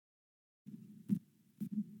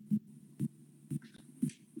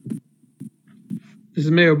This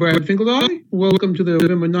is Mayor Brad Finkeldei. Welcome to the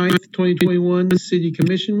November 9th, 2021 City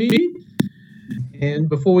Commission meeting. And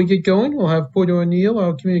before we get going, we'll have Porter O'Neill,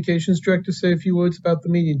 our Communications Director, say a few words about the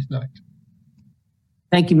meeting tonight.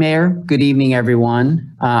 Thank you, Mayor. Good evening,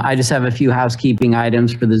 everyone. I just have a few housekeeping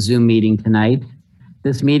items for the Zoom meeting tonight.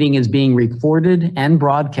 This meeting is being recorded and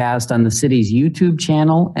broadcast on the city's YouTube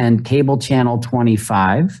channel and cable channel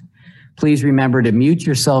 25. Please remember to mute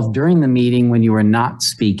yourself during the meeting when you are not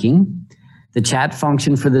speaking. The chat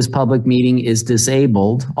function for this public meeting is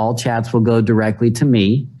disabled. All chats will go directly to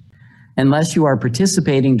me. Unless you are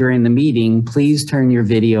participating during the meeting, please turn your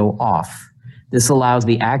video off. This allows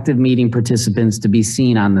the active meeting participants to be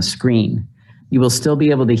seen on the screen. You will still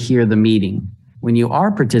be able to hear the meeting. When you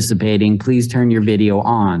are participating, please turn your video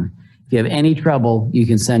on. If you have any trouble, you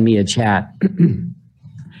can send me a chat.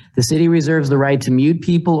 The city reserves the right to mute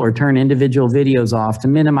people or turn individual videos off to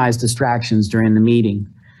minimize distractions during the meeting.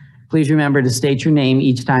 Please remember to state your name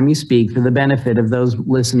each time you speak for the benefit of those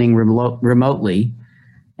listening remotely.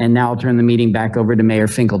 And now I'll turn the meeting back over to Mayor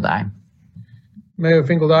Finkeldei. Mayor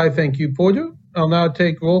Finkeldei, thank you, Porter. I'll now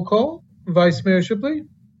take roll call. Vice Mayor Shipley?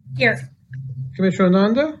 Here. Commissioner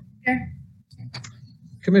Ananda? Here.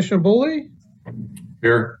 Commissioner Boley?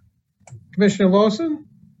 Here. Commissioner Lawson?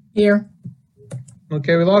 Here.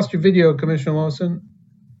 Okay, we lost your video, Commissioner Lawson.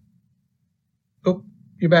 Oh,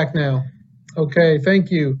 you're back now. Okay, thank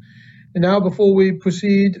you. And now before we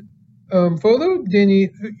proceed further, Danny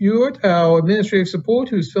Ewart, our administrative support,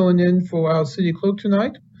 who's filling in for our city clerk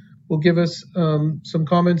tonight, will give us some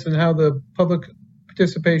comments on how the public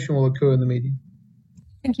participation will occur in the meeting.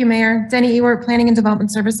 Thank you, Mayor. Denny Ewart, Planning and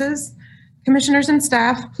Development Services. Commissioners and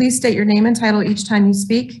staff, please state your name and title each time you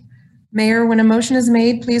speak. Mayor, when a motion is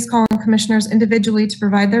made, please call on commissioners individually to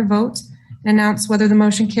provide their vote and announce whether the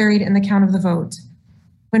motion carried in the count of the vote.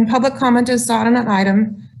 When public comment is sought on an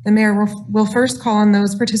item, the mayor will first call on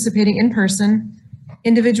those participating in person.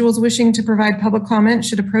 Individuals wishing to provide public comment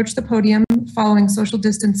should approach the podium following social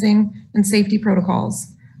distancing and safety protocols.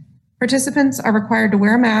 Participants are required to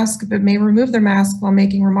wear a mask but may remove their mask while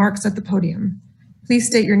making remarks at the podium. Please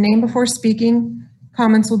state your name before speaking.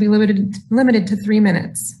 Comments will be limited to 3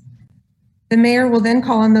 minutes. The mayor will then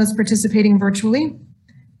call on those participating virtually.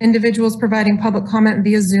 Individuals providing public comment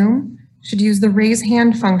via Zoom should use the raise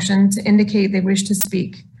hand function to indicate they wish to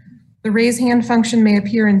speak. The raise hand function may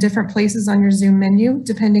appear in different places on your Zoom menu,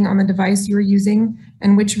 depending on the device you are using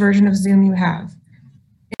and which version of Zoom you have.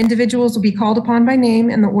 Individuals will be called upon by name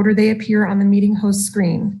in the order they appear on the meeting host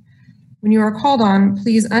screen. When you are called on,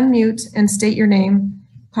 please unmute and state your name.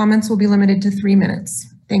 Comments will be limited to 3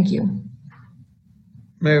 minutes. Thank you.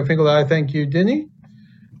 Mayor Finkeldei, thank you, Denny.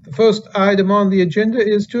 The first item on the agenda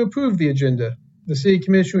is to approve the agenda. The City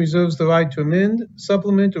Commission reserves the right to amend,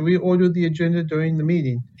 supplement, or reorder the agenda during the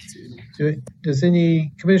meeting. Does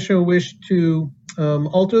any commissioner wish to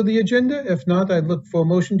alter the agenda? If not, I'd look for a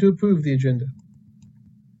motion to approve the agenda.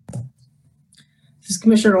 This is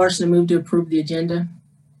Commissioner Larson to move to approve the agenda.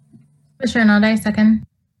 Commissioner Ananda, second.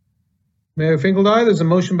 Mayor Finkeldei, there's a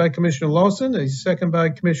motion by Commissioner Lawson, a second by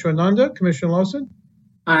Commissioner Ananda. Commissioner Lawson?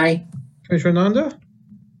 Aye. Commissioner Ananda?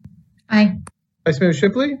 Aye. Vice Mayor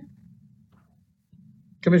Shipley?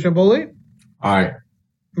 Commissioner Boley? Aye.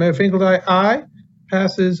 Mayor Finkeldei, aye.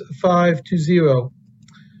 Passes 5-0.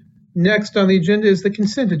 Next on the agenda is the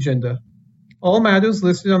consent agenda. All matters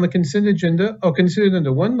listed on the consent agenda are considered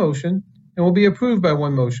under one motion and will be approved by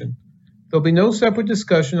one motion. There'll be no separate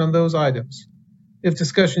discussion on those items. If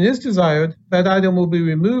discussion is desired, that item will be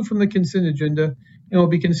removed from the consent agenda and will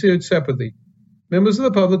be considered separately. Members of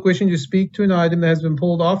the public wishing to speak to an item that has been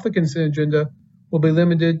pulled off the consent agenda will be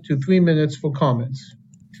limited to 3 minutes for comments.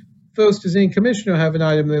 First, does any commissioner have an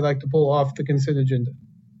item they'd like to pull off the consent agenda?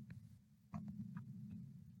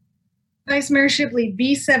 Vice Mayor Shipley,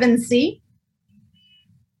 B7C.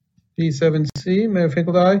 B7C, Mayor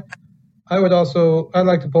Finkeldei. I'd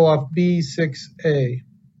like to pull off B6A.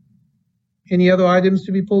 Any other items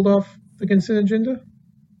to be pulled off the consent agenda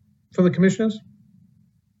from the commissioners?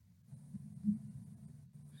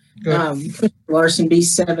 Larson,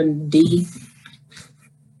 B7D.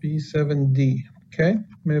 B7D. Okay,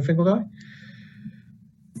 Mayor Finkeldei.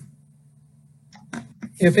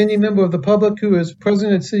 If any member of the public who is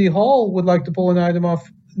present at City Hall would like to pull an item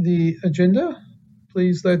off the agenda,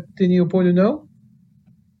 please let Denny Porter know.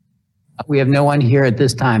 We have no one here at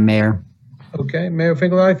this time, Mayor. Okay, Mayor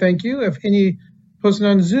Finkeldei, thank you. If any person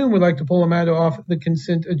on Zoom would like to pull a matter off the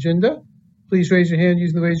consent agenda, please raise your hand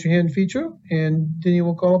using the raise your hand feature, and Denny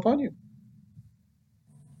will call upon you.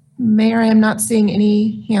 Mayor, I am not seeing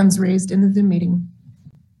any hands raised in the Zoom meeting.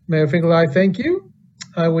 Mayor Finkeldei, thank you.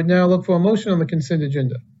 I would now look for a motion on the consent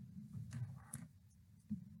agenda.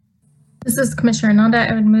 This is Commissioner Nanda.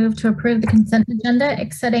 I would move to approve the consent agenda,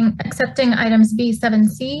 accepting items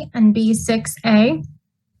B7C and B6A.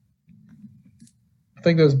 I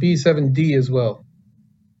think there's B7D as well.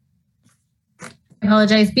 I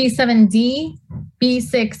apologize, B7D,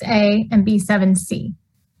 B6A, and B7C.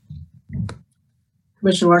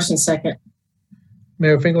 Commissioner Larson, second.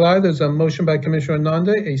 Mayor Finkel, aye. There's a motion by Commissioner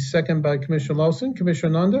Nanda, a second by Commissioner Lawson.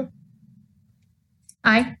 Commissioner Nanda?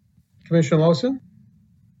 Aye. Commissioner Lawson?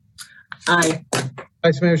 Aye.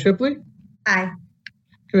 Vice Mayor Shipley? Aye.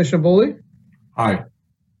 Commissioner Boley? Aye.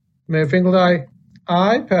 Mayor Finkel, aye.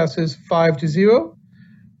 Aye, passes 5-0.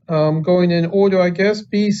 Going in order, I guess,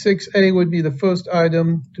 B6A would be the first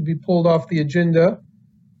item to be pulled off the agenda,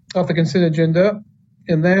 off the consent agenda,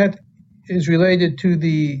 and that is related to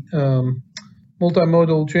the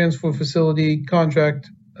multimodal transfer facility contract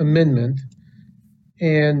amendment.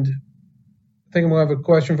 And I think I'm gonna have a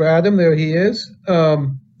question for Adam. There he is.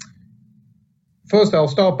 First, I'll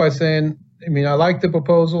start by saying, I like the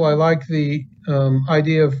proposal. I like the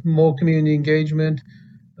idea of more community engagement,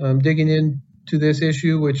 digging into this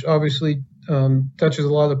issue, which obviously touches a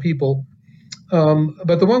lot of people.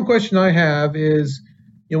 But the one question I have is,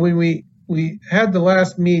 when we had the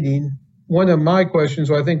last meeting, one of my questions,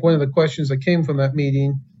 or I think one of the questions that came from that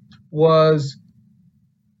meeting was,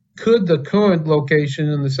 could the current location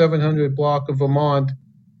in the 700 block of Vermont,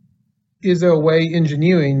 is there a way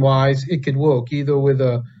engineering-wise it could work, either with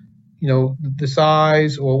the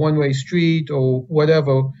size or one-way street or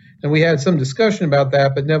whatever? And we had some discussion about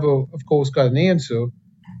that, but never, of course, got an answer.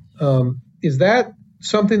 Is that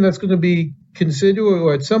something that's going to be considered,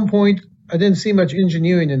 or at some point, I didn't see much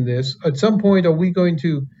engineering in this. At some point, are we going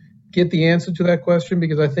to get the answer to that question?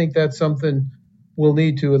 Because I think that's something we'll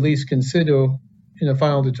need to at least consider in a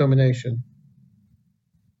final determination.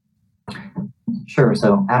 Sure.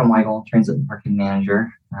 So Adam Weigel, Transit and Parking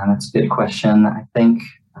Manager. That's a good question. I think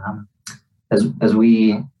as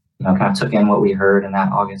we kind of took in what we heard in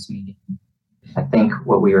that August meeting, I think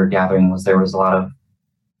what we were gathering was there was a lot of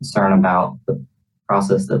concern about the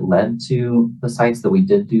process that led to the sites that we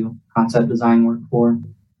did do concept design work for.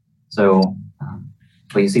 So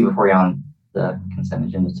what you see before you on the consent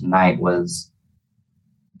agenda tonight was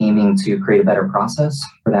aiming to create a better process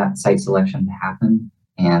for that site selection to happen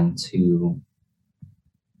and to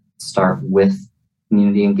start with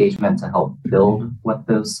community engagement to help build what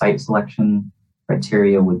those site selection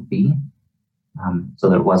criteria would be, so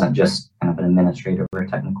that it wasn't just kind of an administrative or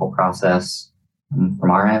technical process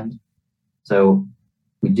from our end. So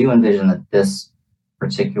we do envision that this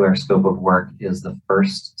particular scope of work is the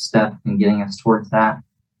first step in getting us towards that.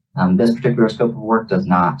 This particular scope of work does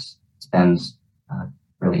not spend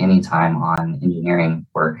really any time on engineering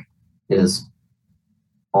work. It is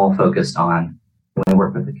all focused on doing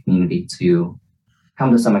work with the community to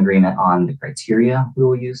come to some agreement on the criteria we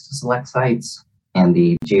will use to select sites and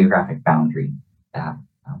the geographic boundary that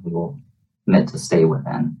we will commit to stay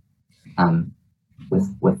within.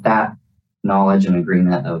 With that knowledge and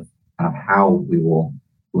agreement of kind of how we will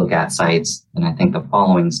look at sites, and I think the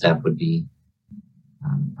following step would be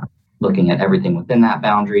looking at everything within that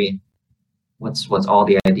boundary. What's all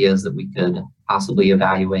the ideas that we could possibly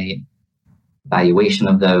evaluation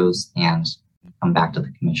of those, and come back to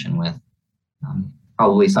the commission with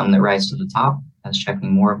probably some that rise to the top as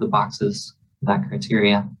checking more of the boxes of that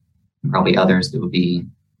criteria, and probably others that would be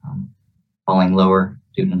falling lower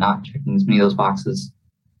due to not checking as many of those boxes.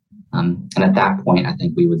 And at that point, I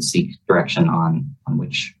think we would seek direction on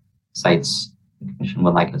which sites the commission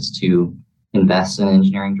would like us to invest in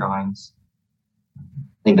engineering drawings.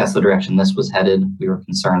 I think that's the direction this was headed. We were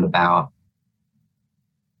concerned about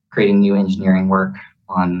creating new engineering work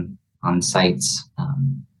on sites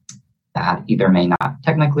that either may not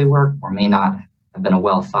technically work or may not have been a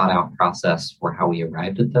well thought out process for how we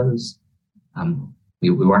arrived at those. We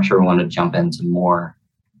weren't sure we wanted to jump into more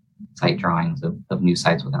site drawings of new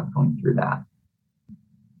sites without going through that.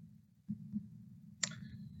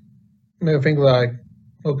 Mayor Finkel,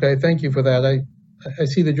 okay, thank you for that. I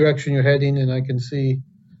see the direction you're heading, and I can see,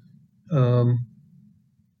 I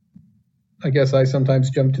guess I sometimes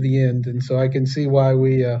jump to the end, and so I can see why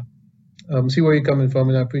we see where you're coming from,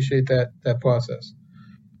 and I appreciate that process.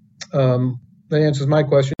 That answers my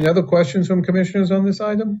question. Any other questions from commissioners on this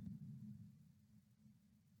item?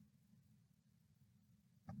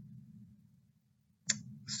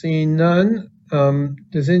 Seeing none,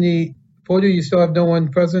 Porter, you still have no one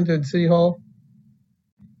present at City Hall?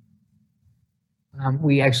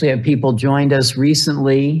 We actually have people joined us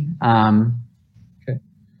recently. Okay.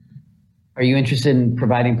 Are you interested in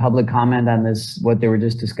providing public comment on this, what they were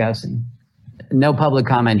just discussing? No public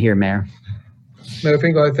comment here, Mayor. Mayor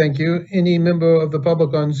Finkel, I thank you. Any member of the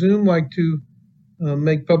public on Zoom like to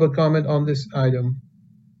make public comment on this item?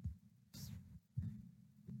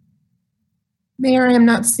 Mayor, I am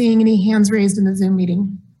not seeing any hands raised in the Zoom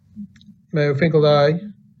meeting. Mayor Finkel, aye.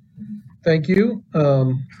 Thank you.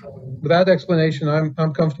 Without explanation,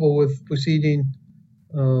 I'm comfortable with proceeding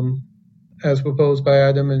as proposed by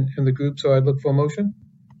Adam and the group, so I'd look for a motion.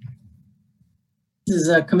 This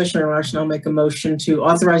is Commissioner Larson. I'll make a motion to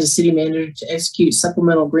authorize the city manager to execute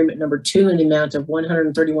supplemental agreement number 2 in the amount of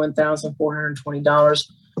 $131,420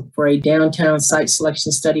 for a downtown site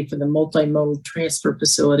selection study for the multimodal transfer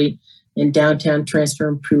facility and downtown transfer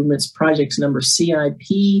improvements projects number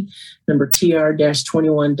CIP number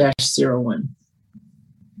TR-21-01.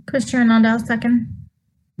 Commissioner Ananda, second.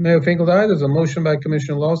 Mayor Finkel, aye. There's a motion by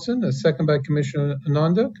Commissioner Lawson, a second by Commissioner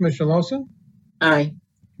Ananda. Commissioner Lawson? Aye.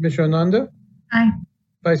 Commissioner Ananda? Aye.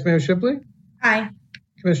 Vice Mayor Shipley? Aye.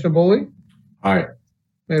 Commissioner Boley? Aye.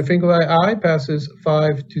 Mayor Finkel, aye. Passes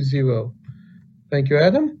 5-0. Thank you,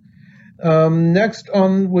 Adam. Next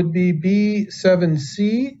on would be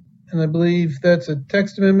B7C, and I believe that's a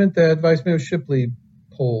text amendment that Vice Mayor Shipley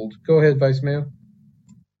pulled. Go ahead, Vice Mayor.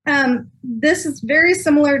 This is very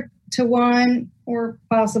similar to one, or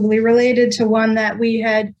possibly related to one that we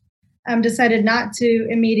had decided not to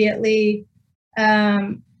immediately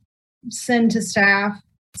send to staff.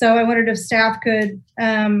 So I wondered if staff could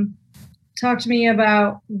talk to me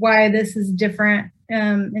about why this is different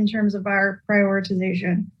in terms of our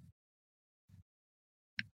prioritization.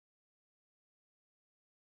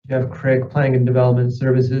 Jeff Crick, Planning and Development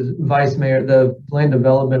Services. Vice Mayor, the Land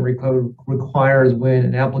Development requires when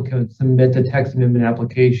an applicant submits a text amendment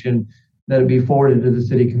application that it be forwarded to the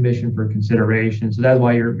City Commission for consideration. So that's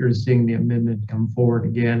why you're seeing the amendment come forward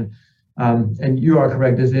again. And you are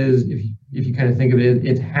correct. This is, if you kind of think of it,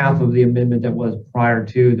 it's half of the amendment that was prior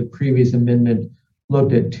to. The previous amendment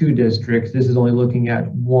looked at 2 districts. This is only looking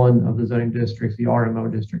at one of the zoning districts, the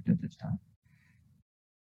RMO district at this time.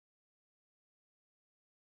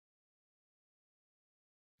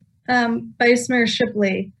 Vice Mayor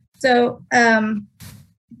Shipley. So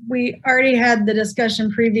we already had the discussion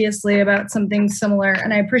previously about something similar,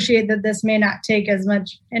 and I appreciate that this may not take as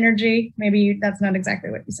much energy. Maybe that's not exactly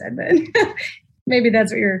what you said, but maybe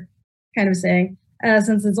that's what you're kind of saying,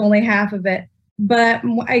 since it's only half of it. But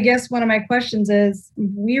I guess one of my questions is, if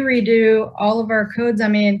we redo all of our codes, I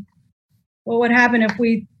mean, what would happen if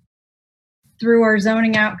we threw our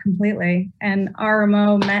zoning out completely and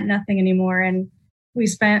RMO meant nothing anymore, and we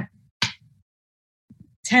spent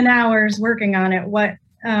 10 hours working on it? What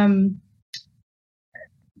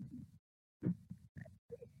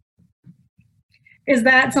is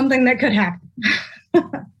that something that could happen?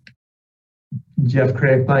 Jeff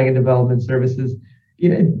Craig, Planning and Development Services.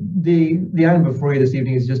 The item before you this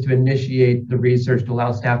evening is just to initiate the research to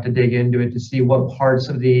allow staff to dig into it to see what parts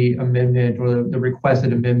of the amendment or the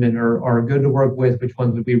requested amendment are good to work with, which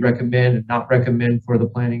ones would we recommend and not recommend for the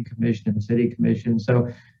Planning Commission and the City Commission.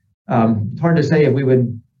 So it's hard to say if we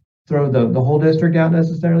would throw the whole district out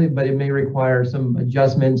necessarily, but it may require some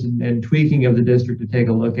adjustments and tweaking of the district to take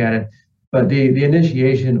a look at it. But the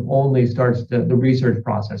initiation only starts the research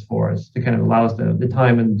process for us to kind of allow us the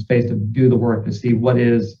time and space to do the work to see what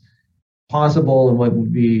is possible and what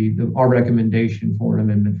would be our recommendation for an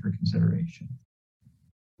amendment for consideration.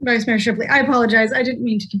 Vice Mayor Shipley, I apologize. I didn't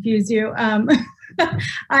mean to confuse you.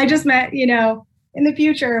 I just meant, in the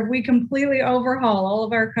future, if we completely overhaul all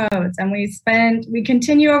of our codes and we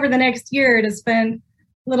continue over the next year to spend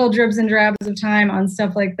little dribs and drabs of time on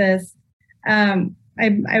stuff like this, I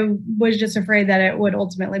was just afraid that it would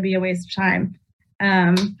ultimately be a waste of time.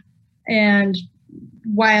 And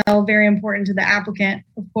while very important to the applicant,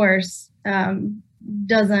 of course,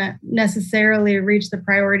 doesn't necessarily reach the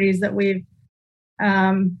priorities that we've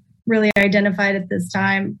really identified at this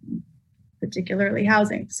time, particularly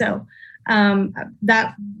housing. So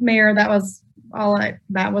that, Mayor, that was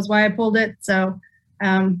why I pulled it. So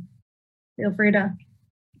feel free to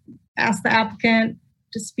ask the applicant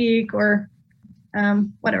to speak or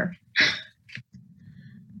whatever.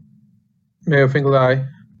 Mayor Finkel, aye.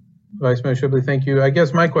 Vice Mayor Shipley, thank you. I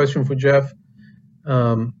guess my question for Jeff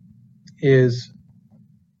is,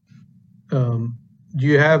 do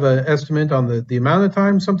you have an estimate on the amount of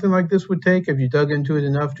time something like this would take? Have you dug into it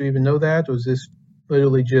enough to even know that? Or is this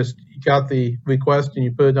literally just you got the request and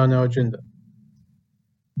you put it on our agenda?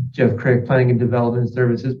 Jeff Craig, Planning and Development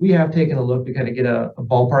Services. We have taken a look to kind of get a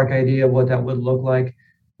ballpark idea of what that would look like.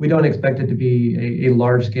 We don't expect it to be a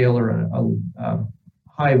large scale or a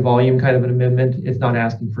high volume kind of an amendment. It's not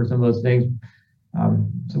asking for some of those things.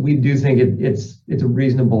 So we do think it's a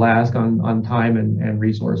reasonable ask on time and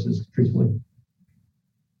resources, truthfully.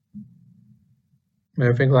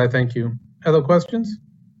 Mayor Finkel, I thank you. Other questions?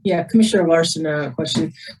 Yeah, Commissioner Larson,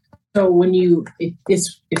 question. So when if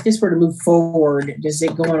this were to move forward, does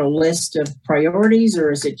it go on a list of priorities,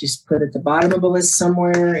 or is it just put at the bottom of a list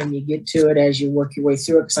somewhere and you get to it as you work your way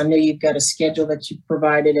through it? Because I know you've got a schedule that you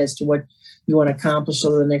provided as to what you want to accomplish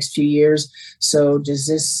over the next few years. So does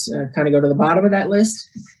this kind of go to the bottom of that list?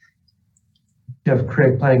 Jeff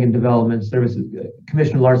Crick, Planning and Development Services.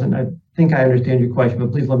 Commissioner Larson, I think I understand your question,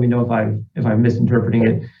 but please let me know if I'm misinterpreting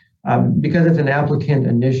it. Because it's an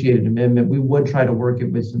applicant-initiated amendment, we would try to work it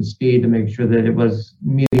with some speed to make sure that it was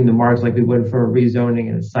meeting the marks like we would for a rezoning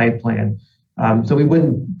and a site plan. So we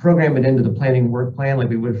wouldn't program it into the planning work plan like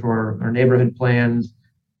we would for our neighborhood plans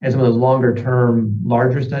and some of those longer-term,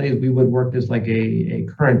 larger studies. We would work this like a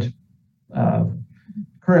current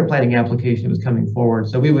planning application that was coming forward.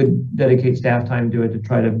 So we would dedicate staff time to it to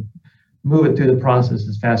try to move it through the process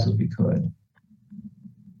as fast as we could.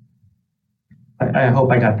 I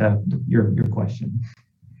hope I got your question.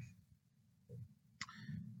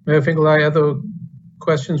 Mayor Finkel, other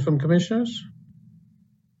questions from commissioners?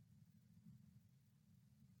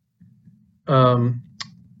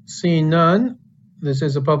 Seeing none, this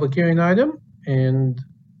is a public hearing item. And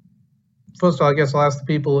first of all, I guess I'll ask the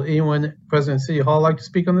people, anyone present in City Hall like to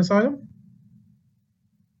speak on this item?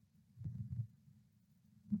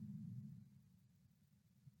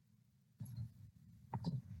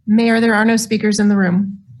 Mayor, there are no speakers in the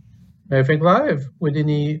room. Mayor Finkel, would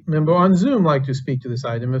any member on Zoom like to speak to this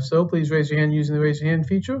item? If so, please raise your hand using the raise your hand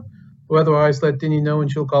feature, or otherwise let Denny know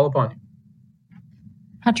and she'll call upon you.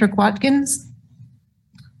 Patrick Watkins.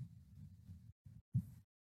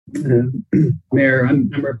 Mayor,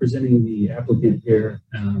 I'm representing the applicant here.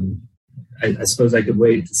 I suppose I could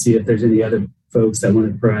wait to see if there's any other folks that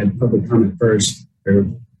want to provide public comment first, or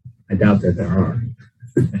I doubt that there are.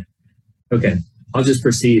 Okay. I'll just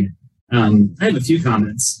proceed. I have a few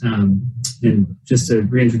comments. And just to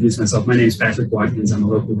reintroduce myself, my name is Patrick Watkins. I'm a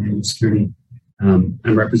local land use attorney. I'm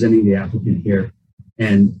representing the applicant here.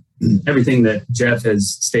 And everything that Jeff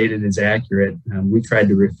has stated is accurate. We tried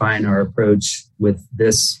to refine our approach with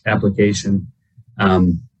this application.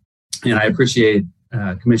 And I appreciate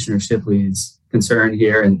Commissioner Shipley's concern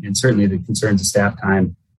here and certainly the concerns of staff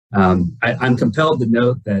time. I'm compelled to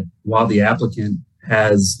note that while the applicant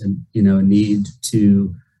has a need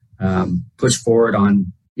to push forward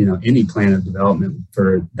on any plan of development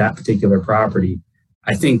for that particular property,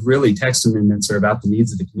 I think really text amendments are about the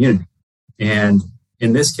needs of the community. And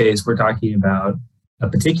in this case, we're talking about a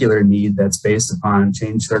particular need that's based upon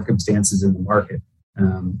changed circumstances in the market.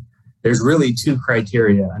 There's really two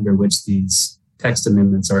criteria under which these text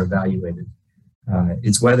amendments are evaluated.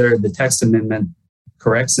 It's whether the text amendment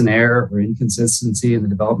corrects an error or inconsistency in the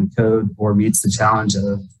development code or meets the challenge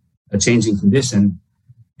of a changing condition.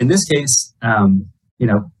 In this case,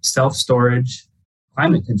 self-storage,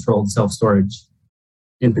 climate-controlled self-storage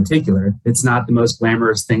in particular, it's not the most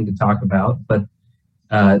glamorous thing to talk about, but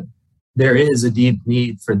there is a deep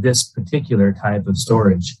need for this particular type of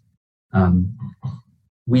storage.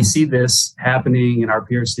 We see this happening in our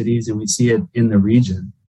peer cities and we see it in the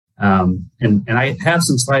region. And I have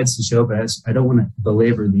some slides to show, but I don't want to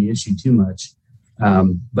belabor the issue too much.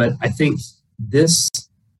 But I think this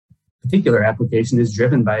particular application is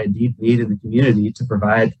driven by a deep need in the community to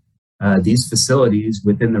provide these facilities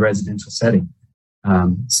within the residential setting.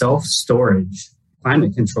 Self-storage,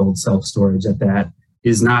 climate-controlled self-storage at that,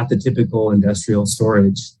 is not the typical industrial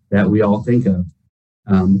storage that we all think of.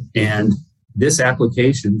 And this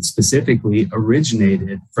application specifically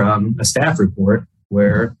originated from a staff report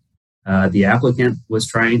where the applicant was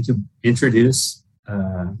trying to introduce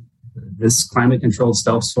this climate-controlled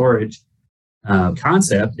self-storage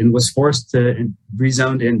concept and was forced to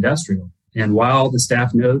rezone to industrial. And while the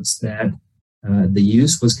staff notes that the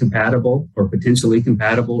use was compatible or potentially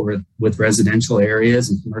compatible with residential areas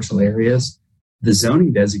and commercial areas, the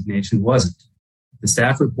zoning designation wasn't. The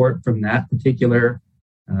staff report from that particular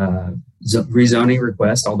rezoning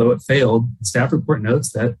request, although it failed, the staff report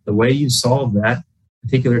notes that the way you solve that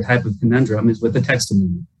particular type of conundrum is with a text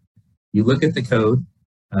amendment. You look at the code,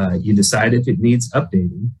 you decide if it needs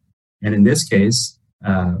updating. And in this case,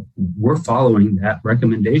 we're following that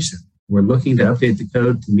recommendation. We're looking to update the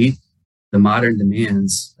code to meet the modern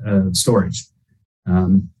demands of storage.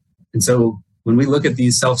 And so when we look at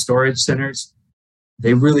these self-storage centers,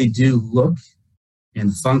 they really do look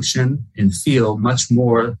and function and feel much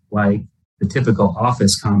more like the typical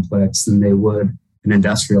office complex than they would an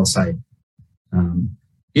industrial site.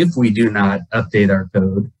 If we do not update our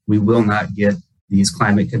code, we will not get these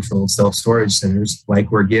climate-controlled self-storage centers like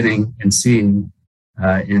we're getting and seeing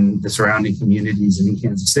in the surrounding communities and in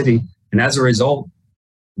Kansas City. And as a result,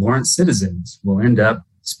 Lawrence citizens will end up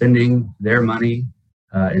spending their money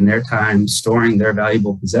and their time storing their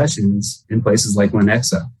valuable possessions in places like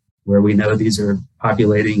Lenexa, where we know these are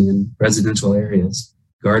populating in residential areas,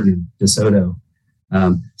 Gardner, DeSoto.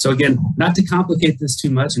 So again, not to complicate this too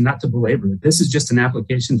much and not to belabor it, this is just an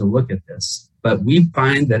application to look at this, but we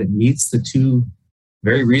find that it meets the two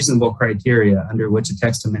very reasonable criteria under which a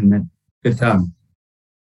text amendment could come.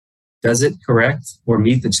 Does it correct or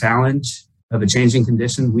meet the challenge of a changing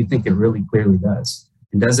condition? We think it really clearly does.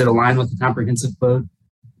 And does it align with the comprehensive code?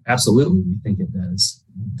 Absolutely, we think it does.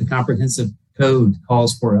 The comprehensive code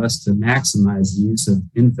calls for us to maximize the use of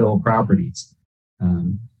infill properties.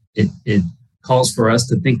 It calls for us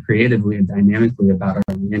to think creatively and dynamically about our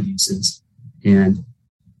land uses. And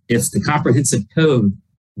if the comprehensive code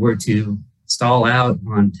were to stall out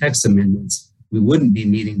on text amendments, we wouldn't be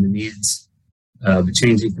meeting the needs of a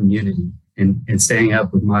changing community and staying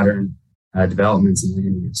up with modern developments in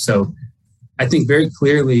land use. So I think very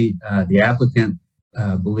clearly the applicant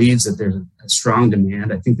believes that there's a strong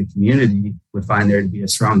demand. I think the community would find there to be a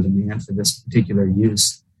strong demand for this particular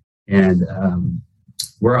use. And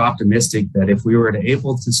we're optimistic that if we were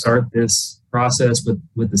able to start this process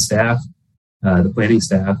with the staff, the planning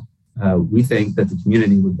staff, we think that the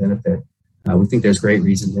community would benefit. We think there's great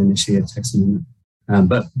reason to initiate a text amendment.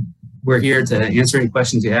 But we're here to answer any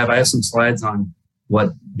questions you have. I have some slides on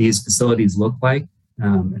what these facilities look like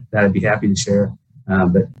that I'd be happy to share.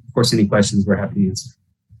 But of course, any questions we're happy to answer.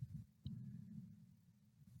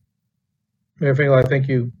 Mayor Fingall, thank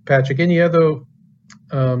you, Patrick. Any other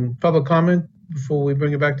public comment before we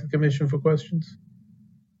bring it back to the commission for questions?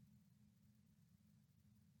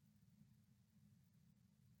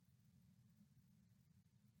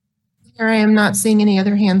 Here I am not seeing any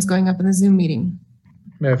other hands going up in the Zoom meeting.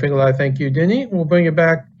 Mayor Fingall, thank you. Denny, we'll bring it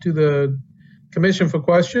back to the commission for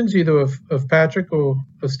questions, either of Patrick or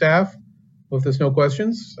of staff. Well, if there's no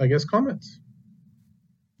questions, I guess comments.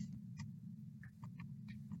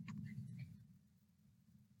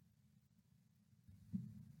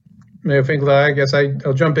 Mayor Fingall, I guess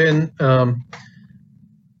I'll jump in. Of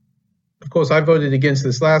course, I voted against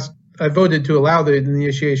this I voted to allow the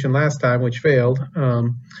initiation last time, which failed.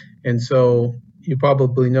 And so you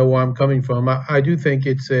probably know where I'm coming from. I do think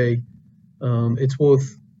it's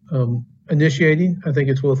worth initiating. I think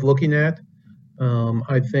it's worth looking at.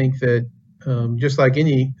 I think that just like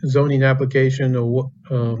any zoning application or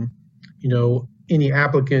any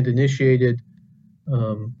applicant initiated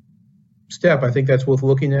step, I think that's worth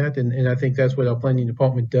looking at, and I think that's what our planning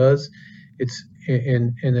department does.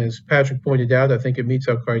 And as Patrick pointed out, I think it meets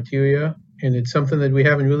our criteria, and it's something that we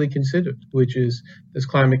haven't really considered, which is this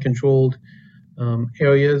climate-controlled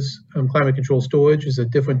areas. Climate-controlled storage is a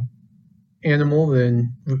different animal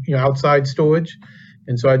than outside storage,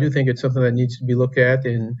 and so I do think it's something that needs to be looked at,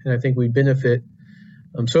 and I think we benefit.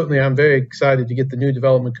 Certainly, I'm very excited to get the new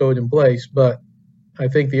development code in place, but I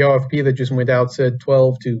think the RFP that just went out said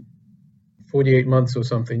 12 to 48 months or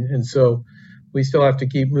something, and so we still have to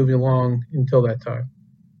keep moving along until that time.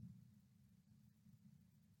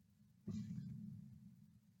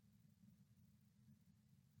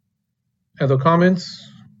 Other comments?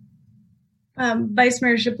 Vice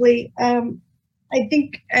Mayor Shipley, I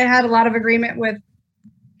think I had a lot of agreement with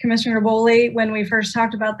Commissioner Boley when we first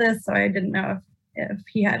talked about this, so I didn't know if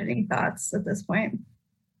he had any thoughts at this point.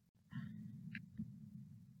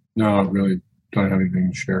 No, I really don't have anything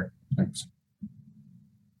to share. Thanks.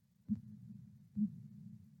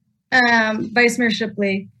 Vice Mayor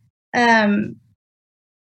Shipley,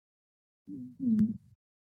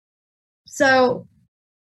 so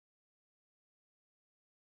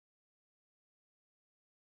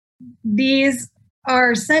these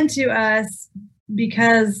are sent to us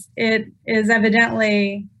because it is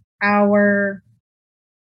evidently our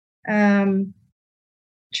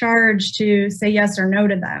charge to say yes or no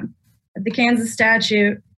to them. If the Kansas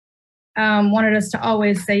statute wanted us to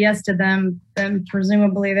always say yes to them, then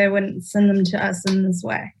presumably they wouldn't send them to us in this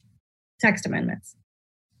way, text amendments.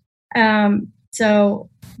 So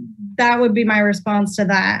that would be my response to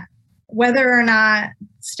that. Whether or not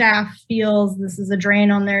staff feels this is a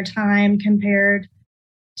drain on their time compared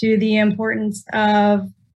to the importance of,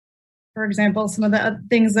 for example, some of the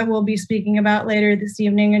things that we'll be speaking about later this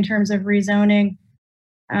evening in terms of rezoning,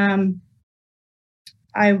 I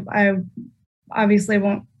obviously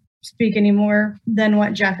won't speak any more than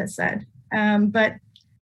what Jeff has said. But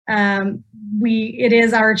it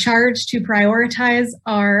is our charge to prioritize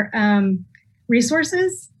our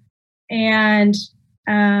resources, and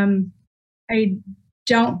I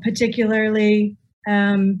don't particularly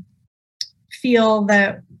feel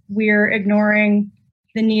that we're ignoring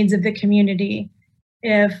the needs of the community.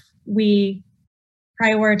 if we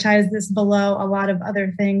prioritize this below a lot of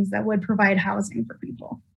other things that would provide housing for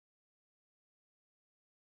people.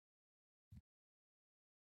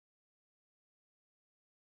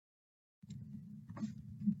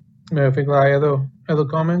 Mayor Finkelstein, other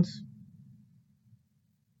comments?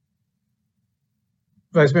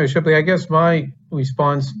 Vice Mayor Shipley, I guess my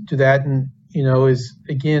response to that, and is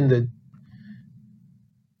again that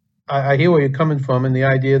I hear where you're coming from, and the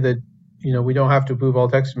idea that we don't have to approve all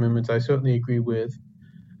text amendments. I certainly agree with,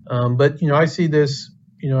 but I see this,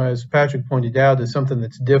 as Patrick pointed out, as something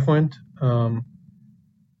that's different.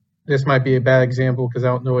 This might be a bad example because I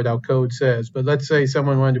don't know what our code says, but let's say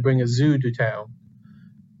someone wanted to bring a zoo to town.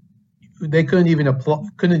 They couldn't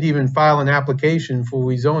even file an application for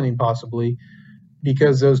rezoning possibly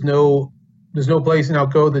because there's no place in our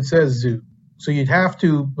code that says zoo. So you'd have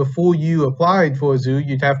to, before you applied for a zoo,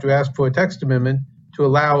 you'd have to ask for a text amendment to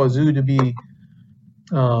allow a zoo to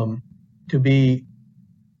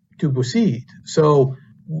proceed. So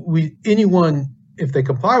anyone, if they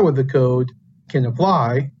comply with the code, can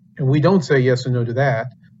apply, and we don't say yes or no to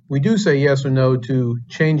that. We do say yes or no to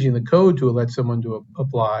changing the code to let someone to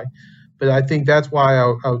apply. But I think that's why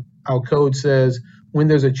our code says when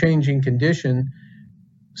there's a changing condition,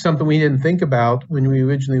 something we didn't think about when we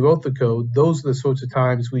originally wrote the code, those are the sorts of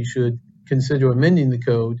times we should consider amending the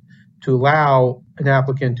code to allow an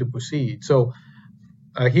applicant to proceed. So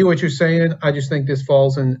I hear what you're saying. I just think this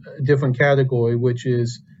falls in a different category, which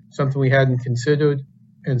is something we hadn't considered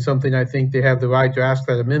and something I think they have the right to ask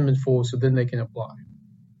that amendment for, so then they can apply.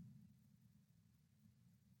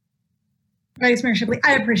 Vice Mayor Shipley,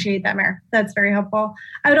 I appreciate that, Mayor. That's very helpful.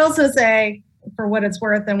 I would also say, for what it's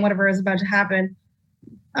worth and whatever is about to happen,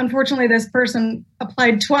 unfortunately, this person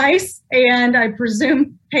applied twice and I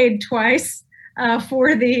presume paid twice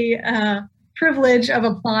for the privilege of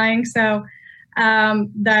applying. So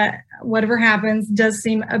that whatever happens does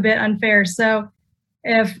seem a bit unfair. So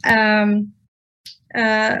if,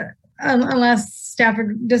 unless staff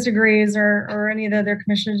disagrees or any of the other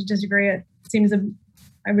commissioners disagree, it seems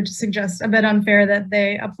I would suggest a bit unfair that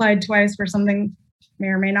they applied twice for something may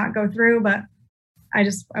or may not go through, but I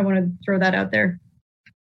want to throw that out there.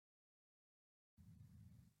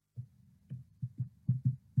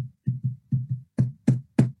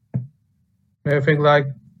 Mayor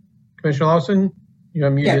Finkelstein, Commissioner Larson,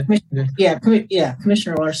 you're muted.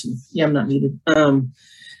 Commissioner Larson. Yeah, I'm not muted.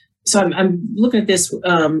 So I'm looking at this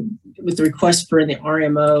with the request for the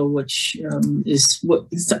RMO, which is what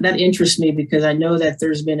that interests me because I know that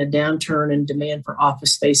there's been a downturn in demand for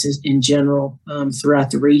office spaces in general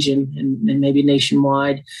throughout the region and maybe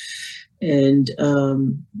nationwide. And, a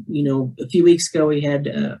few weeks ago, we had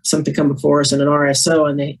something come before us in an RSO,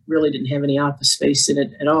 and they really didn't have any office space in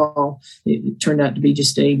it at all. It turned out to be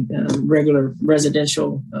just a regular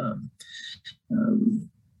residential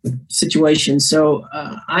situation. So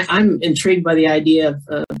I'm intrigued by the idea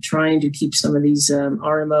of trying to keep some of these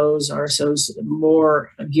RMOs, RSOs more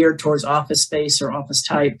geared towards office space or office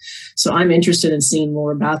type. So I'm interested in seeing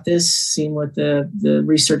more about this, seeing what the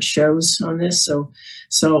research shows on this.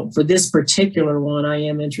 So for this particular one, I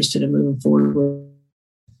am interested in moving forward with.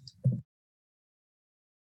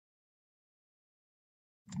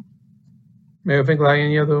 Mayor Finkelstein,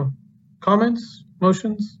 any other comments,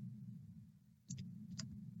 motions?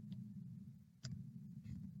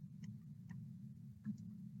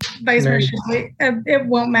 Vice Mayor Shipley, it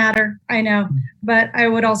won't matter, I know, but I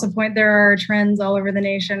would also point there are trends all over the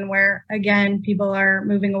nation where, again, people are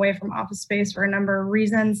moving away from office space for a number of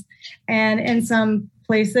reasons, and in some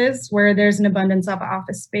places where there's an abundance of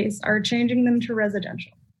office space are changing them to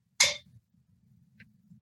residential.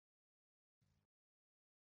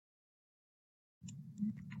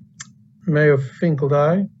 Mayor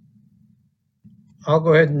Finkelstein, I'll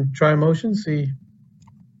go ahead and try a motion, see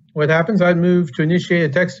what happens. I'd move to initiate a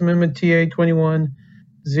text amendment TA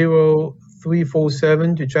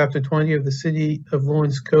 210347 to Chapter 20 of the City of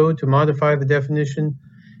Lawrence Code to modify the definition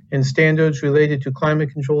and standards related to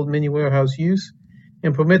climate-controlled mini warehouse use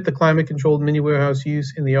and permit the climate-controlled mini warehouse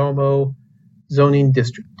use in the RMO zoning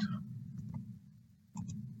district.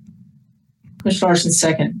 Commissioner Larson,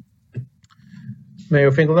 second.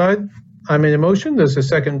 Mayor Finkelstein, I made a motion. There's a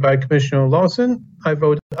second by Commissioner Larson. I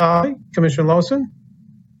vote aye. Commissioner Larson?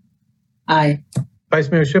 Aye. Vice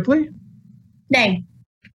Mayor Shipley? Nay.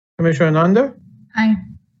 Commissioner Ananda? Aye.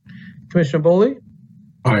 Commissioner Boley?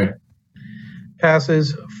 Aye.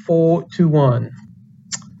 Passes 4-1.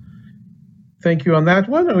 Thank you on that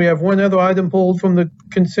one. And we have one other item pulled from the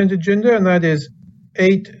consent agenda, and that is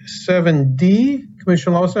 8.7D.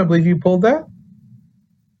 Commissioner Larson, I believe you pulled that?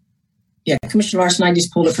 Yeah, Commissioner Larson, I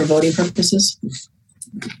just pulled it for voting purposes.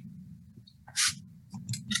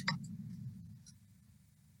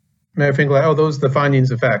 Mayor Finkellein, oh, those are the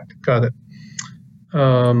findings of fact. Got it.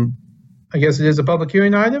 I guess it is a public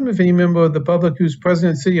hearing item. If any member of the public who's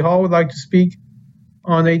present at City Hall would like to speak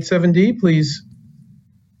on 87D, please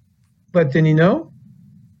let Denny know.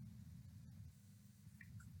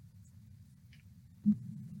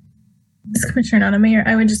 Commissioner Nana, Mayor,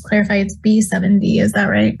 I would just clarify it's B7D. Is that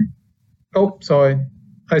right? Oh, sorry.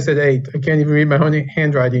 I said 8. I can't even read my own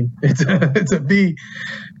handwriting. It's a B.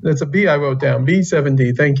 That's a B I wrote down.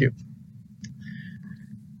 B7D. Thank you.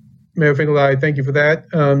 Mayor Finkellein, thank you for that.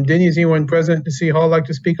 Denny, is anyone present at City Hall like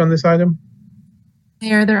to speak on this item?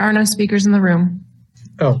 Mayor, there are no speakers in the room.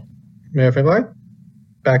 Oh, Mayor Finkellein?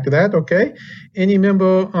 Back to that. Okay. Any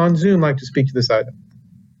member on Zoom like to speak to this item?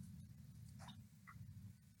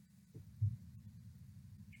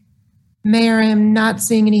 Mayor, I am not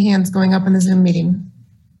seeing any hands going up in the Zoom meeting.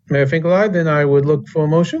 Mayor Finkellein, then I would look for a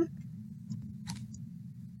motion.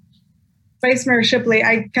 Vice Mayor Shipley,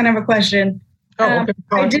 I kind of have a question. Oh,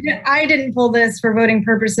 okay. I didn't pull this for voting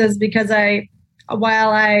purposes because while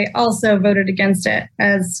I also voted against it,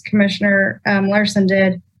 as Commissioner Larson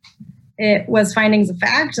did, it was findings of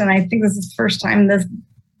fact, and I think this is the first time this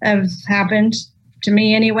has happened to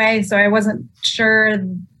me anyway, so I wasn't sure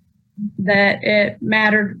that it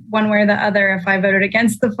mattered one way or the other if I voted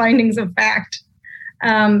against the findings of fact.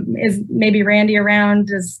 Is maybe Randy around?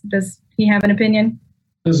 Does he have an opinion?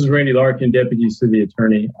 This is Randy Larkin, Deputy City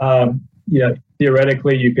Attorney.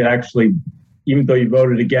 Theoretically, you could actually, even though you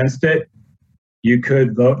voted against it, you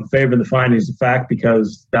could vote in favor of the findings of fact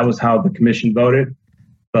because that was how the commission voted.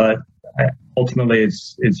 But ultimately,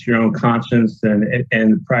 it's your own conscience, and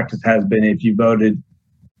the practice has been if you voted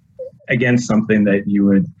against something that you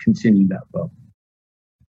would continue that vote.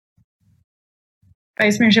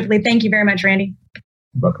 Vice Mayor Shipley, thank you very much, Randy.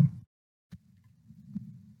 You're welcome.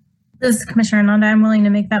 This is Commissioner Nanda. I'm willing to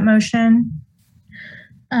make that motion.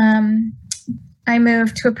 I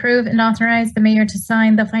move to approve and authorize the mayor to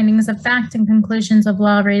sign the findings of fact and conclusions of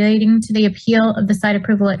law relating to the appeal of the site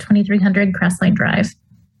approval at 2300 Crestline Drive.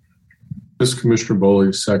 This is Commissioner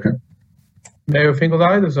Boley, second. Mayor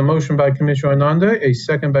Finkellein, there's a motion by Commissioner Ananda, a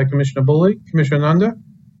second by Commissioner Boley. Commissioner Ananda?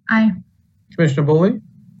 Aye. Commissioner Boley?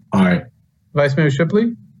 Aye. Vice Mayor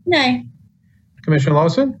Shipley? Nay. Commissioner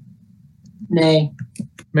Lawson? Nay.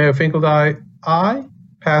 Mayor Finkellein, aye.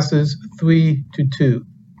 Passes 3-2.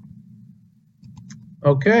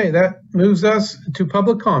 Okay, that moves us to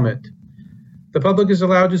public comment. The public is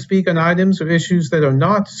allowed to speak on items or issues that are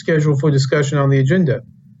not scheduled for discussion on the agenda.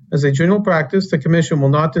 As a general practice, the Commission will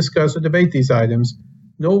not discuss or debate these items,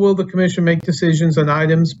 nor will the Commission make decisions on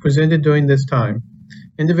items presented during this time.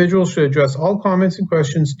 Individuals should address all comments and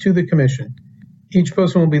questions to the Commission. Each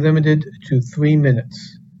person will be limited to 3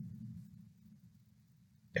 minutes.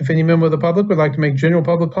 If any member of the public would like to make general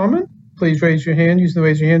public comment, please raise your hand using the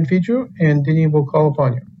raise your hand feature, and Denny will call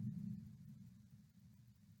upon you.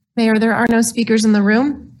 Mayor, there are no speakers in the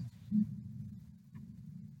room.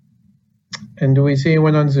 And do we see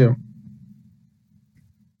anyone on Zoom?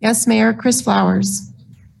 Yes, Mayor, Chris Flowers.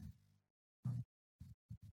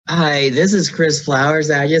 Hi, this is Chris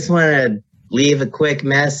Flowers. I just want to leave a quick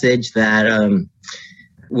message that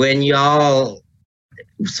when y'all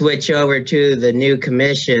switch over to the new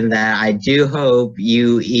commission, that I do hope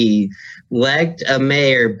you elect a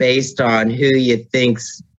mayor based on who you think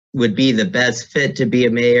would be the best fit to be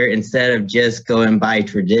a mayor instead of just going by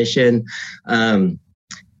tradition.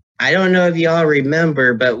 I don't know if y'all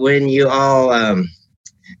remember, but when you all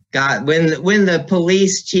when the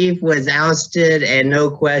police chief was ousted and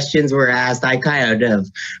no questions were asked, I kind of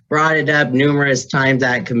brought it up numerous times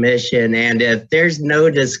at commission. And if there's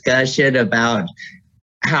no discussion about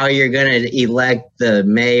how you're going to elect the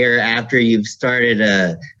mayor after you've started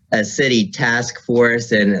a city task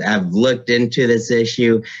force and have looked into this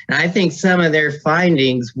issue, and I think some of their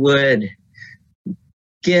findings would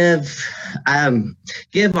give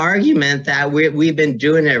argument that we've been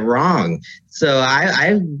doing it wrong. So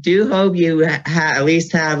I do hope you at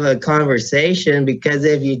least have a conversation, because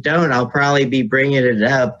if you don't, I'll probably be bringing it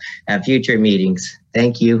up at future meetings.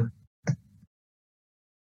 Thank you.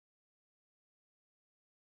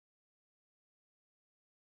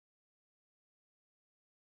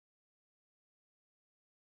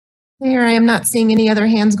 Mayor, I am not seeing any other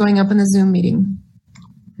hands going up in the Zoom meeting.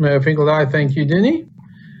 Mayor Finkellein, thank you, Denny.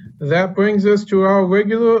 That brings us to our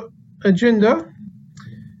regular agenda.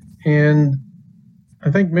 And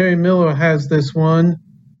I think Mary Miller has this one.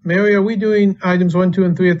 Mary, are we doing items 1, 2,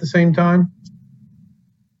 and 3 at the same time?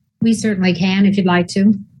 We certainly can if you'd like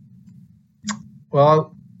to.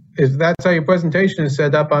 Well, if that's how your presentation is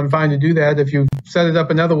set up, I'm fine to do that. If you set it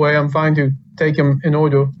up another way, I'm fine to take them in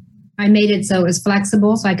order. I made it so it was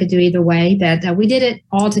flexible, so I could do either way, but we did it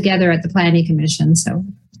all together at the Planning Commission, so.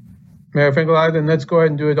 Mayor Finkelheim, then let's go ahead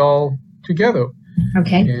and do it all together.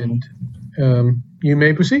 Okay. And you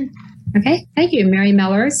may proceed. Okay, thank you. Mary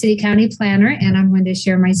Miller, City County Planner, and I'm going to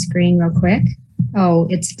share my screen real quick. Oh,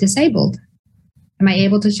 it's disabled. Am I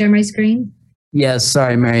able to share my screen? Yes,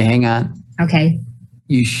 sorry, Mary, hang on. Okay.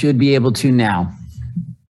 You should be able to now.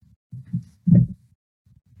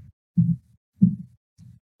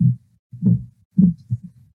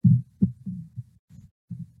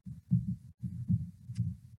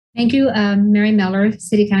 Thank you, Mary Miller,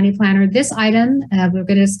 City County Planner. This item, we're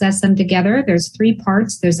going to discuss them together. There's 3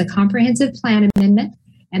 parts. There's a comprehensive plan amendment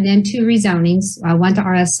and then 2 rezonings, one to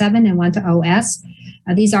RS7 and one to OS.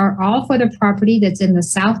 These are all for the property that's in the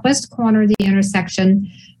southwest corner of the intersection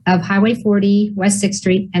of Highway 40, West 6th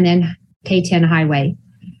Street, and then K10 Highway.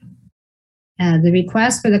 The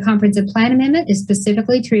request for the comprehensive plan amendment is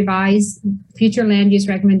specifically to revise future land use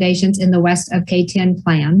recommendations in the west of K10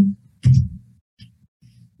 plan.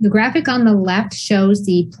 The graphic on the left shows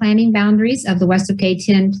the planning boundaries of the west of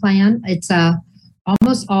K10 plan. It's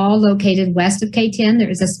almost all located west of K10. There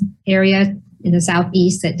is this area in the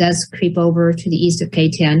southeast that does creep over to the east of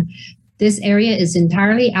K10. This area is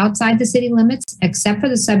entirely outside the city limits, except for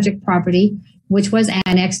the subject property, which was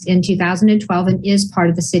annexed in 2012 and is part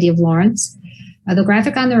of the city of Lawrence. The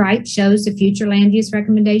graphic on the right shows the future land use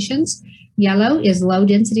recommendations. Yellow is low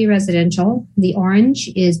density residential. The orange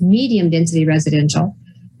is medium density residential.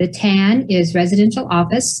 The tan is residential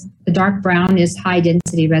office. The dark brown is high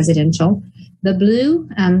density residential. The blue,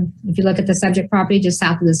 if you look at the subject property just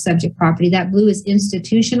south of the subject property, that blue is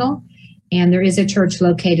institutional, and there is a church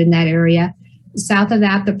located in that area. South of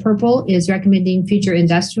that, the purple is recommending future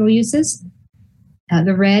industrial uses.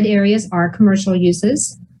 The red areas are commercial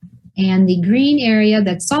uses. And the green area,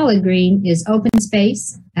 that's solid green, is open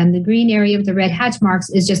space. And the green area with the red hatch marks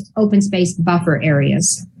is just open space buffer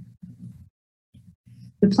areas.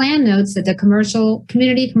 The plan notes that the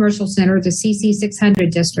community commercial center, the CC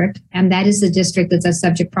 600 district, and that is the district that the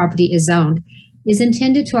subject property is zoned, is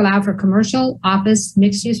intended to allow for commercial, office,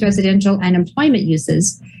 mixed-use residential, and employment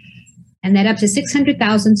uses, and that up to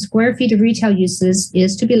 600,000 square feet of retail uses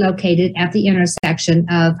is to be located at the intersection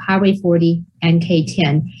of Highway 40 and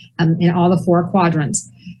K10 in all the 4 quadrants.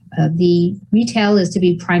 The retail is to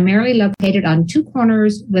be primarily located on 2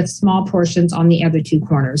 corners with small portions on the other 2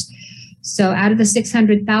 corners. So out of the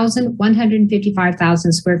 600,000,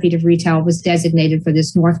 155,000 square feet of retail was designated for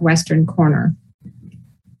this northwestern corner.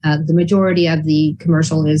 The majority of the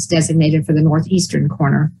commercial is designated for the northeastern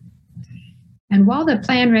corner. And while the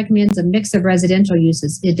plan recommends a mix of residential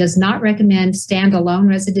uses, it does not recommend standalone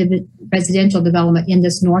residential development in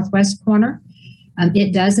this northwest corner.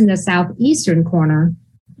 It does in the southeastern corner,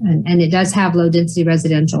 and it does have low density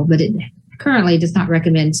residential, but it currently does not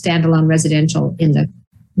recommend standalone residential in the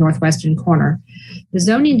northwestern corner. The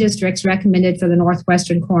zoning districts recommended for the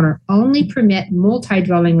northwestern corner only permit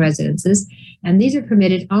multi-dwelling residences, and these are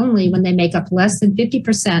permitted only when they make up less than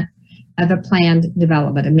 50% of a planned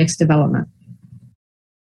development, a mixed development.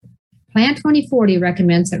 Plan 2040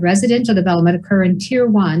 recommends that residential development occur in Tier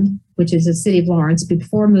 1, which is the city of Lawrence,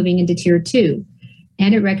 before moving into Tier 2,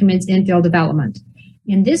 and it recommends infill development.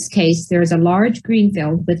 In this case, there is a large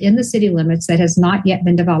greenfield within the city limits that has not yet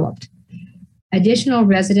been developed. Additional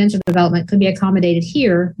residential development could be accommodated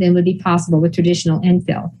here than would be possible with traditional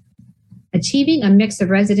infill. Achieving a mix of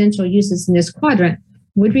residential uses in this quadrant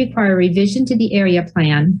would require revision to the area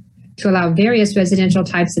plan to allow various residential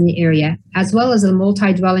types in the area, as well as the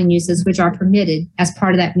multi-dwelling uses which are permitted as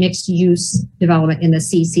part of that mixed use development in the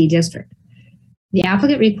CC district. The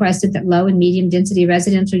applicant requested that low and medium density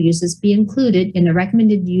residential uses be included in the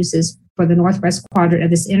recommended uses for the northwest quadrant of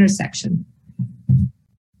this intersection.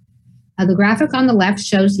 The graphic on the left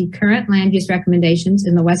shows the current land use recommendations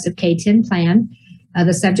in the west of K10 plan.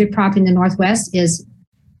 The subject property in the northwest is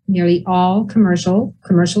nearly all commercial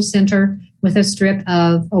center with a strip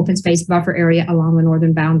of open space buffer area along the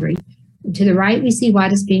northern boundary. To the right, we see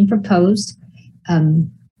what is being proposed.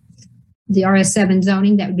 The RS7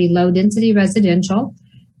 zoning, that would be low density residential.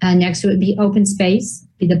 Next to it would be open space,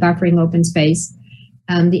 be the buffering open space.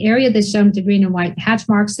 The area that's shown with the green and white hatch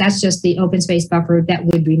marks, that's just the open space buffer that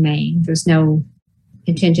would remain. There's no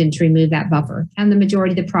intention to remove that buffer. And the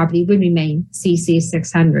majority of the property would remain CC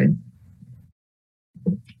 600.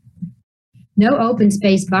 No open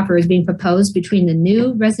space buffer is being proposed between the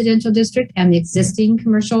new residential district and the existing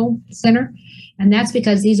commercial center. And that's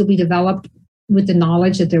because these will be developed with the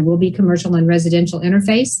knowledge that there will be commercial and residential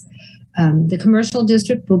interface. The commercial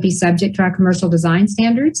district will be subject to our commercial design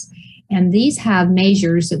standards. And these have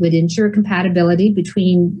measures that would ensure compatibility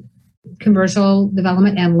between commercial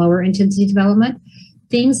development and lower intensity development.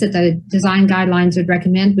 Things that the design guidelines would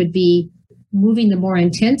recommend would be moving the more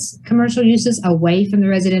intense commercial uses away from the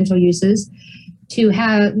residential uses, to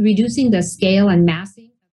have reducing the scale and massing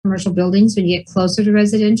of commercial buildings when you get closer to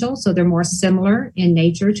residential, so they're more similar in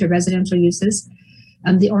nature to residential uses.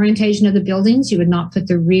 The orientation of the buildings, you would not put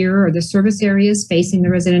the rear or the service areas facing the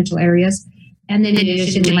residential areas. And then in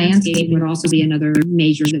addition, landscape would also be another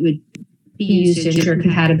measure that would be used to ensure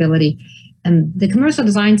compatibility. And the commercial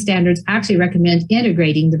design standards actually recommend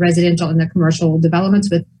integrating the residential and the commercial developments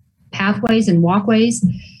with pathways and walkways.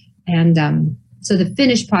 And so the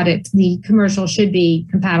finished product, the commercial, should be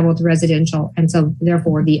compatible to residential. And so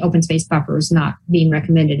therefore the open space buffer is not being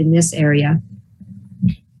recommended in this area.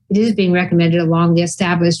 It is being recommended along the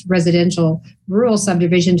established residential rural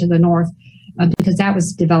subdivision to the north, because that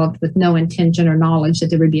was developed with no intention or knowledge that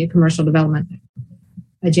there would be a commercial development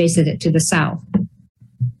adjacent it to the south.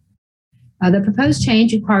 The proposed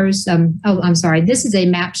change requires, this is a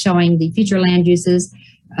map showing the future land uses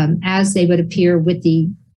as they would appear with the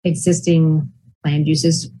existing land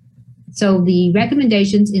uses. So the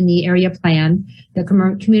recommendations in the area plan, the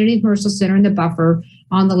community commercial center and the buffer,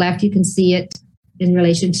 on the left, you can see it in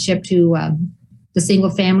relationship to the single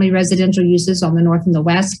family residential uses on the north and the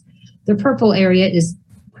west. The purple area is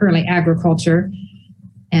currently agriculture.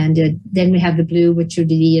 And then we have the blue, which are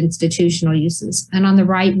the institutional uses. And on the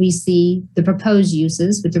right, we see the proposed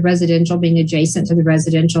uses, with the residential being adjacent to the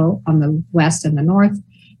residential on the west and the north,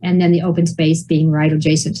 and then the open space being right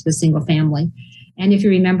adjacent to the single family. And if you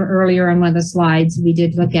remember earlier on one of the slides, we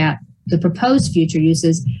did look at the proposed future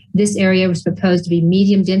uses. This area was proposed to be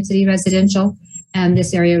medium density residential, and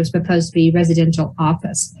this area was proposed to be residential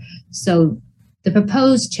office. So the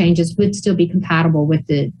proposed changes would still be compatible with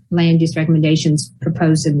the land use recommendations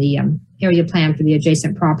proposed in the area plan for the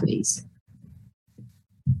adjacent properties.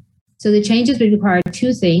 So the changes would require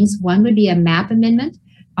two things. One would be a map amendment.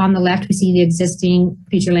 On the left, we see the existing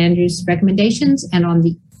future land use recommendations, and on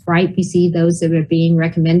the right, we see those that are being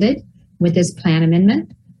recommended with this plan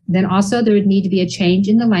amendment. Then also there would need to be a change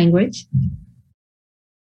in the language.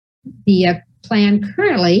 The plan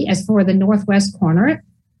currently, as for the northwest corner,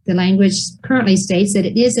 the language currently states that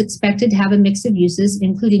it is expected to have a mix of uses,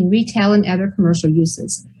 including retail and other commercial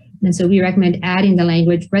uses. And so we recommend adding the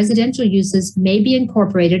language, residential uses may be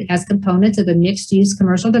incorporated as components of a mixed-use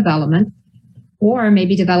commercial development, or may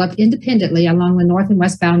be developed independently along the north and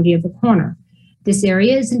west boundary of the corner. This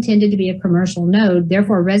area is intended to be a commercial node,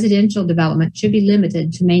 therefore residential development should be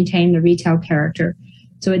limited to maintain the retail character.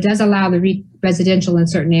 So it does allow the residential in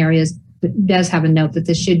certain areas, but it does have a note that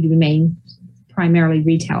this should remain primarily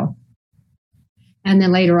retail. And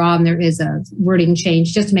then later on, there is a wording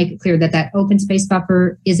change just to make it clear that that open space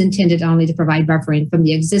buffer is intended only to provide buffering from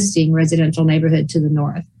the existing residential neighborhood to the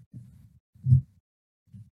north.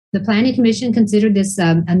 The Planning Commission considered this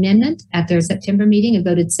amendment at their September meeting and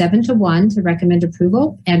voted 7-1 to recommend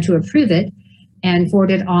approval and to approve it, and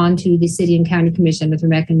forwarded on to the City and County Commission with a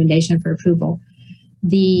recommendation for approval.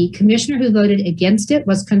 The commissioner who voted against it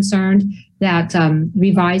was concerned that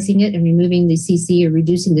revising it and removing the CC or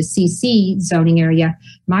reducing the CC zoning area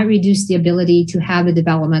might reduce the ability to have a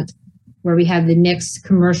development where we have the mixed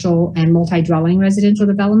commercial and multi-dwelling residential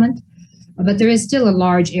development. But there is still a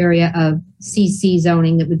large area of CC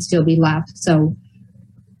zoning that would still be left. So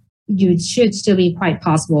it should still be quite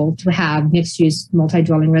possible to have mixed-use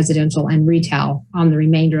multi-dwelling residential and retail on the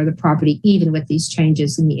remainder of the property, even with these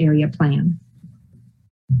changes in the area plan.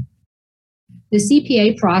 The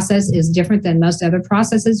CPA process is different than most other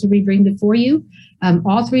processes we bring before you.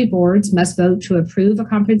 All three boards must vote to approve a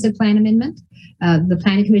comprehensive plan amendment. The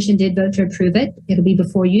Planning Commission did vote to approve it. It'll be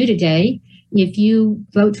before you today. If you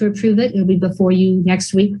vote to approve it, it'll be before you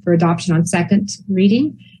next week for adoption on second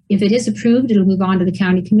reading. If it is approved, it'll move on to the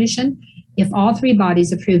County Commission. If all three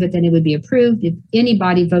bodies approve it, then it would be approved. If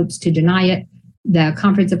anybody votes to deny it, the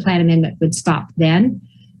comprehensive plan amendment would stop then.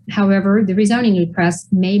 However, the rezoning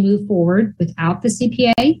request may move forward without the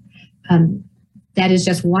CPA. That is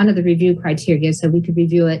just one of the review criteria, so we could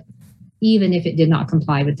review it even if it did not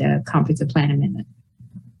comply with the comprehensive plan amendment.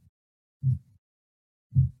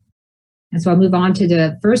 And so I'll move on to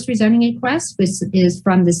the first rezoning request, which is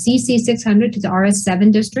from the CC 600 to the RS7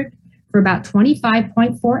 district for about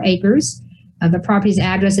 25.4 acres. The property's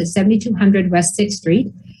address is 7200 West 6th Street.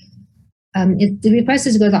 The request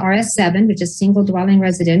is to go to the RS7, which is single dwelling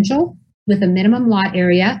residential, with a minimum lot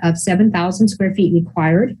area of 7,000 square feet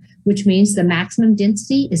required, which means the maximum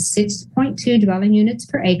density is 6.2 dwelling units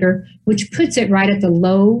per acre, which puts it right at the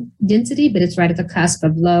low density, but it's right at the cusp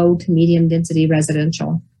of low to medium density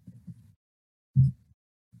residential.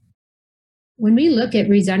 when we look at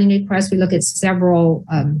rezoning requests, we look at several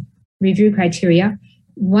review criteria.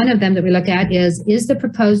 One of them that we look at is the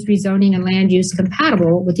proposed rezoning and land use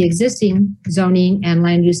compatible with the existing zoning and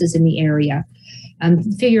land uses in the area?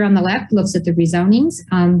 The figure on the left looks at the rezonings.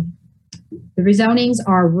 The rezonings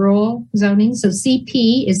are rural zoning. So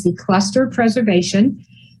CP is the cluster preservation.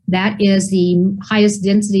 That is the highest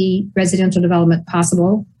density residential development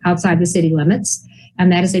possible outside the city limits.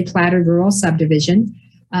 And that is a platted rural subdivision.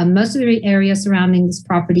 Most of the area surrounding this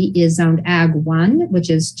property is zoned Ag 1, which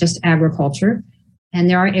is just agriculture. And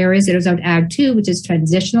there are areas that are zoned Ag 2, which is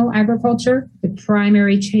transitional agriculture. The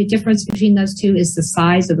primary difference between those two is the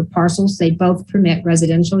size of the parcels. They both permit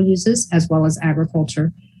residential uses as well as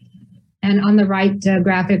agriculture. And on the right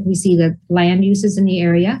graphic, we see the land uses in the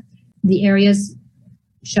area. The areas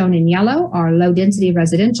shown in yellow are low density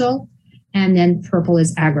residential, and then purple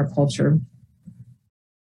is agriculture.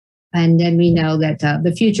 And then we know that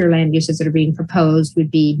the future land uses that are being proposed would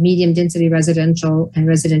be medium density residential and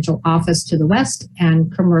residential office to the west and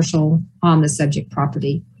commercial on the subject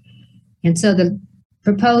property. And so the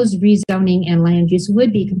proposed rezoning and land use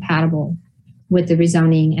would be compatible with the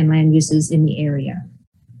rezoning and land uses in the area.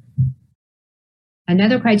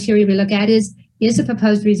 Another criteria we look at is the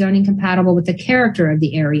proposed rezoning compatible with the character of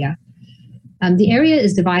the area? The area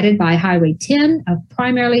is divided by Highway 10.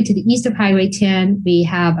 Primarily to the east of Highway 10, we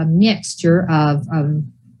have a mixture of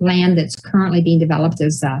land that's currently being developed.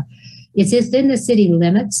 It's within the city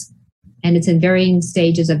limits, and it's in varying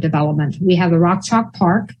stages of development. We have the Rock Chalk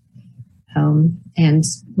Park and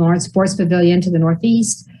Lawrence Sports Pavilion to the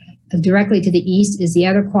northeast. Directly to the east is the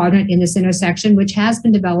other quadrant in this intersection, which has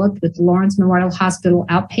been developed with the Lawrence Memorial Hospital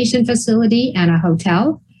outpatient facility and a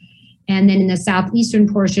hotel. And then in the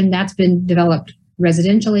southeastern portion, that's been developed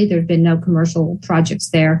residentially. There have been no commercial projects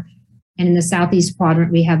there. And in the southeast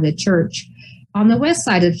quadrant, we have the church. On the west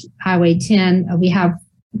side of Highway 10, we have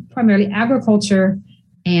primarily agriculture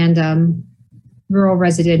and rural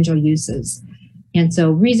residential uses. And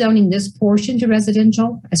so rezoning this portion to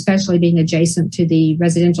residential, especially being adjacent to the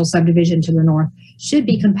residential subdivision to the north, should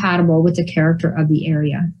be compatible with the character of the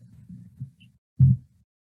area.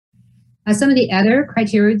 Some of the other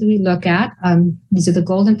criteria that we look at, these are the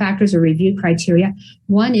golden factors or review criteria.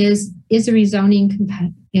 One is the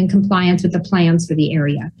rezoning in compliance with the plans for the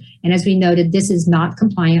area? And as we noted, this is not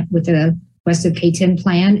compliant with the West of K10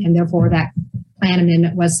 plan, and therefore that plan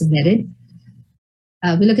amendment was submitted.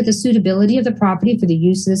 We look at the suitability of the property for the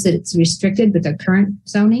uses that it's restricted with the current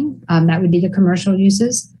zoning. That would be the commercial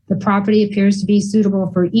uses. The property appears to be suitable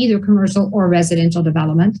for either commercial or residential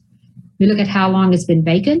development. We look at how long it's been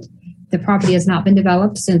vacant. The property has not been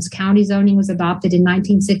developed since county zoning was adopted in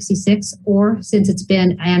 1966 or since it's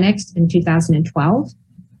been annexed in 2012.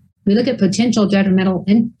 We look at potential detrimental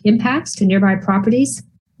impacts to nearby properties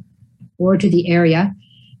or to the area.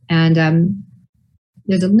 And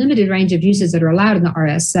there's a limited range of uses that are allowed in the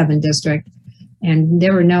RS7 district, and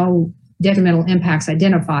there were no detrimental impacts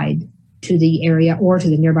identified to the area or to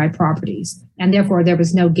the nearby properties. And therefore, there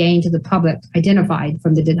was no gain to the public identified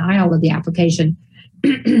from the denial of the application.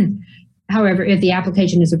 However, if the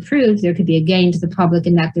application is approved, there could be a gain to the public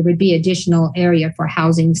in that there would be additional area for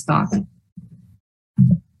housing stock.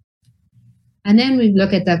 And then we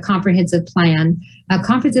look at the comprehensive plan. A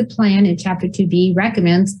comprehensive plan in Chapter 2B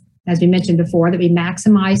recommends, as we mentioned before, that we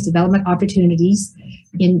maximize development opportunities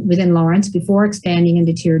within Lawrence before expanding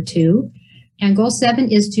into Tier 2. And Goal 7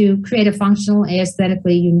 is to create a functional,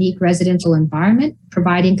 aesthetically unique residential environment,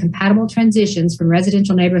 providing compatible transitions from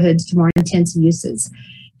residential neighborhoods to more intense uses.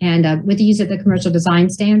 And with the use of the commercial design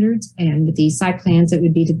standards and with the site plans that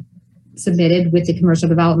would be submitted with the commercial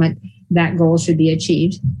development, that goal should be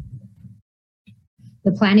achieved.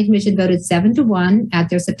 The Planning Commission voted 7-1 at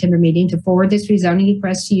their September meeting to forward this rezoning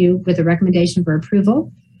request to you with a recommendation for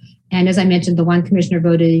approval. And as I mentioned, the one commissioner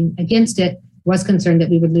voting against it was concerned that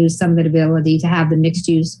we would lose some of the ability to have the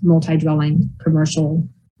mixed-use, multi-dwelling commercial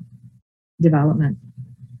development.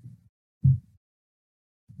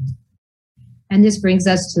 And this brings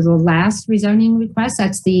us to the last rezoning request.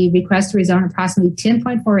 That's the request to rezone approximately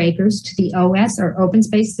 10.4 acres to the OS, or Open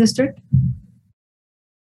Space District.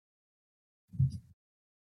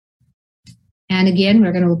 And again,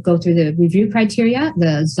 we're going to go through the review criteria,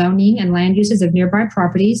 the zoning and land uses of nearby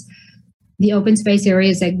properties. The open space area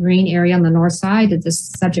is that green area on the north side of the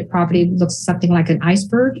subject property. Looks something like an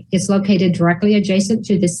iceberg. It's located directly adjacent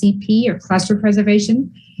to the CP, or cluster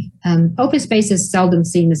preservation. Open space is seldom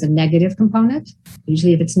seen as a negative component.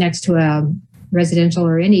 Usually if it's next to a residential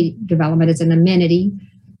or any development, it's an amenity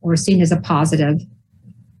or seen as a positive.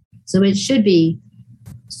 So it should be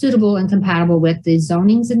suitable and compatible with the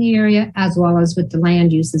zonings in the area as well as with the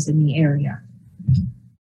land uses in the area.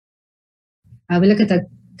 We look at the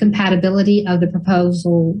compatibility of the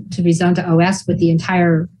proposal to rezone to OS with the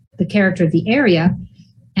character of the area,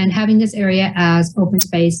 and having this area as open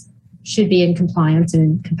space should be in compliance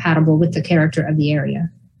and compatible with the character of the area.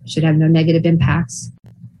 Should have no negative impacts.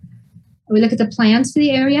 We look at the plans for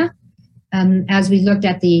the area. As we looked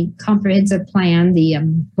at the comprehensive plan, the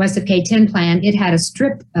west of K10 plan, it had a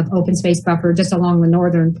strip of open space buffer just along the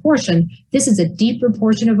northern portion. This is a deeper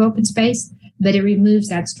portion of open space, but it removes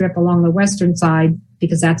that strip along the western side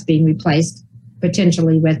because that's being replaced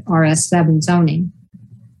potentially with RS7 zoning.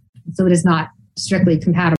 So it is not strictly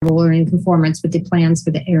compatible or in conformance with the plans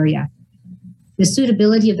for the area. The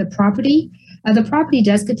suitability of the property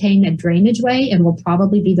does contain a drainage way and will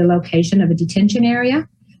probably be the location of a detention area.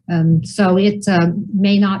 So it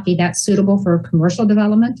may not be that suitable for commercial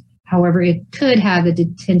development. However, it could have a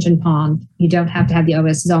detention pond. You don't have to have the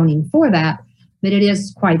OS zoning for that, but it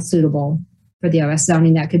is quite suitable for the OS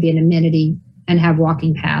zoning. That could be an amenity and have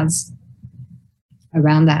walking paths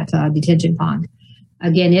around that detention pond.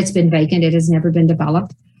 Again, it's been vacant. It has never been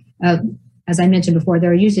developed. As I mentioned before,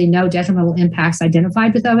 there are usually no detrimental impacts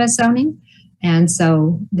identified with OS zoning. And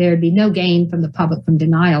so there'd be no gain from the public from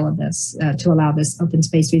denial of this to allow this open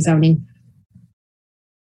space rezoning.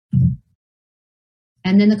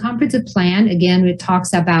 And then the comprehensive plan, again, it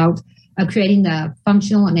talks about creating the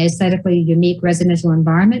functional and aesthetically unique residential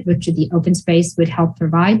environment, which the open space would help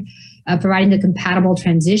provide, providing the compatible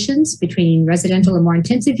transitions between residential and more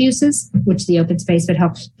intensive uses, which the open space would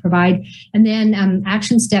help provide. And then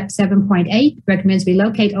action step 7.8 recommends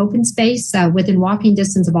relocate open space within walking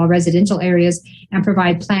distance of all residential areas and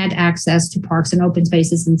provide planned access to parks and open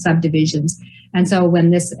spaces and subdivisions. And so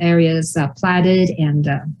when this area is platted and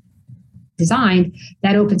designed,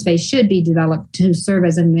 that open space should be developed to serve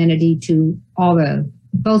as an amenity to all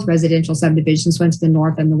both residential subdivisions, one to the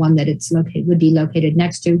north and the one that it's would be located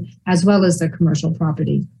next to, as well as the commercial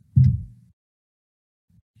property.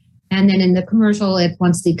 And then in the commercial, it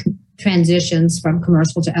wants the transitions from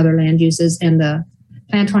commercial to other land uses, and the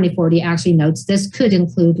Plan 2040 actually notes this could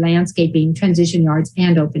include landscaping, transition yards,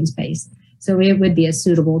 and open space. So it would be a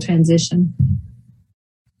suitable transition.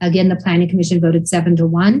 Again, the Planning Commission voted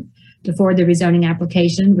 7-1 to forward the rezoning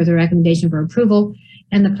application with a recommendation for approval,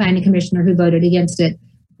 and the planning commissioner who voted against it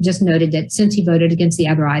just noted that since he voted against the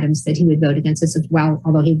other items that he would vote against this as well,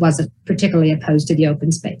 although he wasn't particularly opposed to the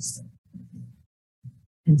open space.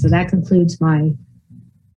 And so that concludes my,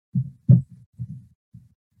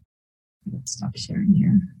 let's stop sharing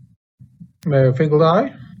here. Mayor Finkel,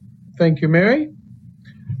 aye. Thank you, Mary.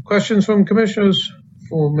 Questions from commissioners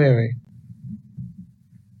for Mary?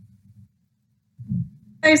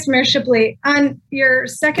 Vice Mayor Shipley, on your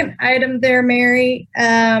second item there, Mary,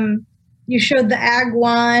 you showed the Ag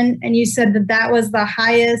 1 and you said that that was the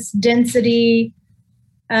highest density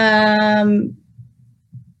zoning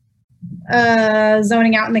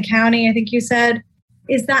out in the county, I think you said.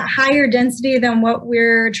 Is that higher density than what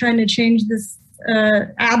we're trying to change this,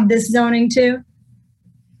 add this zoning to?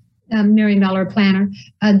 Mary Miller, planner.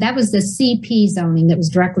 That was the CP zoning that was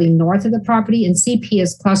directly north of the property, and CP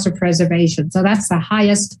is cluster preservation. So that's the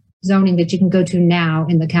highest zoning that you can go to now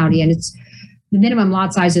in the county, and it's the minimum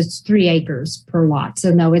lot size is 3 acres per lot.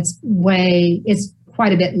 So no, it's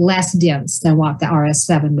quite a bit less dense than what the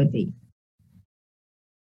RS7 would be.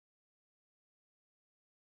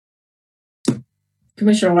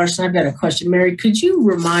 Commissioner Larson, I've got a question. Mary, could you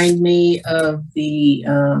remind me of the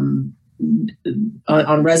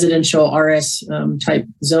on residential RS type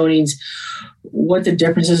zonings, what the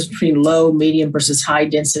difference is between low, medium versus high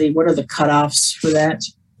density? What are the cutoffs for that?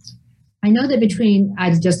 I know that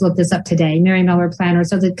I just looked this up today, Mary Miller, planner.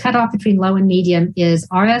 So the cutoff between low and medium is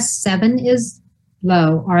RS7 is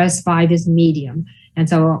low, RS5 is medium. And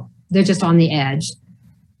so they're just on the edge.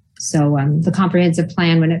 So the comprehensive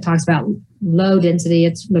plan, when it talks about low density,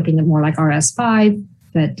 it's looking at more like RS5,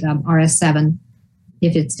 but RS7,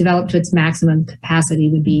 if it's developed to its maximum capacity,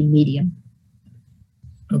 would be medium.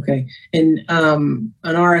 Okay. And an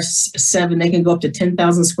RS7, they can go up to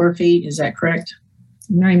 10,000 square feet. Is that correct?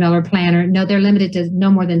 Mary Miller, planner. No, they're limited to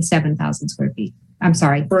no more than 7,000 square feet. I'm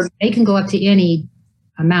sorry. They can go up to any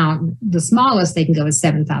amount. The smallest they can go is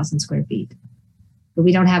 7,000 square feet. But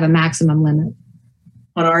we don't have a maximum limit.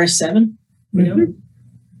 On RS7? Mm-hmm.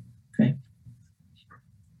 Okay.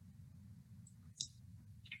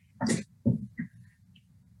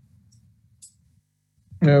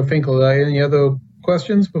 Mayor Finkel, any other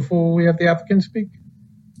questions before we have the applicant speak?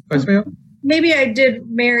 Vice Mayor? Maybe I did,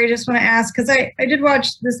 Mary, just want to ask, because I did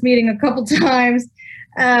watch this meeting a couple times,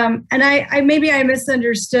 and I maybe I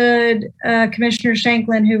misunderstood Commissioner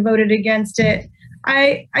Shanklin, who voted against it.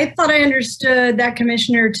 I thought I understood that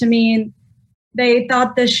commissioner to mean they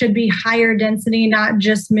thought this should be higher density, not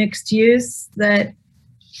just mixed use. That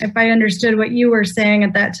if I understood what you were saying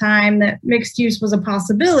at that time, that mixed use was a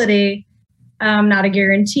possibility, not a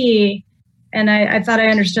guarantee. And I thought I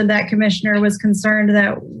understood that Commissioner was concerned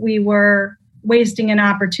that we were wasting an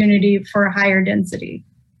opportunity for a higher density.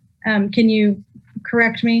 Can you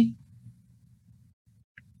correct me?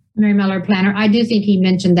 Mary Miller, planner. I do think he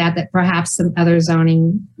mentioned that perhaps some other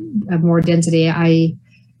zoning of more density. I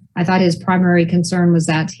thought his primary concern was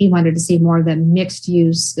that he wanted to see more of the mixed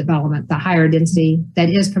use development, the higher density that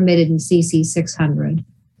is permitted in CC 600.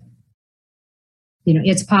 You know,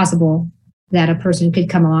 it's possible that a person could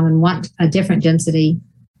come along and want a different density.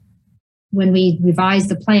 When we revised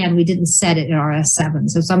the plan, we didn't set it at RS7.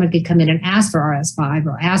 So someone could come in and ask for RS5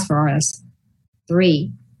 or ask for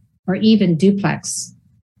RS3 or even duplex.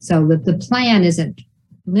 So the plan isn't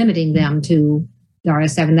limiting them to the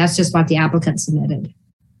RS7. That's just what the applicant submitted.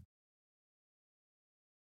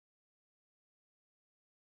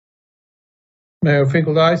 Mayor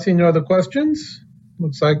Finkel, I see no other questions.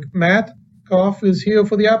 Looks like Matt Goff is here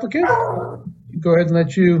for the applicant. Go ahead and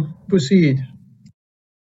let you proceed.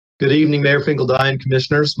 Good evening, Mayor Finkeldine and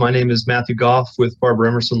Commissioners. My name is Matthew Goff with Barbara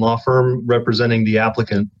Emerson Law Firm, representing the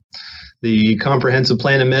applicant. The comprehensive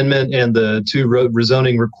plan amendment and the two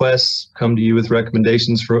rezoning requests come to you with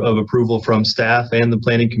recommendations of approval from staff and the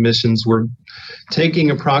planning commissions. We're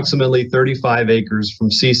taking approximately 35 acres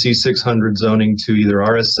from CC 600 zoning to either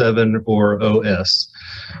RS7 or OS.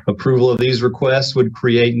 Approval of these requests would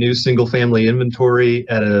create new single-family inventory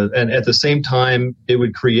and at the same time, it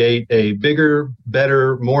would create a bigger,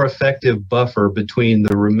 better, more effective buffer between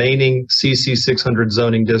the remaining CC 600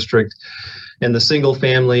 zoning district and the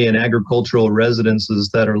single-family and agricultural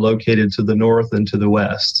residences that are located to the north and to the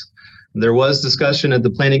west. There was discussion at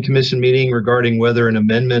the Planning Commission meeting regarding whether an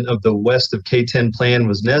amendment of the west of K10 plan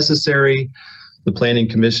was necessary. The Planning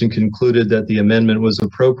Commission concluded that the amendment was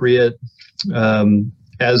appropriate.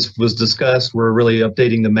 As was discussed, we're really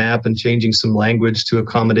updating the map and changing some language to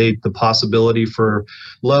accommodate the possibility for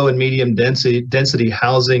low and medium density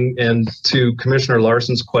housing. And to Commissioner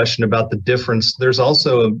Larson's question about the difference, there's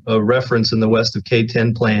also a reference in the west of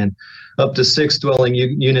K10 plan. Up to 6 dwelling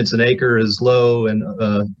units an acre is low and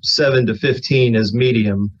 7 to 15 is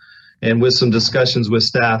medium. And with some discussions with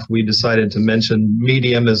staff, we decided to mention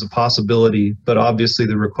medium as a possibility, but obviously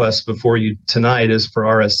the request before you tonight is for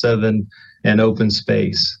RS7 and open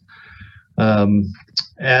space.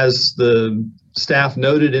 As the staff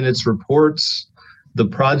noted in its reports, the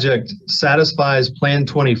project satisfies Plan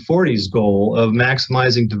 2040's goal of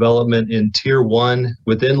maximizing development in Tier 1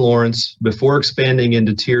 within Lawrence before expanding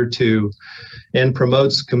into Tier 2 and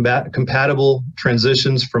promotes compatible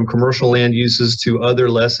transitions from commercial land uses to other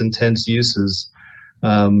less intense uses.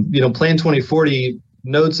 Plan 2040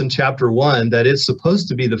 notes in Chapter 1 that it's supposed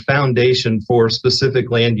to be the foundation for specific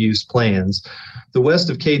land use plans. The West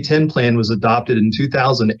of K10 plan was adopted in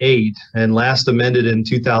 2008 and last amended in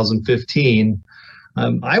 2015.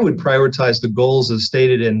 I would prioritize the goals as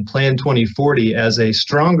stated in Plan 2040 as a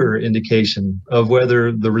stronger indication of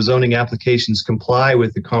whether the rezoning applications comply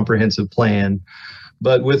with the comprehensive plan.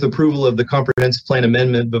 But with approval of the comprehensive plan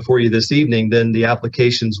amendment before you this evening, then the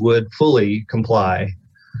applications would fully comply.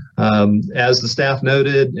 As the staff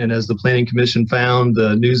noted and as the Planning Commission found,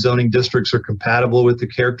 the new zoning districts are compatible with the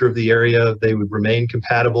character of the area. They would remain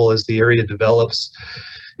compatible as the area develops.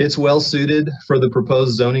 It's well suited for the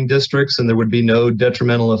proposed zoning districts and there would be no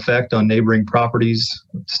detrimental effect on neighboring properties.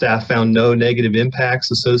 Staff found no negative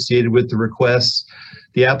impacts associated with the requests.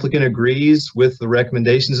 The applicant agrees with the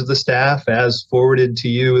recommendations of the staff as forwarded to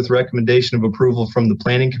you with recommendation of approval from the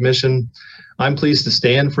Planning Commission. I'm pleased to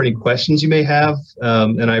stand for any questions you may have,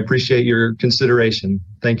 and I appreciate your consideration.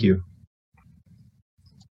 Thank you.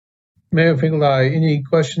 Mayor Finkel, any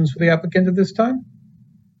questions for the applicant at this time?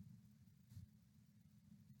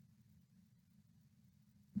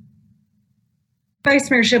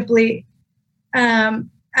 Vice Mayor Shipley,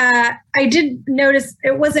 I did notice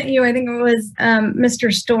it wasn't you. I think it was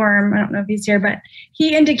Mr. Storm. I don't know if he's here, but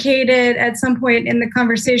he indicated at some point in the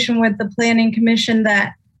conversation with the Planning Commission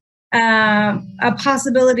that a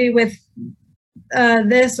possibility with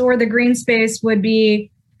this or the green space would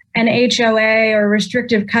be an HOA or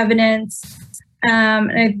restrictive covenants.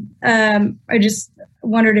 I just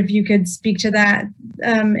wondered if you could speak to that.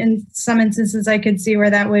 In some instances, I could see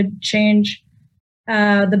where that would change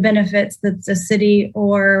the benefits that the city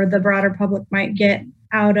or the broader public might get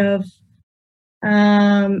out of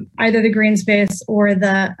either the green space or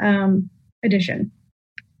the addition.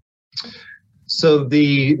 So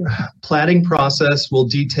the platting process will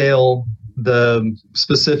detail the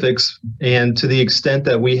specifics, and to the extent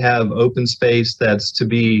that we have open space that's to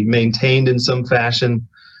be maintained in some fashion,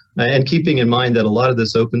 and keeping in mind that a lot of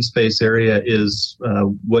this open space area is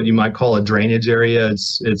what you might call a drainage area.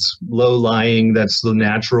 It's low lying. That's the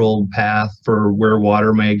natural path for where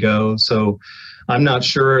water may go. So I'm not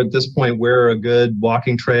sure at this point where a good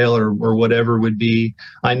walking trail or whatever would be.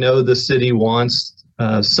 I know the city wants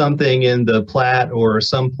something in the plat or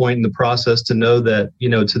some point in the process to know that,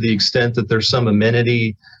 to the extent that there's some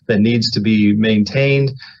amenity that needs to be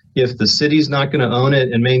maintained, if the city's not going to own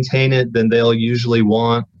it and maintain it, then they'll usually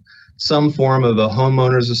want some form of a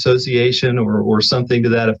homeowners association or something to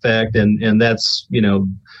that effect. And that's,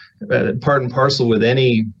 part and parcel with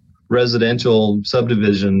any residential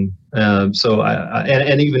subdivision. So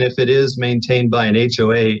even if it is maintained by an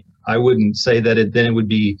HOA, I wouldn't say that it would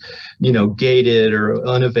be, gated or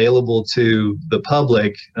unavailable to the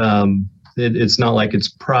public. It's not like it's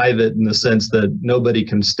private in the sense that nobody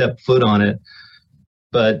can step foot on it.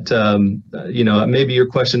 But, maybe your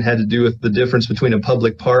question had to do with the difference between a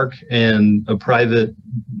public park and a private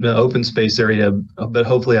open space area, but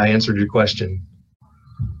hopefully I answered your question.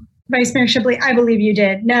 Vice Mayor Shipley, I believe you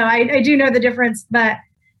did. No, I do know the difference, but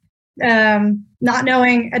not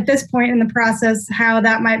knowing at this point in the process how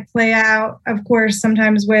that might play out, of course,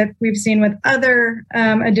 sometimes we've seen with other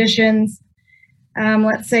additions,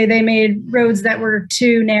 let's say they made roads that were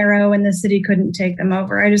too narrow and the city couldn't take them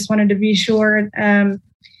over. I just wanted to be sure.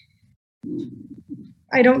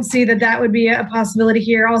 I don't see that would be a possibility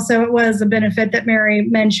here. Also, it was a benefit that Mary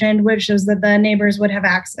mentioned, which is that the neighbors would have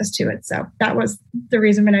access to it. So that was the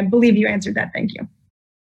reason, and I believe you answered that. Thank you.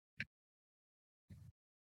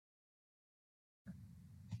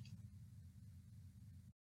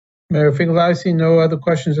 Mayor Finkel, I see no other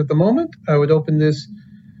questions at the moment. I would open this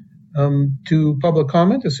to public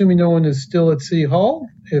comment, assuming no one is still at City Hall.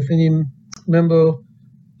 If any member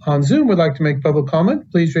on Zoom would like to make public comment,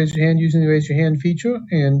 please raise your hand using the raise your hand feature,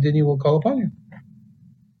 and Denny will call upon you.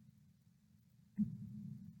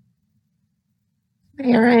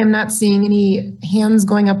 Mayor, I am not seeing any hands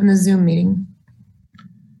going up in the Zoom meeting.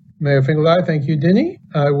 Mayor Finkel, thank you, Denny.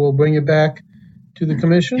 I will bring it back to the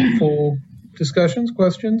commission for discussions,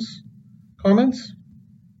 questions, comments,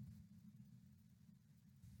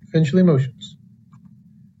 eventually motions.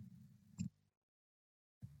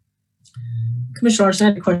 Commissioner Larson, I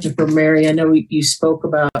had a question for Mary. I know you spoke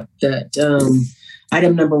about that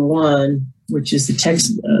item number 1, which is the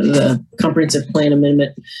text, the comprehensive plan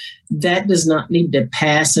amendment. That does not need to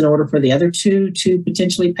pass in order for the other two to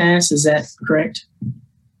potentially pass. Is that correct?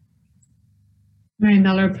 Mary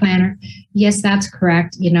Miller, planner. Yes, that's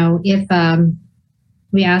correct. If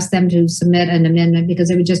we ask them to submit an amendment, because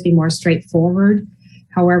it would just be more straightforward.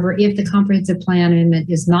 However, if the comprehensive plan amendment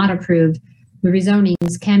is not approved, the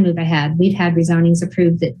rezonings can move ahead. We've had rezonings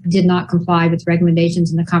approved that did not comply with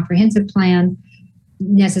recommendations in the comprehensive plan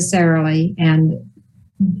necessarily, and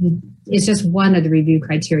it's just one of the review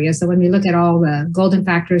criteria. So when we look at all the golden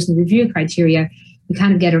factors and review criteria, we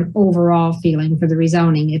kind of get an overall feeling for the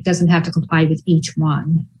rezoning. It doesn't have to comply with each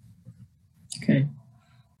one. Okay.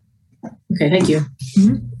 Okay, thank you.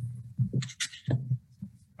 Mm-hmm.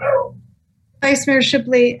 Vice Mayor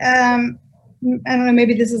Shipley, I don't know,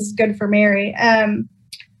 maybe this is good for Mary. Matt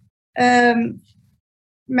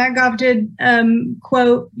Goff did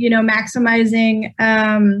quote, maximizing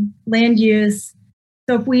land use.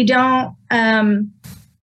 So if we don't find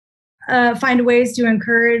ways to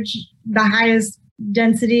encourage the highest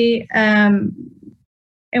density, and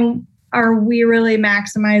are we really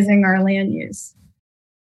maximizing our land use?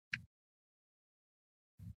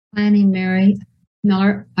 Planning, Mary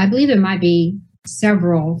Miller, I believe there might be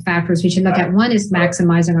several factors we should look at. One is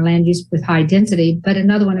maximizing our land use with high density, but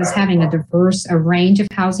another one is having a range of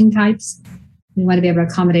housing types. We want to be able to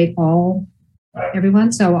accommodate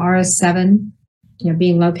everyone. So RS7,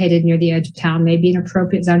 being located near the edge of town may be an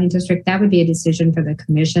appropriate zoning district. That would be a decision for the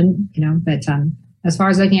commission, but as far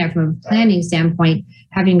as looking at from a planning standpoint,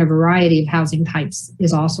 having a variety of housing types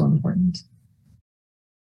is also important.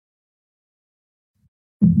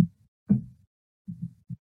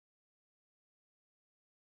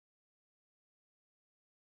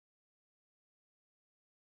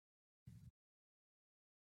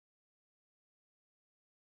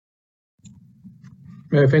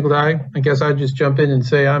 Mayor Finkel, I guess I'd just jump in and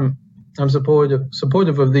say I'm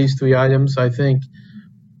supportive of these 3 items. I think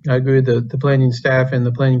I agree with the planning staff and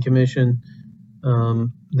the planning commission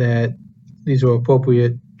that these are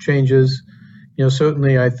appropriate changes.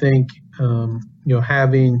 Certainly I think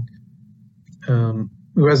having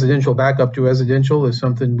residential backup to residential is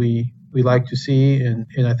something we like to see, and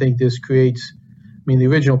I think this creates mean, the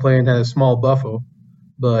original plan had a small buffer,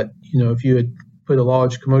 but, if you had put a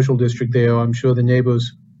large commercial district there, I'm sure the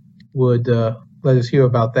neighbors would let us hear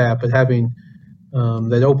about that. But having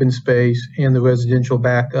that open space and the residential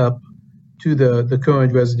back up to the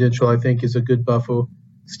current residential, I think is a good buffer.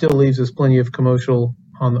 Still leaves us plenty of commercial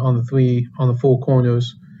on the four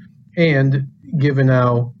corners. And given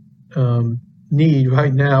our need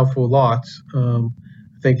right now for lots, I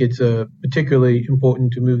think it's particularly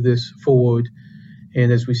important to move this forward.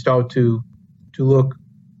 And as we start to look,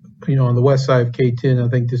 on the west side of K10, I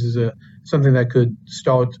think this is something that could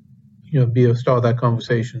start, be a start of that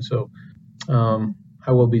conversation. So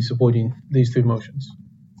I will be supporting these three motions.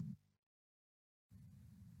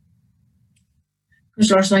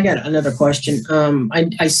 Mr. Larson, I got another question.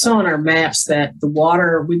 I saw on our maps that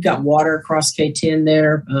we've got water across K10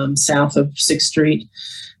 there, south of 6th Street.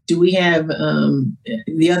 Do we have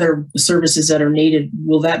the other services that are needed?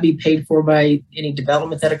 Will that be paid for by any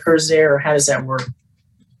development that occurs there, or how does that work?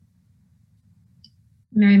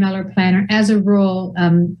 Mary Miller, planner. As a rule,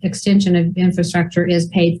 extension of infrastructure is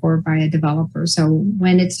paid for by a developer. So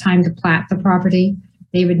when it's time to plat the property,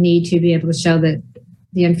 they would need to be able to show that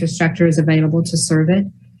the infrastructure is available to serve it.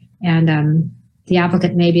 And the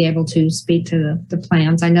applicant may be able to speak to the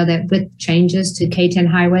plans. I know that with changes to K10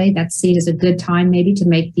 Highway, that's seen as a good time maybe to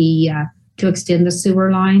make to extend the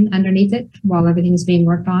sewer line underneath it while everything's being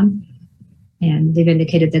worked on. And they've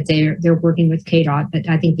indicated that they're working with KDOT, but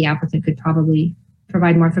I think the applicant could probably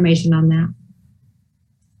provide more information on that.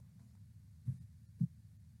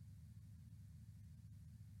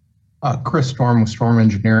 Chris Storm with Storm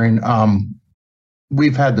Engineering.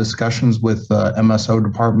 We've had discussions with the MSO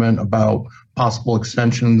department about possible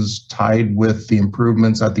extensions tied with the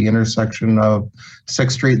improvements at the intersection of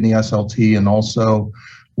 6th Street and the SLT, and also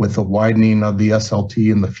with the widening of the SLT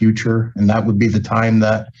in the future. And that would be the time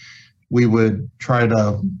that we would try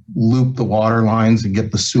to loop the water lines and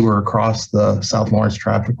get the sewer across the South Lawrence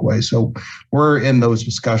traffic way. So we're in those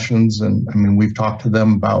discussions, and I mean, we've talked to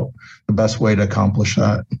them about the best way to accomplish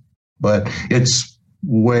that, but it's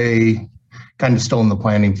way kind of still in the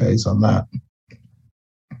planning phase on that.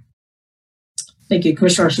 Thank you,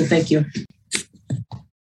 Commissioner Larson. Thank you.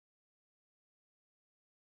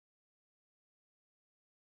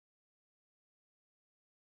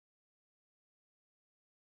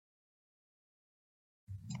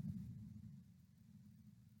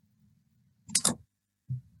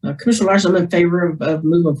 Commissioner Larson, I'm in favor of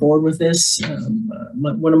moving forward with this.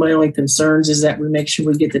 One of my only concerns is that we make sure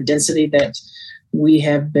we get the density that we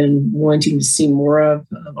have been wanting to see more of.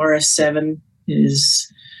 RS7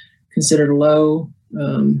 is considered low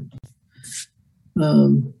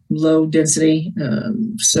density.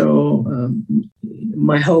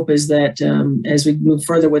 My hope is that as we move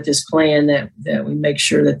further with this plan, that we make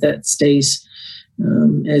sure that stays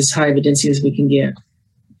as high of a density as we can get.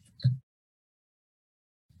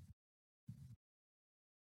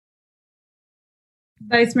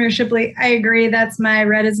 Vice Mayor Shipley, I agree. That's my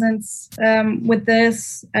reticence with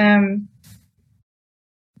this.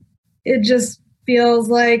 It just feels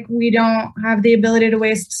like we don't have the ability to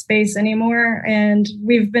waste space anymore. And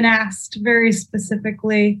we've been asked very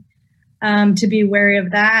specifically to be wary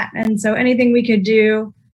of that. And so anything we could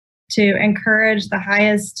do to encourage the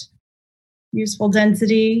highest useful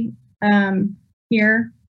density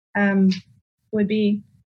here would be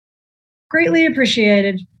greatly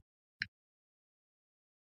appreciated.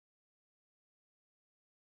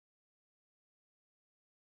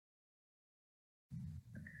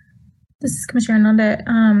 This is Commissioner Ananda.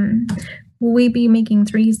 Will we be making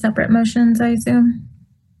three separate motions, I assume?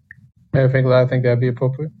 I think that'd be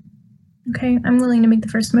appropriate. Okay, I'm willing to make the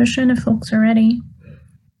first motion if folks are ready.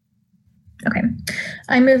 Okay,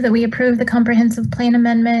 I move that we approve the comprehensive plan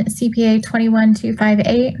amendment CPA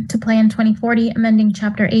 21258 to Plan 2040, amending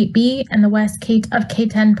Chapter 8B and the West of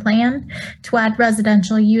K10 plan to add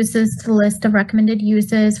residential uses to the list of recommended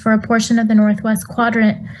uses for a portion of the northwest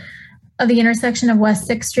quadrant of the intersection of West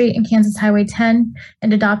 6th Street and Kansas Highway 10,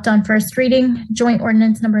 and adopt on first reading joint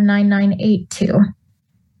ordinance number 9982.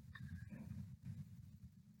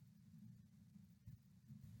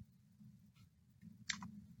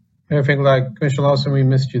 I think Commissioner Larson, we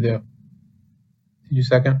missed you there. Did you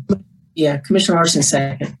second? Yeah, Commissioner Larson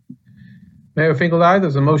second. Mayor Finkel, aye.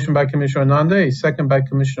 There's a motion by Commissioner Ananda, a second by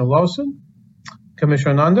Commissioner Larson.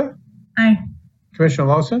 Commissioner Ananda? Aye. Commissioner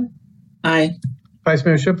Larson? Aye. Vice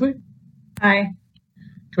Mayor Shipley? Aye.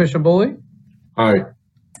 Commissioner Boley? Aye.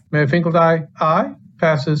 Mayor Finkel, aye.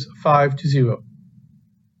 Passes 5-0.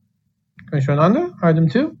 Commissioner Ananda, item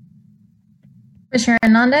 2. Commissioner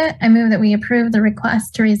Ananda, I move that we approve the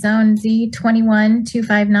request to rezone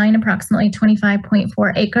Z21259 approximately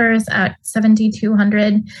 25.4 acres at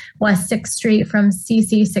 7200 West 6th Street from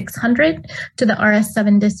CC 600 to the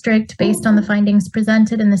RS7 district based on the findings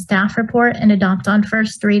presented in the staff report and adopt on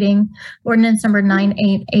first reading ordinance number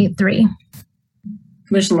 9883.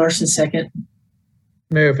 Commissioner Larson, second.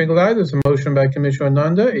 Mayor Finkeldine, there's a motion by Commissioner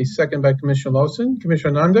Ananda, a second by Commissioner Lawson.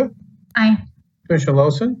 Commissioner Ananda? Aye. Commissioner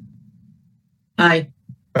Lawson? Aye.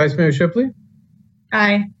 Vice Mayor Shipley?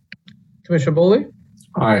 Aye. Commissioner Bully?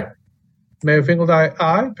 Aye. Mayor Finkeldine,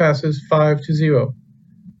 aye. Passes 5-0.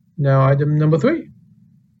 Now, item number 3.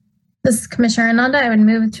 This is Commissioner Ananda. I would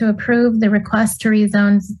move to approve the request to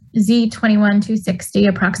rezone Z21260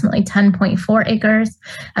 approximately 10.4 acres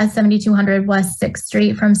at 7200 West 6th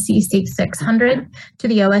Street from CC 600 to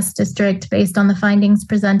the OS district based on the findings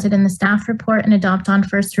presented in the staff report and adopt on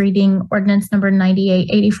first reading ordinance number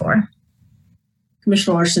 9884.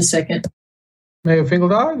 Commissioner Larson, second. Mayor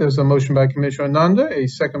Finkeldine, there's a motion by Commissioner Ananda, a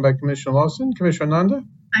second by Commissioner Lawson. Commissioner Ananda?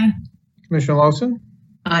 Aye. Commissioner Lawson?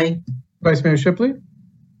 Aye. Vice Mayor Shipley?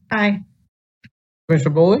 Aye.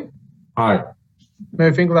 Commissioner Bully? Aye.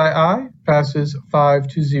 Mayor Finkeldine, aye. Passes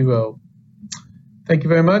 5-0. Thank you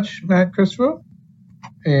very much, Matt Christopher.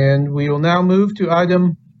 And we will now move to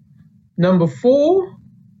item number 4.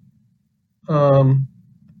 I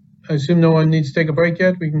assume no one needs to take a break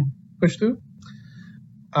yet. We can push through.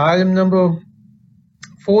 Item number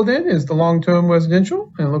 4 then is the long-term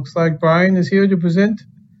residential. And it looks like Brian is here to present.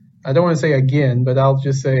 I don't want to say again, but I'll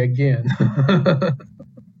just say again.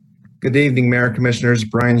 Good evening, Mayor, Commissioners.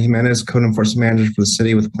 Brian Jimenez, Code Enforcement Manager for the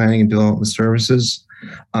City with Planning and Development Services.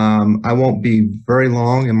 I won't be very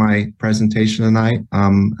long in my presentation tonight.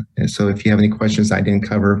 So if you have any questions I didn't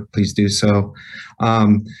cover, please do so.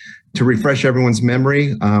 To refresh everyone's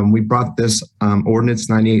memory, we brought this ordinance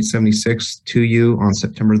 9876 to you on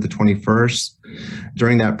September the 21st.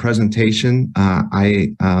 During that presentation,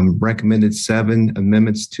 I recommended 7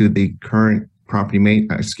 amendments to the current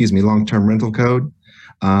long-term rental code.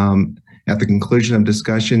 At the conclusion of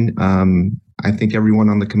discussion, I think everyone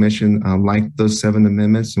on the commission liked those 7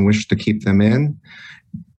 amendments and wished to keep them in.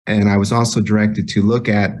 And I was also directed to look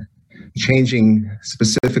at changing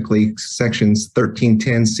specifically sections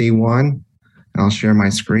 1310C1. I'll share my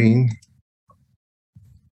screen.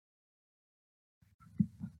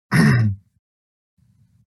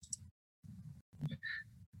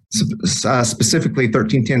 Specifically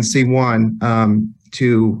 1310C1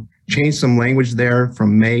 to change some language there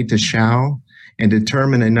from may to shall and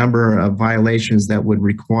determine a number of violations that would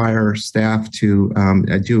require staff to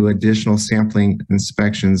do additional sampling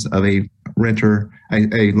inspections of a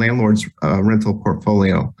landlord's rental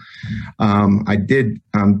portfolio. I did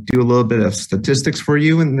do a little bit of statistics for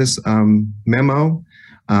you in this memo.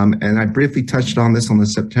 And I briefly touched on this on the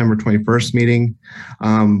September 21st meeting.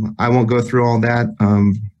 I won't go through all that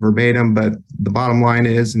verbatim, but the bottom line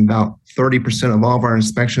is about 30% of all of our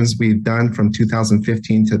inspections we've done from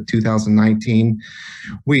 2015 to 2019,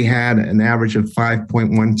 we had an average of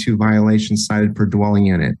 5.12 violations cited per dwelling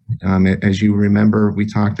unit. As you remember, we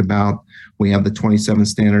talked about we have the 27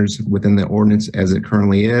 standards within the ordinance as it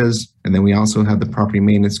currently is, and then we also have the property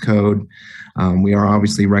maintenance code. We are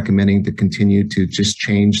obviously recommending to continue to just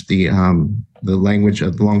change the language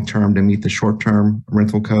of the long-term to meet the short-term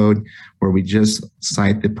rental code, where we just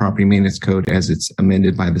cite the property maintenance code as it's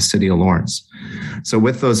amended by the City of Lawrence. So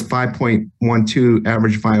with those 5.12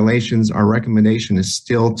 average violations, our recommendation is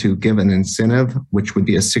still to give an incentive, which would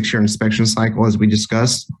be a 6-year inspection cycle, as we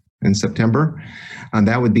discussed in September.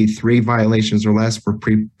 That would be 3 violations or less for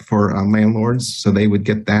landlords. So they would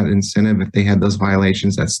get that incentive if they had those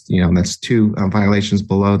violations. That's 2 violations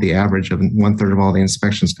below the average of 1/3 of all the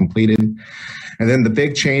inspections completed. And then the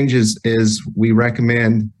big change is we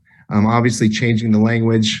recommend obviously changing the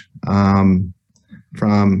language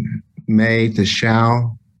from may to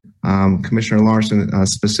shall. Commissioner Larson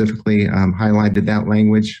specifically highlighted that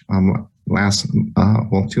language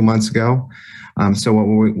 2 months ago. So what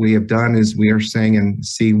we have done is we are saying in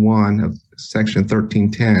C1 of section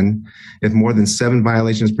 1310, if more than 7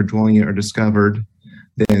 violations per dwelling unit are discovered,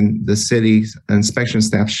 then the city's inspection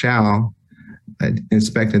staff shall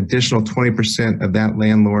inspect an additional 20% of that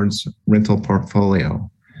landlord's rental portfolio,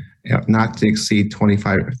 not to exceed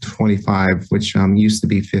 25, which used to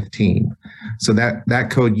be 15. So that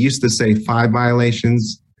code used to say 5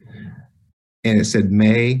 violations, and it said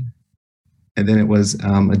may, and then it was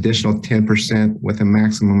additional 10% with a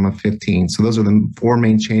maximum of 15. So those are the 4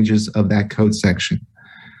 main changes of that code section.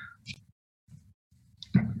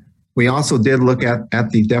 We also did look at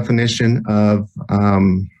the definition of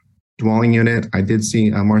dwelling unit. I did see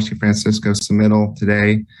Marcy Francisco's submittal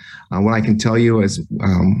today. What I can tell you is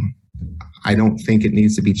I don't think it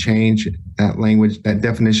needs to be changed. That language, that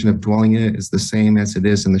definition of dwelling unit is the same as it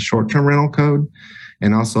is in the short-term rental code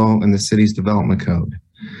and also in the city's development code.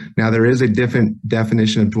 Now, there is a different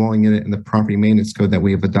definition of dwelling unit in the property maintenance code that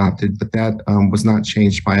we have adopted, but that was not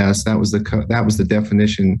changed by us. That was the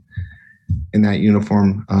definition in that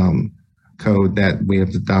uniform code that we have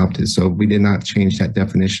adopted. So we did not change that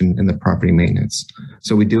definition in the property maintenance.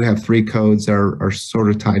 So we do have 3 codes that are sort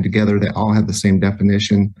of tied together that all have the same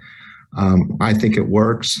definition. I think it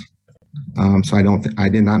works. So I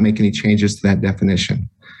did not make any changes to that definition.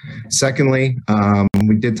 Secondly,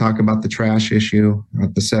 we did talk about the trash issue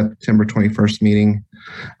at the September 21st meeting.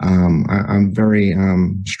 I'm very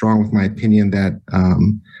strong with my opinion that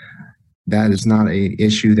that is not an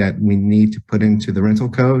issue that we need to put into the rental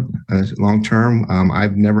code long term.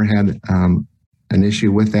 I've never had an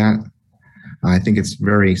issue with that. I think it's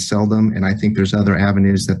very seldom, and I think there's other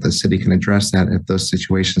avenues that the city can address that if those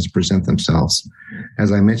situations present themselves.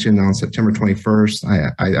 As I mentioned on September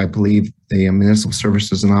 21st, I believe the Municipal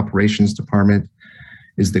Services and Operations Department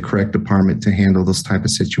is the correct department to handle those type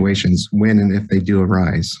of situations when and if they do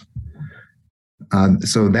arise.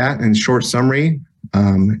 So that, in short summary,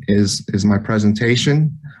 is my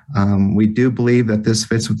presentation. We do believe that this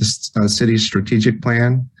fits with the city's strategic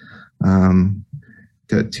plan.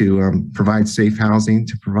 To provide safe housing,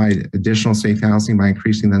 to provide additional safe housing by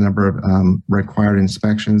increasing the number of required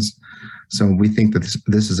inspections. So we think that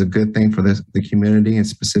this is a good thing for the community and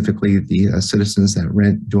specifically the citizens that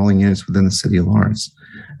rent dwelling units within the city of Lawrence.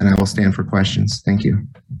 And I will stand for questions. Thank you.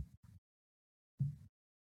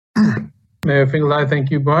 Mayor Finkel,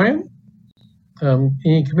 thank you, Brian.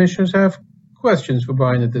 Any commissioners have questions for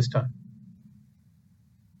Brian at this time?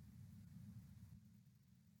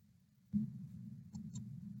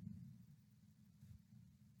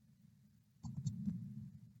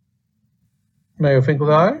 Mayor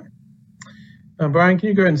Finkel, aye. Brian, can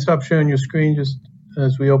you go ahead and stop sharing your screen just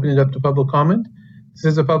as we open it up to public comment? This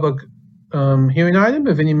is a public hearing item.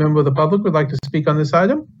 If any member of the public would like to speak on this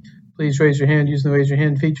item, please raise your hand using the raise your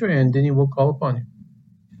hand feature and Denny will call upon you.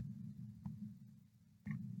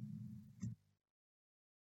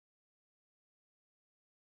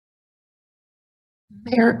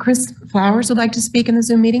 Mayor Chris Flowers would like to speak in the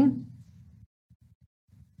Zoom meeting.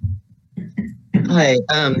 Hi,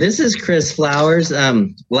 this is Chris Flowers.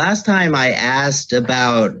 Last time I asked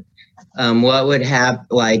about what would happen,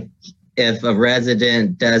 like if a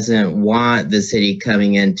resident doesn't want the city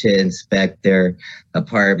coming in to inspect their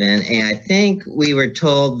apartment. And I think we were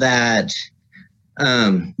told that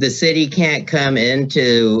the city can't come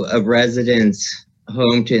into a resident's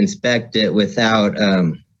home to inspect it without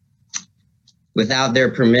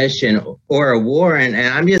their permission or a warrant.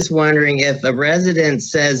 And I'm just wondering if a resident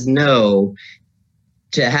says no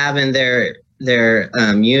to having their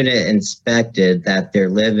unit inspected that they're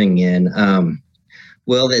living in,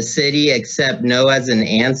 will the city accept no as an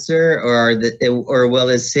answer, or will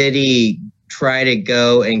the city try to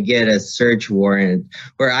go and get a search warrant,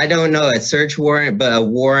 or I don't know, a search warrant, but a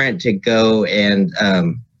warrant to go and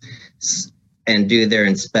do their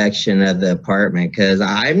inspection of the apartment? Because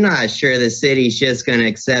I'm not sure the city's just going to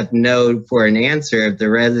accept no for an answer if the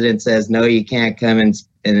resident says no, you can't come and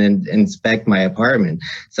inspect my apartment.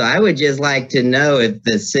 So I would just like to know if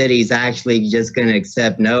the city's actually just going to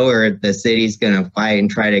accept no, or if the city's going to fight and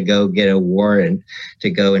try to go get a warrant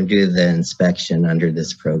to go and do the inspection under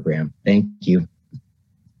this program. Thank you.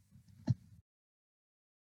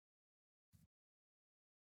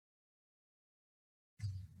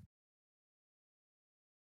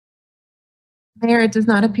 Mayor, it does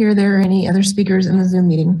not appear there are any other speakers in the Zoom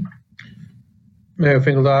meeting. Mayor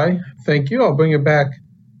Finkel, aye. Thank you. I'll bring it back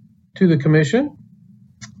to the commission,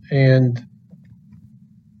 and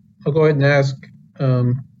I'll go ahead and ask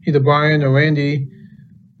either Brian or Randy,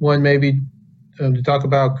 one maybe to talk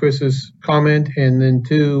about Chris's comment, and then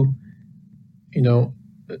two,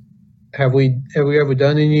 have we ever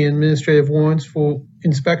done any administrative warrants for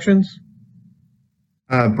inspections?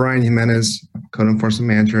 Brian Jimenez, Code Enforcement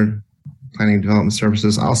Manager, Planning and Development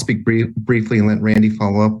Services. I'll speak briefly and let Randy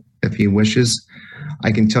follow up if he wishes.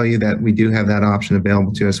 I can tell you that we do have that option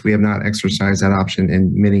available to us. We have not exercised that option in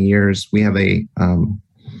many years. We have a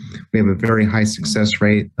very high success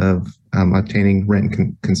rate of obtaining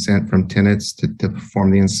written consent from tenants to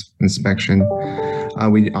perform the inspection.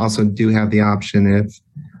 We also do have the option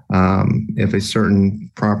if a certain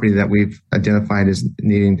property that we've identified as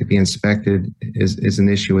needing to be inspected is an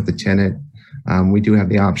issue with the tenant. we do have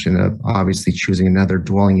the option of obviously choosing another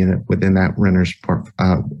dwelling unit within that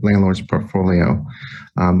landlord's portfolio.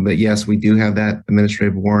 But yes, we do have that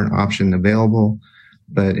administrative warrant option available,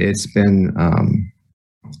 but it's been,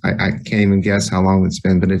 I can't even guess how long it's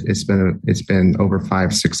been, but it's been over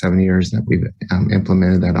 5, 6, 7 years that we've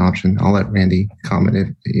implemented that option. I'll let Randy comment if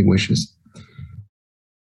he wishes.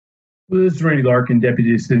 Well, this is Randy Larkin,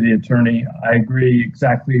 Deputy City Attorney. I agree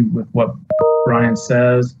exactly with what Brian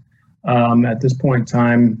says. At this point in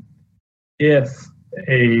time, if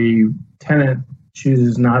a tenant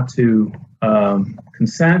chooses not to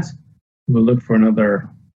consent, we'll look for another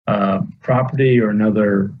property or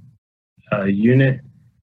another unit.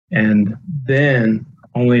 And then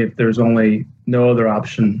only if there's only no other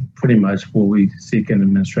option, pretty much will we seek an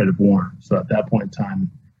administrative warrant. So at that point in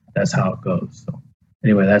time, that's how it goes. So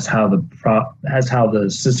anyway, that's how the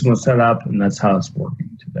system was set up, and that's how it's working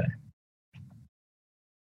today.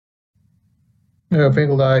 Mayor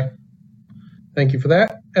Finkeldye, thank you for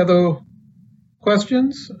that. Other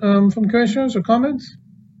questions from commissioners or comments?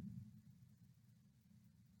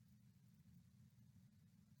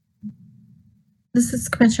 This is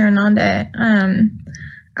Commissioner Ananda.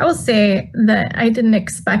 I will say that I didn't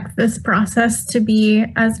expect this process to be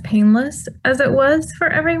as painless as it was for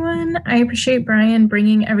everyone. I appreciate Brian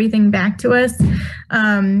bringing everything back to us,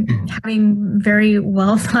 having very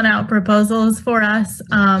well thought out proposals for us.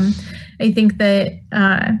 I think that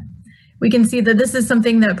we can see that this is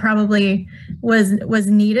something that probably was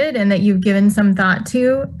needed and that you've given some thought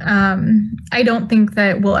to. I don't think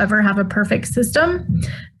that we'll ever have a perfect system,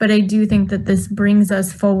 but I do think that this brings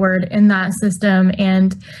us forward in that system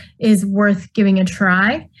and is worth giving a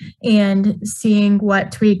try and seeing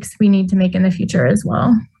what tweaks we need to make in the future as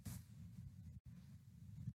well.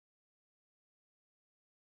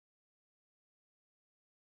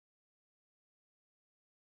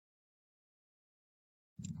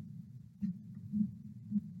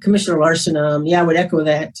 Commissioner Larson, yeah, I would echo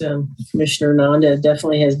that. Commissioner Nanda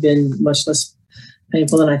definitely has been much less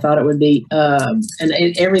painful than I thought it would be.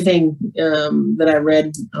 Everything that I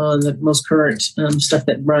read on the most current stuff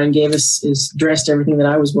that Brian gave us is addressed everything that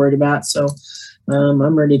I was worried about. So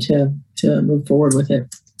I'm ready to move forward with it.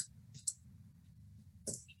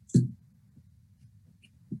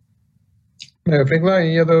 Mayor Finkeldye,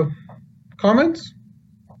 any other comments?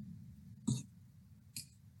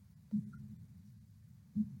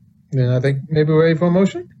 Then I think maybe we're ready for a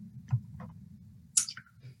motion.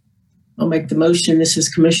 I'll make the motion. This is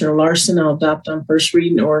Commissioner Larson. I'll adopt on first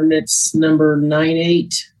reading ordinance number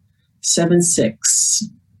 9876.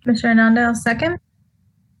 Commissioner Ananda, I'll second.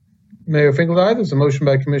 Mayor Finkeldye, there's a motion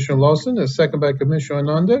by Commissioner Lawson, a second by Commissioner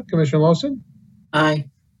Ananda. Commissioner Lawson? Aye.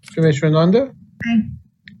 Commissioner Ananda? Aye.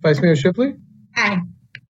 Vice Mayor Shipley? Aye.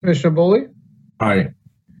 Commissioner Boley? Aye.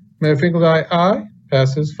 Mayor Finkeldye, aye.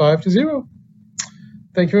 Passes 5-0.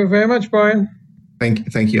 Thank you very much, Brian.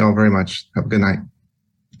 Thank you all very much. Have a good night.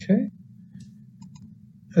 Okay.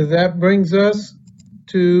 That brings us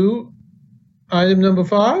to item number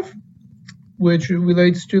 5, which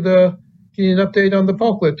relates to getting an update on the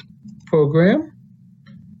Parklet program.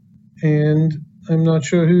 And I'm not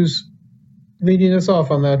sure who's leading us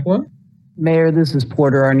off on that one. Mayor, this is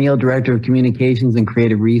Porter Arneal, Director of Communications and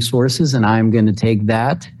Creative Resources, and I'm going to take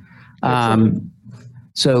that.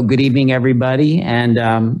 So good evening, everybody. And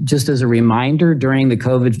just as a reminder, during the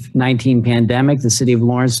COVID-19 pandemic, the City of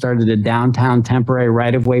Lawrence started a downtown temporary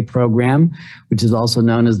right-of-way program, which is also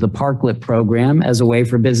known as the Parklet program, as a way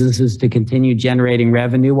for businesses to continue generating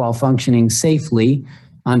revenue while functioning safely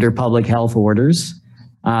under public health orders.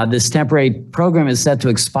 This temporary program is set to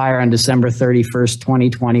expire on December 31st,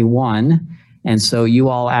 2021. And so you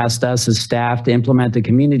all asked us as staff to implement the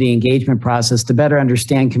community engagement process to better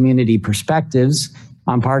understand community perspectives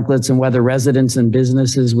on parklets and whether residents and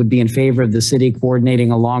businesses would be in favor of the city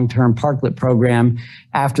coordinating a long-term parklet program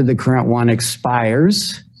after the current one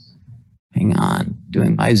expires. Hang on,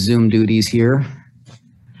 doing my Zoom duties here.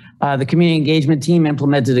 The community engagement team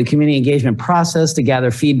implemented a community engagement process to gather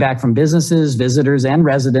feedback from businesses, visitors, and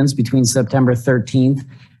residents between September 13th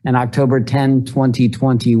and October 10,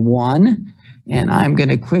 2021. And I'm going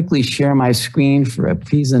to quickly share my screen for a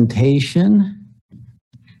presentation.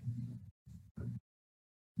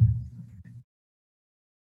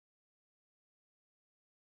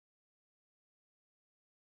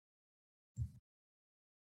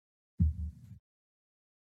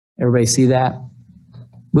 Everybody see that?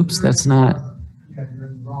 Whoops, that's not.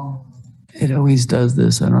 It always does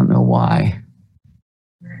this. I don't know why.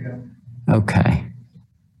 Okay.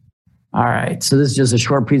 All right. So this is just a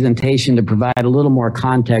short presentation to provide a little more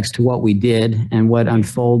context to what we did and what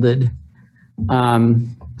unfolded.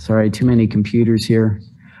 Sorry, too many computers here.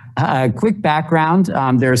 Quick background,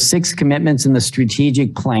 there are 6 commitments in the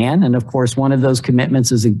strategic plan. And of course, one of those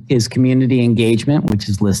commitments is community engagement, which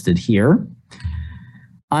is listed here.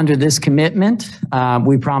 Under this commitment,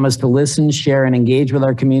 we promise to listen, share, and engage with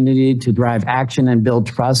our community to drive action and build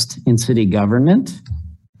trust in city government.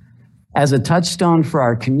 As a touchstone for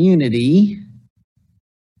our community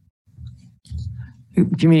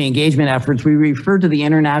engagement efforts, we refer to the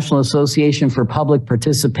International Association for Public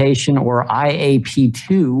Participation, or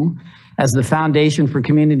IAP2, as the foundation for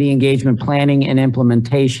community engagement planning and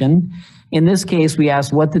implementation. In this case, we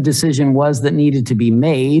asked what the decision was that needed to be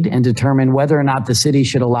made and determine whether or not the city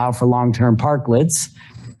should allow for long-term parklets.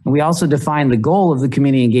 We also defined the goal of the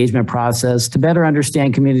community engagement process to better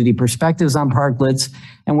understand community perspectives on parklets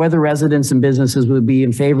and whether residents and businesses would be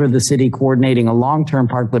in favor of the city coordinating a long-term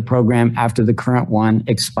parklet program after the current one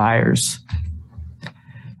expires.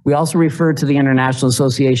 We also referred to the International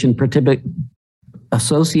Association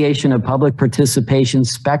of Public Participation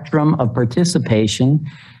Spectrum of Participation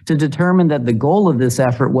to determine that the goal of this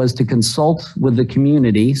effort was to consult with the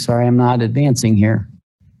community. Sorry, I'm not advancing here.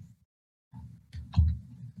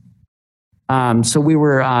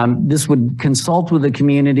 This would consult with the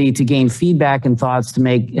community to gain feedback and thoughts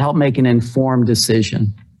to help make an informed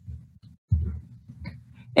decision.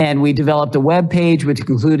 And we developed a web page which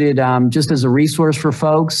included, just as a resource for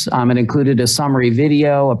folks, it included a summary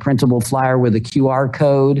video, a printable flyer with a QR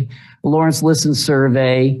code, a Lawrence Listen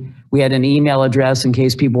survey. We had an email address in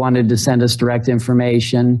case people wanted to send us direct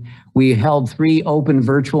information. We held 3 open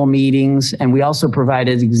virtual meetings, and we also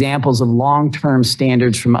provided examples of long-term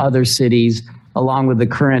standards from other cities, along with the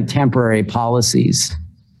current temporary policies.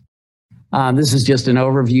 This is just an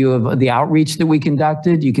overview of the outreach that we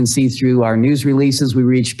conducted. You can see through our news releases, we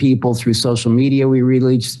reached people. Through social media, we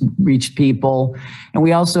reached people. And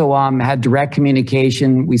we also had direct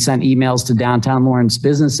communication. We sent emails to downtown Lawrence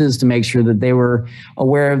businesses to make sure that they were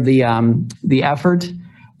aware of the effort,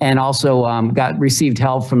 and also received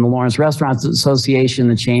help from the Lawrence Restaurants Association,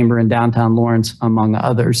 the Chamber, and Downtown Lawrence, among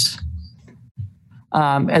others.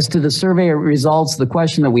 As to the survey results, the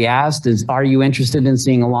question that we asked is, are you interested in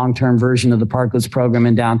seeing a long-term version of the Parklets program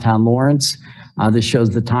in downtown Lawrence? This shows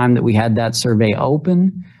the time that we had that survey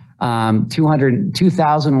open.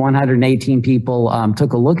 2,118 people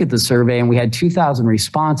took a look at the survey, and we had 2,000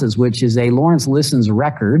 responses, which is a Lawrence Listens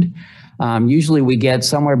record. Usually we get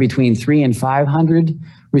somewhere between 300 and 500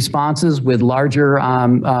 responses. With larger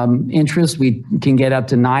interest, we can get up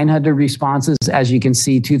to 900 responses. As you can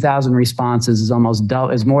see, 2,000 responses is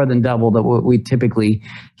is more than double that what we typically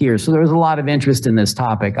hear. So there was a lot of interest in this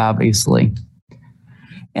topic, obviously.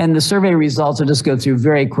 And the survey results, I'll just go through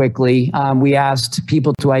very quickly. We asked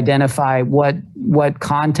people to identify what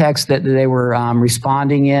context that they were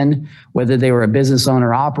responding in, whether they were a business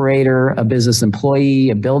owner operator, a business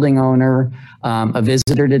employee, a building owner, a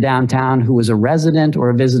visitor to downtown who was a resident, or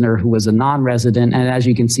a visitor who was a non-resident. And as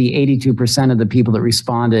you can see, 82% of the people that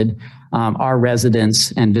responded are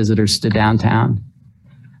residents and visitors to downtown.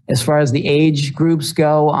 As far as the age groups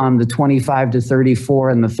go, the 25 to 34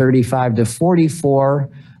 and the 35 to 44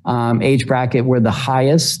 age bracket were the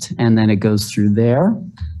highest, and then it goes through there.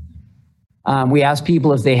 We asked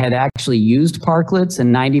people if they had actually used parklets,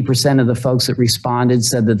 and 90% of the folks that responded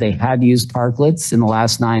said that they had used parklets in the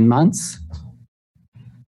last 9 months.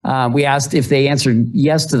 We asked if they answered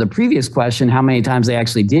yes to the previous question, how many times they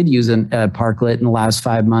actually did use a parklet in the last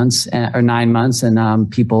 5 months or 9 months, and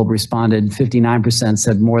people responded, 59%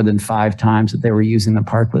 said more than 5 times that they were using the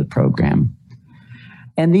parklet program.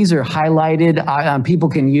 And these are highlighted. People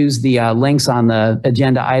can use the links on the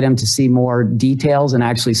agenda item to see more details and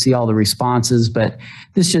actually see all the responses, but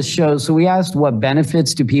this just shows, so we asked what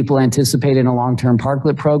benefits do people anticipate in a long-term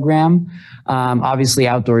parklet program. Obviously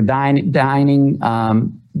outdoor dining,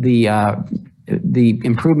 the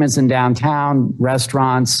improvements in downtown,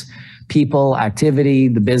 restaurants, people, activity,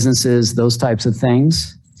 the businesses, those types of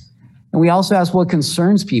things. And we also asked what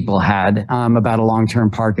concerns people had about a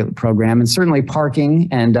long-term parklet program, and certainly parking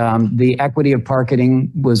and the equity of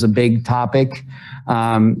parking was a big topic.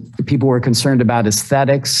 People were concerned about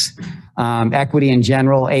aesthetics, equity in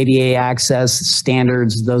general, ADA access,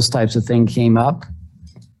 standards, those types of things came up.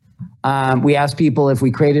 We asked people, if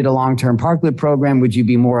we created a long-term parklet program, would you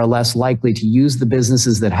be more or less likely to use the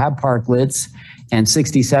businesses that have parklets? And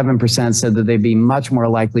 67% said that they'd be much more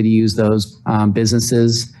likely to use those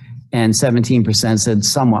businesses, and 17% said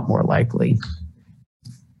somewhat more likely.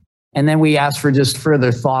 And then we asked for just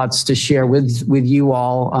further thoughts to share with you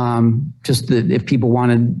all, if people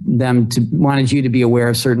wanted you to be aware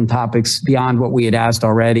of certain topics beyond what we had asked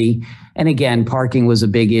already. And again, parking was a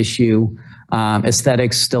big issue.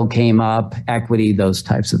 Aesthetics still came up, equity, those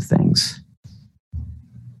types of things.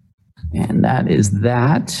 And that is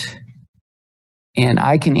that. And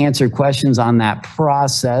I can answer questions on that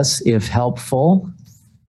process if helpful.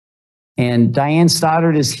 And Diane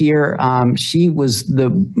Stoddard is here. She was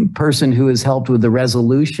the person who has helped with the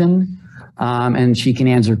resolution, and she can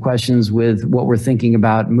answer questions with what we're thinking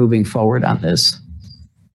about moving forward on this,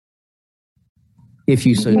 if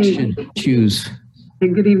you so should choose.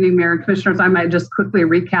 Good evening, Mayor and Commissioners. I might just quickly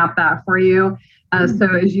recap that for you. So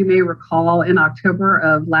as you may recall, in October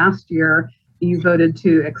of last year, you voted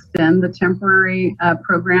to extend the temporary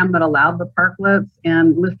program that allowed the parklets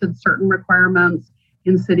and lifted certain requirements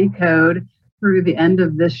in city code through the end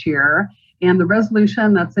of this year. And the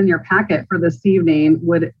resolution that's in your packet for this evening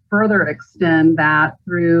would further extend that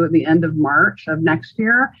through the end of March of next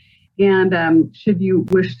year. And should you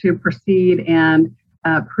wish to proceed and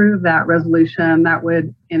approve that resolution, that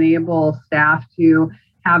would enable staff to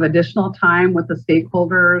have additional time with the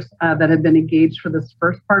stakeholders that have been engaged for this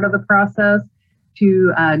first part of the process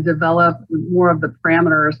to develop more of the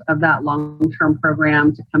parameters of that long-term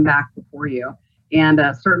program to come back before you. And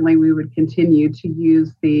certainly we would continue to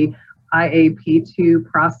use the IAP2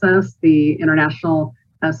 process, the International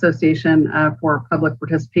Association for Public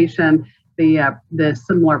Participation, the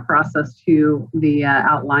similar process to the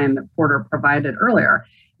outline that Porter provided earlier.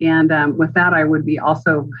 And with that, I would be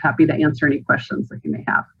also happy to answer any questions that you may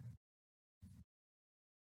have.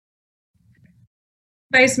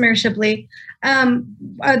 Vice Mayor Shipley,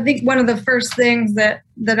 I think one of the first things that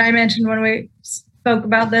I mentioned when we spoke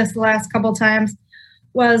about this the last couple of times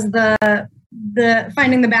was the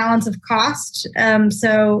finding the balance of cost.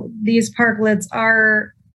 So these parklets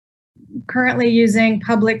are currently using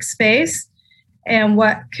public space, and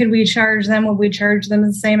what could we charge them? Would we charge them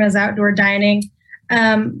the same as outdoor dining?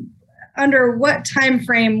 Under what time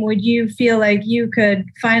frame would you feel like you could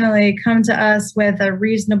finally come to us with a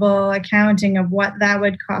reasonable accounting of what that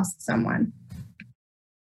would cost someone?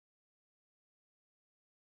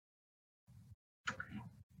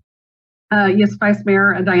 Yes, Vice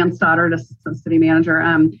Mayor Diane Stoddard, Assistant City Manager.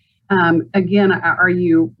 Again, are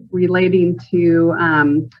you relating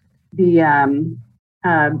to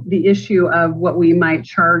the issue of what we might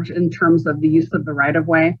charge in terms of the use of the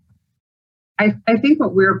right-of-way? I think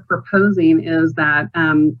what we're proposing is that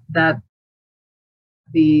a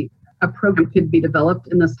program could be developed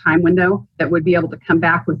in this time window that would be able to come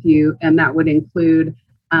back with you, and that would include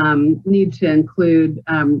need to include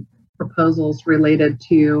proposals related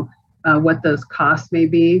to what those costs may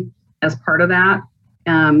be as part of that,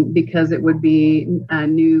 because it would be a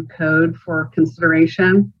new code for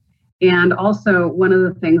consideration. And also, one of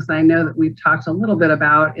the things that I know that we've talked a little bit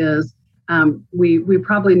about is we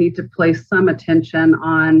probably need to place some attention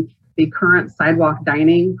on the current sidewalk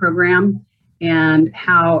dining program and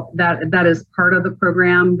how that is part of the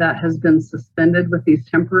program that has been suspended with these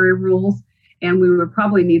temporary rules. And we would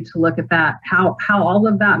probably need to look at that, how all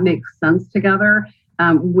of that makes sense together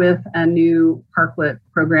with a new parklet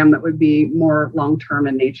program that would be more long-term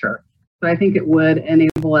in nature. So I think it would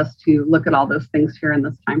enable us to look at all those things here in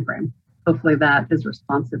this time frame. Hopefully that is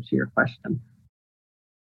responsive to your question.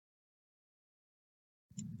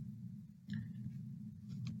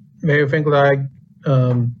 Mayor Finkeldine,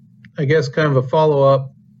 I guess kind of a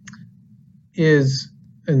follow-up is,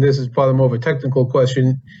 and this is probably more of a technical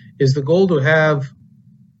question, is the goal to have,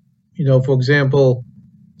 for example,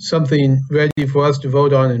 something ready for us to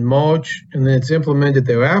vote on in March and then it's implemented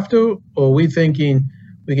thereafter? Or are we thinking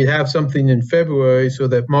we could have something in February so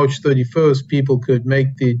that March 31st people could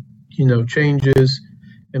make the changes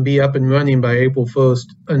and be up and running by April 1st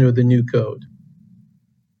under the new code?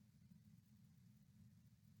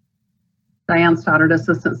 Diane Stoddard,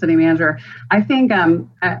 Assistant City Manager. I think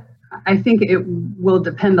it will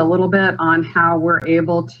depend a little bit on how we're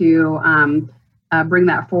able to bring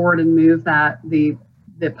that forward and move the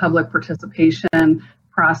public participation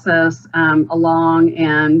process along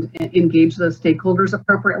and engage those stakeholders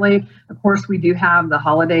appropriately. Of course, we do have the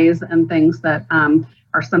holidays and things that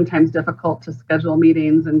are sometimes difficult to schedule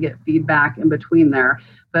meetings and get feedback in between there.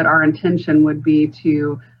 But our intention would be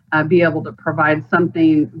to be able to provide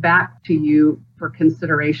something back to you for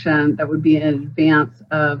consideration that would be in advance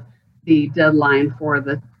of the deadline for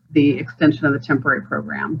the extension of the temporary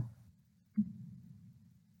program.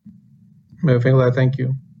 Mayor Finkeldine, thank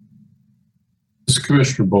you. This is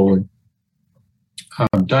Commissioner Bowling.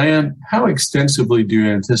 Diane, how extensively do you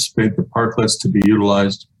anticipate the parklets to be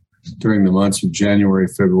utilized during the months of January,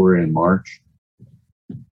 February, and March?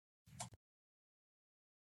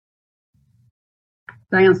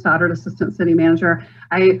 Diane Stoddard, Assistant City Manager.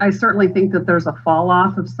 I certainly think that there's a fall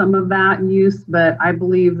off of some of that use, but I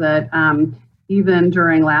believe that even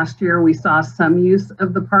during last year, we saw some use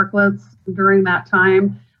of the parklets during that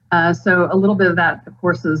time. So a little bit of that, of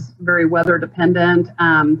course, is very weather dependent,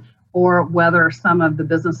 or whether some of the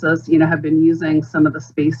businesses, have been using some of the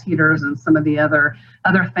space heaters and some of the other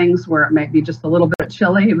things where it might be just a little bit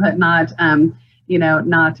chilly, but not,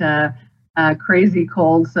 not crazy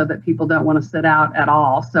cold, so that people don't want to sit out at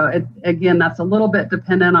all. So again, that's a little bit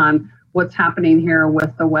dependent on what's happening here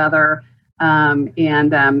with the weather,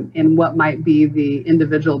 and what might be the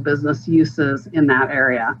individual business uses in that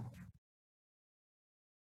area.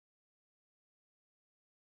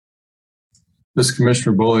 This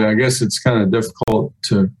Commissioner Boley, I guess it's kind of difficult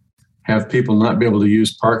to have people not be able to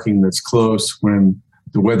use parking that's close when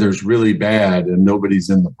the weather's really bad and nobody's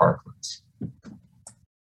in the parklets.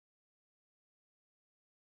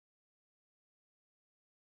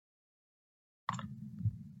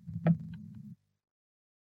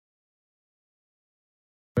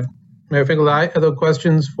 Mayor Finkel, other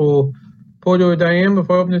questions for Porter or Diane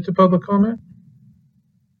before I open it to public comment?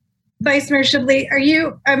 Vice Mayor Shibley,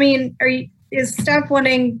 is staff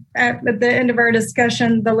wanting at the end of our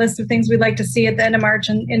discussion the list of things we'd like to see at the end of March,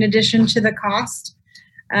 in addition to the cost,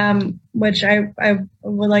 which I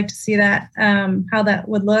would like to see that, how that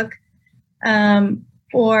would look,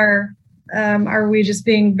 or are we just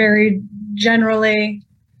being very generally,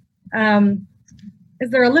 is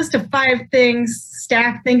there a list of 5 things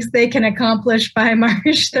staff thinks they can accomplish by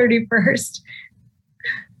March 31st?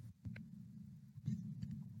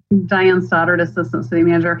 Diane Stoddard, Assistant City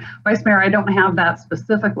Manager. Vice Mayor, I don't have that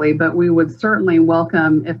specifically, but we would certainly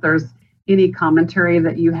welcome if there's any commentary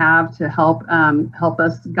that you have to help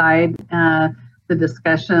us guide the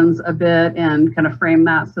discussions a bit and kind of frame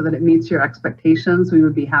that so that it meets your expectations. We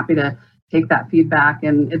would be happy to take that feedback,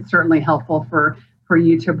 and it's certainly helpful for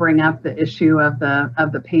you to bring up the issue of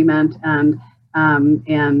the payment and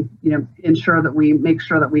ensure that we make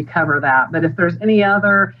sure that we cover that. But if there's any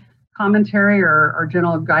other commentary or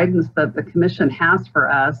general guidance that the commission has for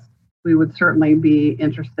us, we would certainly be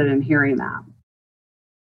interested in hearing that.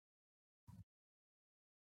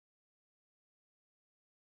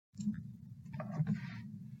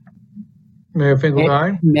 Mayor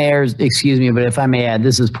Finkel, Mayor's, excuse me, but if I may add,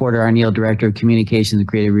 this is Porter Arneal, Director of Communications and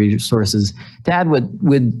Creative Resources. To add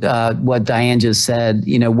what Diane just said,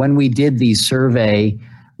 when we did the survey,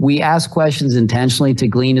 we asked questions intentionally to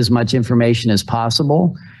glean as much information as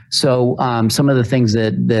possible. So some of the things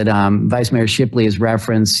that Vice Mayor Shipley has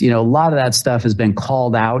referenced, a lot of that stuff has been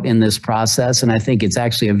called out in this process, and I think it's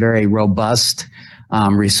actually a very robust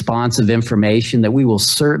response of information that we will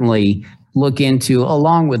certainly look into,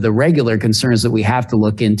 along with the regular concerns that we have to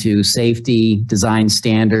look into: safety, design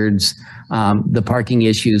standards, the parking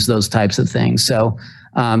issues, those types of things. So,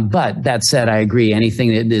 but that said, I agree.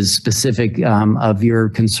 Anything that is specific of your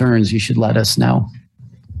concerns, you should let us know.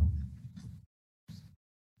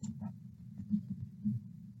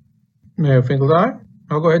 Mayor Finkel,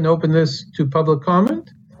 I'll go ahead and open this to public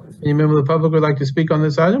comment. Any member of the public would like to speak on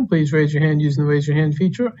this item, please raise your hand using the raise your hand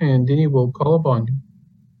feature, and Denny will call upon you.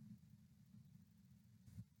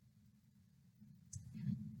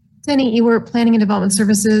 Denny Ewert, Planning and Development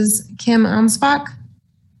Services. Kim Onspach.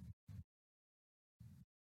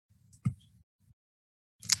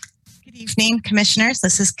 Good evening, Commissioners.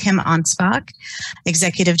 This is Kim Onspach,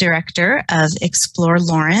 Executive Director of Explore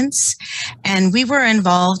Lawrence. And we were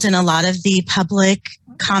involved in a lot of the public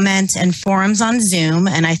comment and forums on Zoom.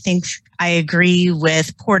 And I think I agree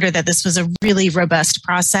with Porter that this was a really robust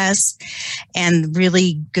process and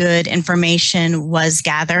really good information was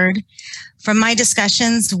gathered. From my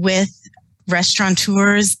discussions with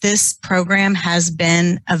restaurateurs, this program has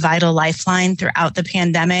been a vital lifeline throughout the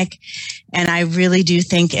pandemic, and I really do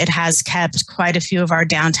think it has kept quite a few of our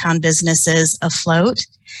downtown businesses afloat.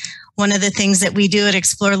 One of the things that we do at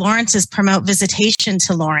Explore Lawrence is promote visitation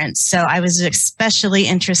to Lawrence. So I was especially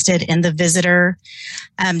interested in the visitor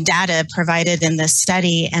data provided in this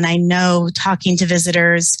study, and I know, talking to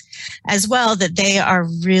visitors as well, that they are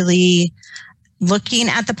really looking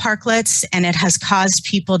at the parklets, and it has caused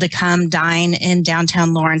people to come dine in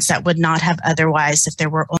downtown Lawrence that would not have otherwise if there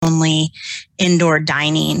were only indoor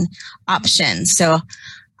dining options. So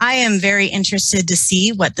I am very interested to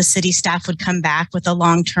see what the city staff would come back with a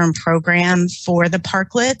long-term program for the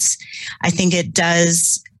parklets. I think it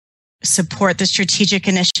does support the strategic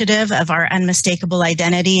initiative of our unmistakable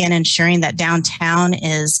identity and ensuring that downtown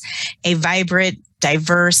is a vibrant,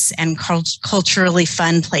 diverse, and culturally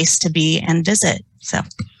fun place to be and visit. So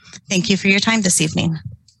thank you for your time this evening.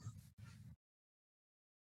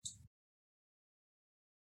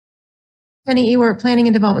 Benny Ewert, Planning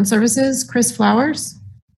and Development Services. Chris Flowers.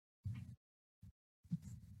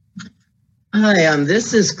 Hi,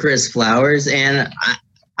 this is Chris Flowers, and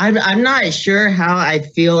I'm not sure how I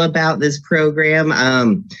feel about this program,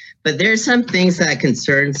 but there's some things that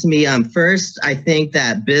concerns me. First, I think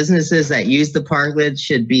that businesses that use the parklets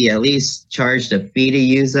should be at least charged a fee to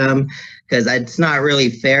use them, because it's not really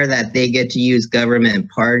fair that they get to use government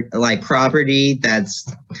property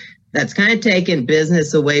that's kind of taking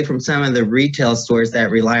business away from some of the retail stores that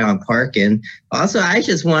rely on parking. Also, I was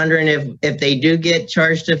just wondering if they do get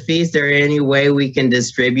charged a fee, is there any way we can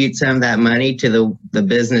distribute some of that money to the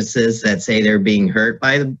businesses that say they're being hurt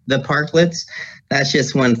by the parklets? That's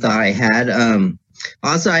just one thought I had.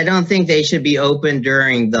 Also, I don't think they should be open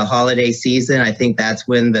during the holiday season. I think that's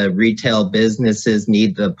when the retail businesses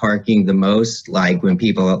need the parking the most, like when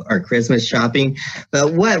people are Christmas shopping.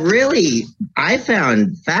 But what really I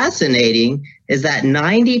found fascinating is that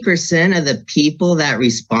 90% of the people that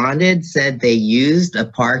responded said they used a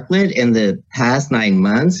parklet in the past 9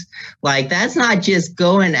 months. Like, that's not just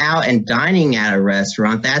going out and dining at a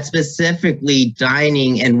restaurant. That's specifically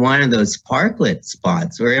dining in one of those parklet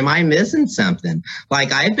spots. Or am I missing something?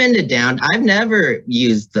 Like, I've never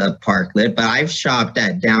used the parklet, but I've shopped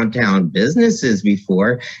at downtown businesses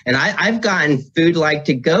before, and I've gotten food like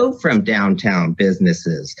to go from downtown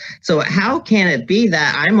businesses. So how can it be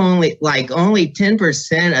that I'm only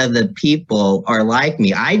 10% of the people are like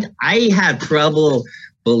me? I have trouble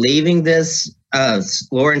believing this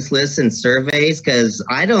Lawrence Listen surveys, because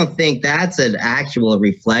I don't think that's an actual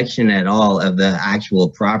reflection at all of the actual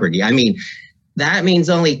property. I mean, that means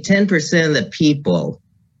only 10% of the people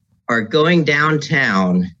are going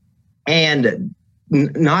downtown and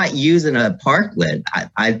not using a parklet.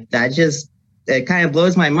 It kind of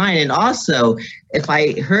blows my mind. And also, if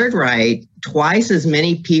I heard right, twice as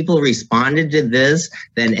many people responded to this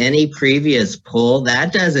than any previous poll.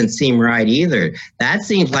 That doesn't seem right either. That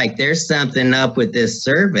seems like there's something up with this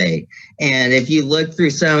survey. And if you look through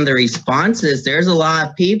some of the responses, there's a lot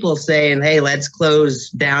of people saying, hey, let's close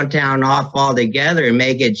downtown off altogether and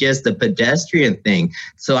make it just a pedestrian thing.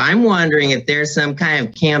 So I'm wondering if there's some kind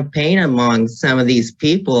of campaign among some of these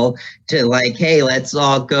people to like, hey, let's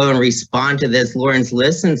all go and respond to this Lawrence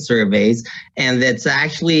Listen surveys. And that's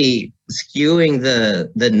actually skewing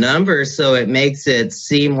the numbers, so it makes it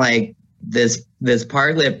seem like this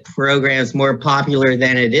parklet program is more popular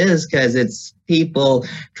than it is, because it's people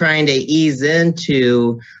trying to ease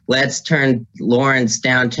into let's turn Lawrence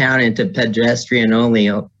downtown into pedestrian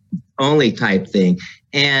only type thing.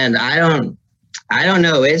 And I don't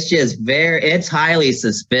know, it's highly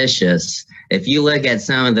suspicious. If you look at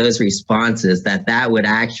some of those responses, that would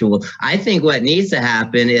I think what needs to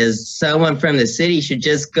happen is someone from the city should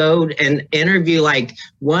just go and interview like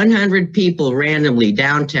 100 people randomly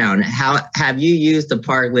downtown. How have you used the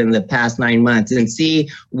parklet in the past 9 months, and see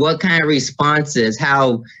what kind of responses,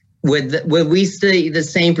 how would we see the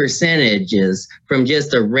same percentages from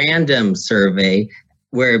just a random survey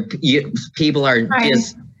where people are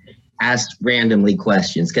just asked randomly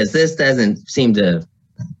questions? Because this doesn't seem to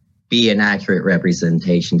be an accurate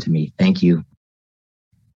representation to me. Thank you.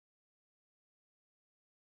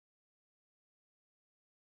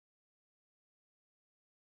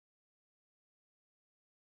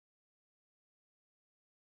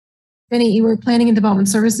 Benny Ewert, Planning and Development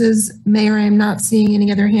Services. Mayor, I am not seeing any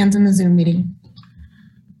other hands in the Zoom meeting.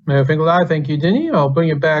 Mayor Finkel, thank you, Denny. I'll bring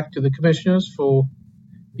it back to the commissioners for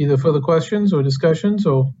either further questions or discussions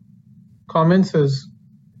or comments as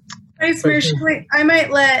Vice Mayor Shipley, I might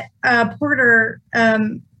let Porter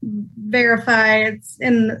verify it's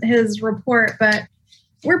in his report, but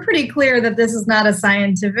we're pretty clear that this is not a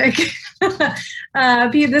scientific.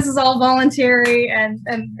 This is all voluntary,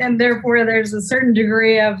 and therefore there's a certain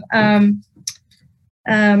degree of I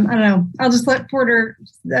don't know. I'll just let Porter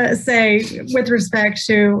say with respect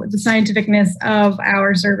to the scientificness of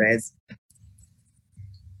our surveys.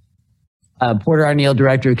 Porter O'Neill,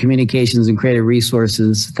 Director of Communications and Creative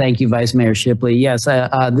Resources. Thank you, Vice Mayor Shipley. Yes,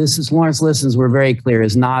 this is Lawrence Listens, we're very clear,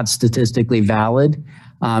 is not statistically valid.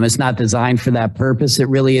 It's not designed for that purpose. It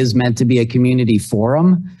really is meant to be a community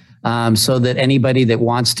forum so that anybody that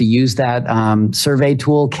wants to use that survey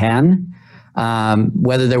tool can.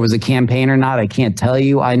 Whether there was a campaign or not, I can't tell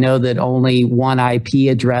you. I know that only one IP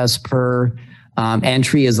address per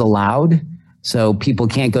entry is allowed. So people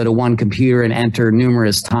can't go to one computer and enter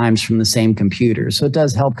numerous times from the same computer. So it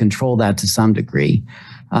does help control that to some degree.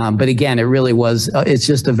 But again, it really it's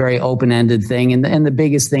just a very open-ended thing. And the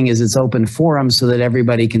biggest thing is it's open forum so that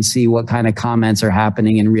everybody can see what kind of comments are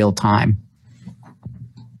happening in real time.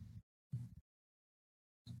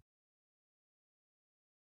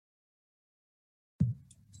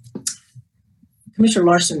 Commissioner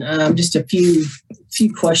Larson, just a few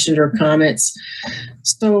questions or comments.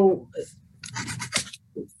 So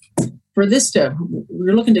for this step,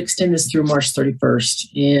 we're looking to extend this through March 31st,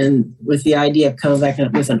 and with the idea of coming back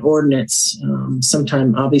with an ordinance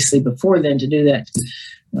sometime obviously before then to do that.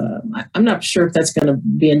 I'm not sure if that's going to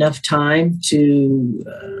be enough time to,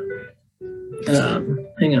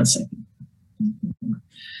 hang on a second.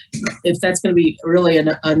 If that's going to be really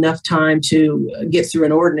enough time to get through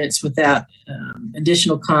an ordinance without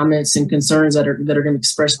additional comments and concerns that are going to be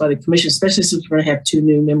expressed by the commission, especially since we're going to have 2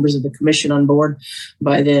 new members of the commission on board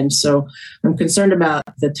by then. So I'm concerned about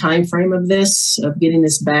the time frame of this, of getting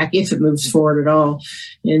this back, if it moves forward at all,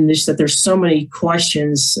 and just that there's so many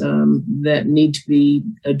questions that need to be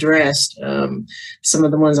addressed. Some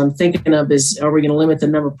of the ones I'm thinking of is, are we going to limit the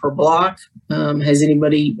number per block? Has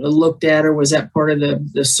anybody looked at, or was that part of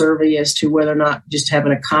the survey as to whether or not just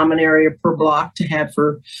having a common area per block to have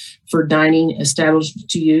for dining established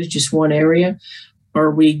to use, just one area? Are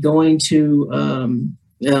we going to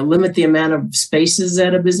limit the amount of spaces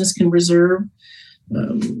that a business can reserve?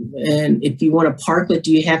 And if you want a parklet,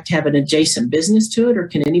 do you have to have an adjacent business to it, or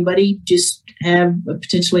can anybody just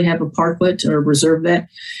potentially have a parklet or reserve that?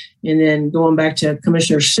 And then going back to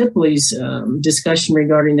Commissioner Shipley's discussion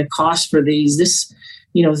regarding the cost for these, this,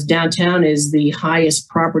 downtown is the highest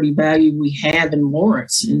property value we have in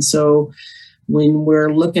Lawrence. And so when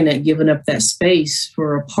we're looking at giving up that space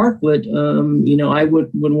for a parklet, I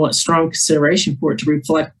would want strong consideration for it to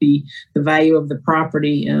reflect the value of the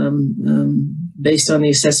property based on the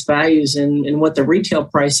assessed values and what the retail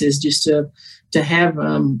price is, just to have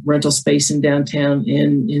rental space in downtown.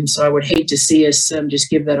 And so I would hate to see us just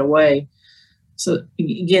give that away. So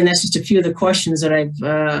again, that's just a few of the questions that I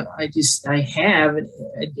have.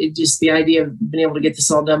 It just the idea of being able to get this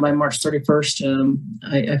all done by March 31st,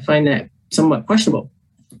 I find that somewhat questionable.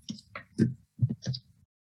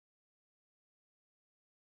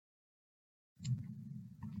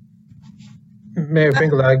 Mayor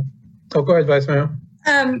Finkeldine. Oh, go ahead, Vice Mayor.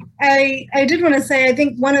 I did want to say, I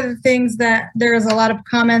think one of the things that there is a lot of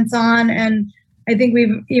comments on, and I think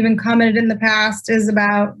we've even commented in the past, is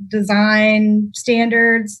about design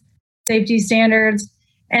standards, safety standards.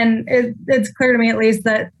 And it's clear to me, at least,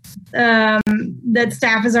 that that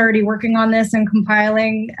staff is already working on this and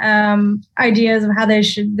compiling ideas of how this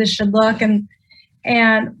should look.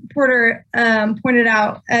 And Porter pointed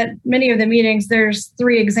out at many of the meetings, there's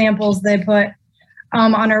 3 examples they put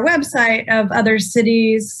on our website of other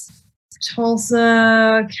cities,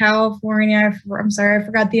 Tulsa, California. I'm sorry, I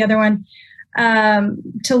forgot the other one.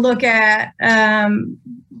 To look at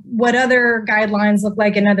what other guidelines look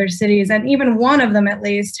like in other cities. And even one of them at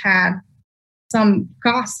least had some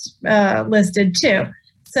costs listed too.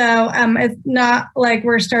 So it's not like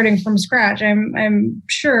we're starting from scratch. I'm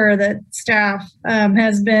sure that staff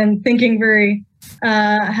has been thinking very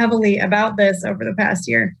heavily about this over the past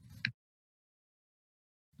year.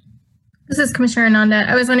 This is Commissioner Ananda.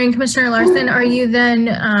 I was wondering, Commissioner Larson, are you then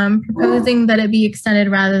proposing that it be extended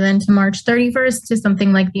rather than to March 31st to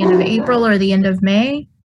something like the end of April or the end of May?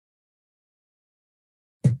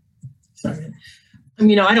 Sorry.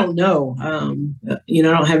 I don't know. I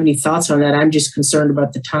don't have any thoughts on that. I'm just concerned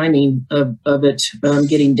about the timing of it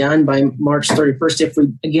getting done by March 31st.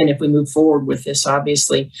 If we move forward with this,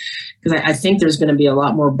 obviously, because I think there's going to be a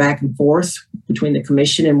lot more back and forth between the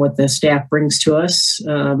commission and what the staff brings to us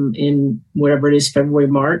in whatever it is, February,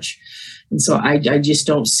 March. And so I just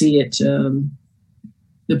don't see it, the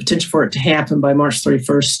potential for it to happen by March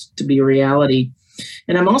 31st to be a reality.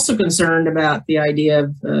 And I'm also concerned about the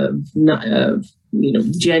idea of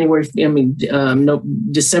January,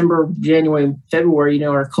 December, January, February,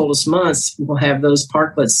 our coldest months, we'll have those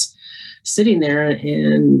parklets sitting there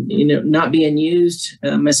and, not being used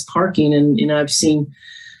as parking. And I've seen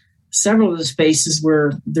several of the spaces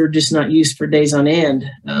where they're just not used for days on end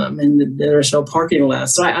and there's no parking allowed.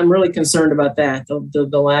 So I'm really concerned about that,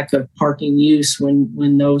 the lack of parking use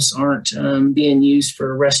when those aren't being used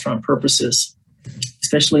for restaurant purposes,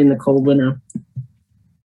 especially in the cold winter.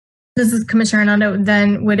 This is Commissioner Arnado.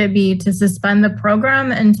 Then would it be to suspend the program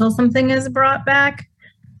until something is brought back?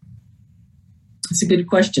 That's a good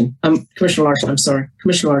question. Commissioner Larson, I'm sorry.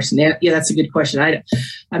 Commissioner Larson, yeah, that's a good question.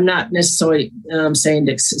 I'm not necessarily saying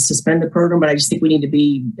to suspend the program, but I just think we need to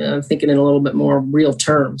be thinking in a little bit more real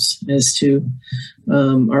terms as to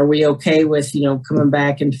are we okay with, coming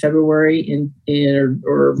back in February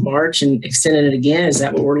or March and extending it again? Is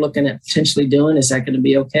that what we're looking at potentially doing? Is that going to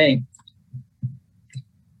be okay?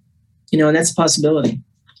 And that's a possibility.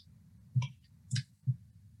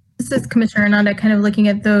 This is Commissioner Ananda, kind of looking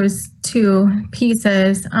at those 2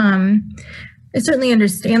 pieces. I certainly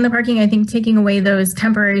understand the parking. I think taking away those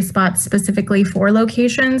temporary spots specifically for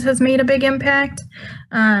locations has made a big impact.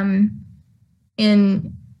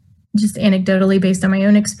 In just anecdotally, based on my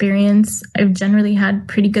own experience, I've generally had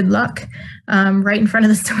pretty good luck right in front of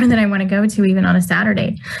the store that I want to go to, even on a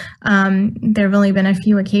Saturday. There have only been a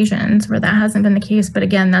few occasions where that hasn't been the case, but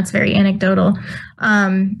again, that's very anecdotal.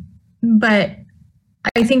 But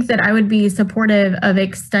I think that I would be supportive of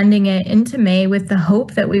extending it into May with the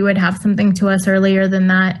hope that we would have something to us earlier than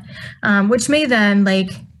that, which may then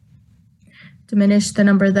diminish the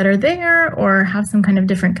number that are there or have some kind of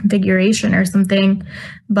different configuration or something.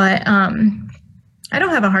 But I don't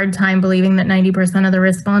have a hard time believing that 90% of the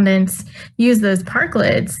respondents use those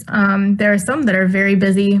parklets. There are some that are very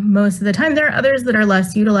busy most of the time. There are others that are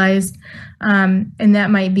less utilized. And that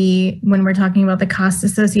might be, when we're talking about the cost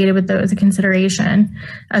associated with those, a consideration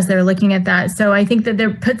as they're looking at that. So I think that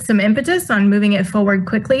there puts some impetus on moving it forward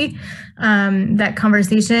quickly. That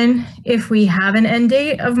conversation, if we have an end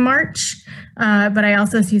date of March, but I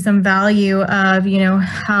also see some value of,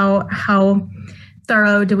 how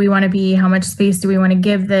thorough do we want to be? How much space do we want to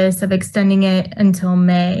give this, of extending it until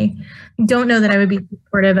May? Don't know that I would be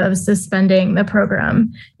supportive of suspending the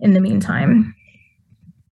program in the meantime.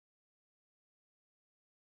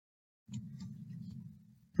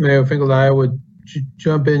 Mayor Finkel, I would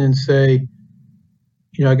jump in and say,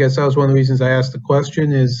 I guess that was one of the reasons I asked the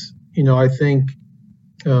question is, I think,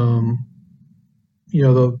 the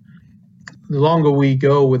longer we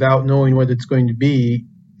go without knowing what it's going to be,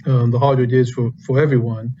 the harder it is for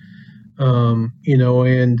everyone.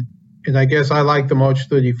 And I guess I like the March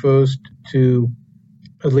 31st to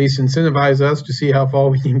at least incentivize us to see how far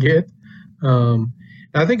we can get.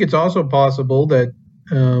 I think it's also possible that,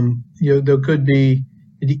 there could be,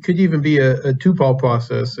 it could even be a two-part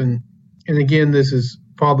process. And again, this is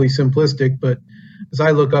probably simplistic, but as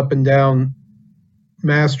I look up and down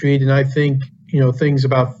Mass Street and I think, things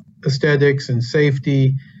about aesthetics and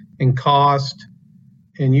safety and cost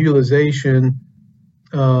and utilization,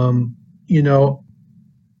 I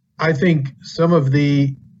think some of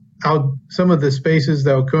the spaces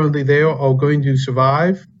that are currently there are going to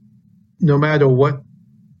survive no matter what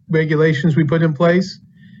regulations we put in place.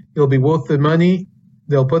 It'll be worth the money.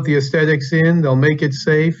 They'll put the aesthetics in, they'll make it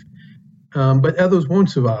safe, but others won't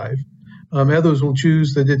survive. Others will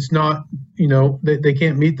choose that it's not, they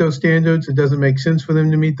can't meet those standards. It doesn't make sense for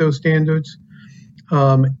them to meet those standards.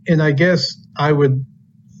 And I guess I would,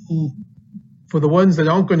 for the ones that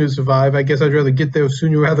aren't going to survive, I guess I'd rather get there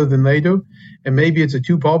sooner rather than later. And maybe it's a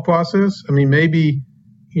two-part process. I mean, maybe,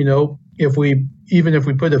 if we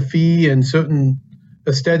put a fee and certain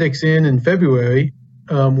aesthetics in February,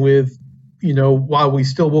 with, while we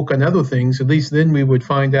still work on other things, at least then we would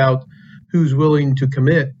find out who's willing to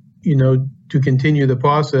commit, to continue the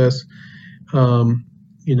process. So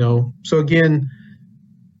again,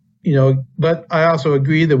 but I also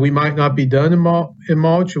agree that we might not be done in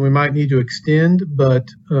March and we might need to extend, but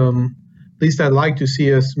at least I'd like to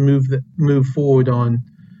see us move forward on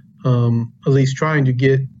at least trying to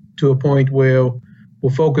get to a point where we're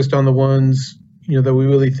focused on the ones, that we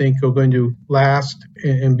really think are going to last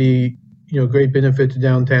and be, great benefit to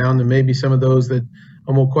downtown, and maybe some of those that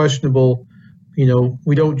are more questionable,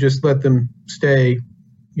 we don't just let them stay,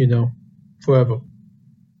 forever.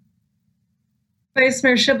 Vice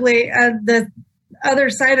Mayor Shibley, the other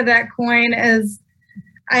side of that coin is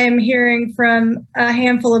I am hearing from a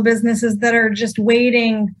handful of businesses that are just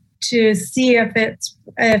waiting to see if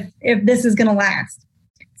this is going to last.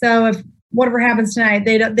 So if whatever happens tonight,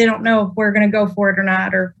 they don't know if we're going to go for it or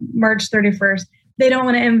not, or March 31st. They don't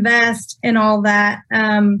want to invest in all that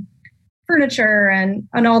furniture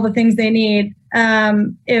and all the things they need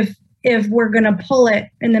if we're going to pull it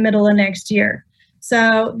in the middle of next year.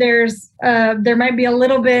 So there might be a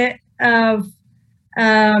little bit of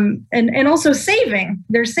and also saving.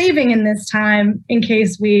 They're saving in this time in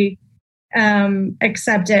case we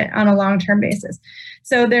accept it on a long-term basis.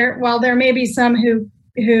 So while there may be some who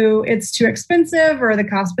it's too expensive or the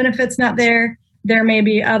cost benefit's not there, there may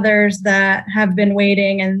be others that have been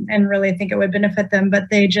waiting and really think it would benefit them, but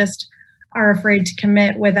they just are afraid to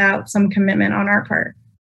commit without some commitment on our part.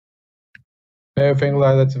 Mayor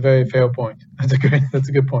Fingler, that's a very fair point. That's a good point. That's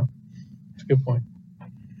a good point.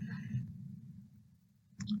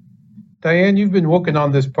 Diane, you've been working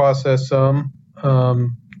on this process some.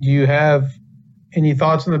 Do you have any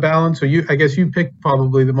thoughts on the balance? Or I guess you picked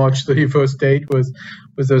probably the March 31st date. Was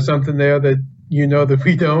there something there that that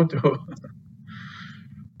we don't?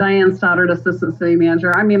 Diane Stoddard, Assistant City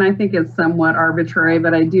Manager. I mean, I think it's somewhat arbitrary,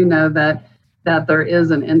 but I do know that there is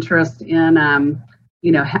an interest in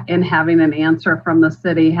in having an answer from the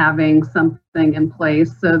city, having something in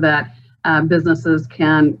place so that businesses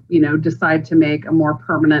can, decide to make a more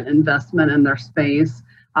permanent investment in their space.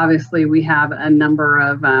 Obviously, we have a number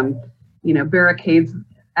of, barricades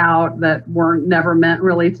out that weren't never meant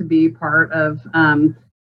really to be part of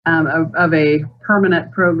a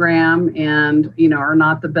permanent program, and are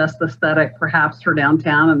not the best aesthetic perhaps for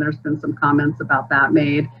downtown. And there's been some comments about that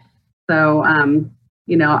made. So,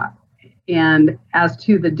 and as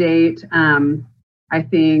to the date, I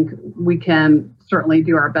think we can certainly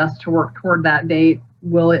do our best to work toward that date.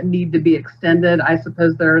 Will it need to be extended? I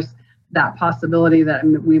suppose there's that possibility that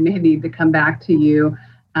we may need to come back to you,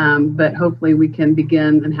 but hopefully we can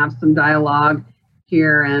begin and have some dialogue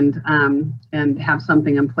here and have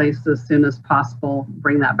something in place as soon as possible.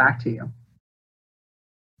 Bring that back to you.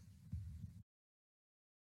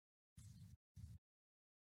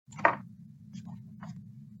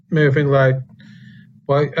 Mayor Finkel, I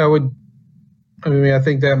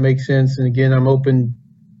think that makes sense. And again, I'm open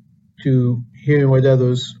to hearing what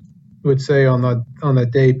others would say on that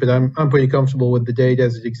date, but I'm pretty comfortable with the date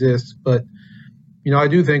as it exists. But, I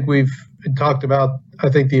do think we've talked about,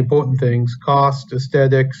 the important things: cost,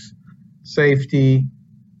 aesthetics, safety.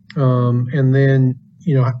 And then,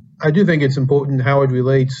 I do think it's important how it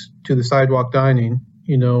relates to the sidewalk dining,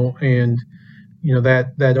 and,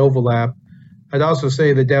 that overlap. I'd also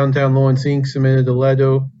say that Downtown Lawrence Inc. submitted a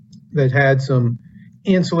letter that had some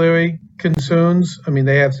ancillary concerns.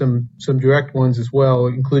 They have some direct ones as well,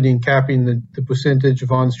 including capping the percentage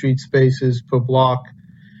of on-street spaces per block,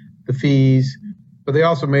 the fees. But they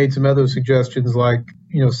also made some other suggestions like,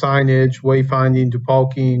 signage, wayfinding to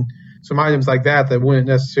parking, some items like that wouldn't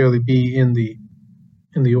necessarily be in the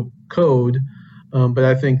code. But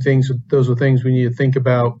I think those are things we need to think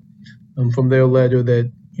about from their letter that,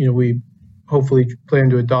 we hopefully plan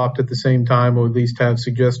to adopt at the same time, or at least have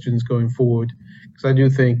suggestions going forward. Because I do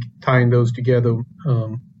think tying those together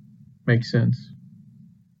makes sense.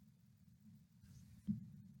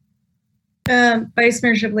 Vice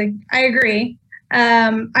Mayor Shipley, I agree.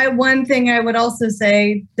 One thing I would also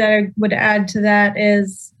say that I would add to that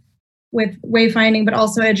is with wayfinding, but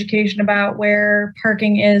also education about where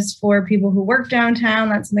parking is for people who work downtown.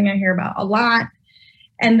 That's something I hear about a lot.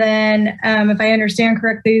 And then, if I understand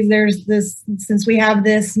correctly, there's this, since we have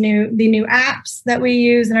the new apps that we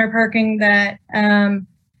use in our parking, that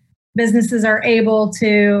businesses are able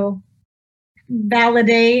to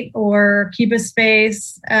validate or keep a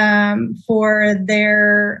space for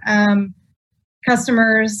their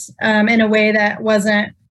customers in a way that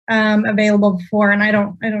wasn't available before. And I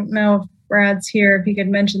don't know if Brad's here, if he could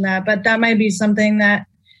mention that, but that might be something that,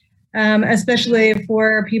 especially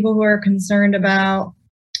for people who are concerned about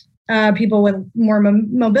people with more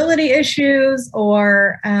mobility issues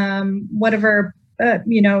or whatever,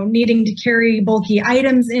 needing to carry bulky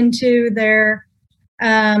items into their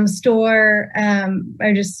store.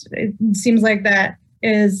 It seems like that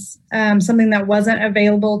is something that wasn't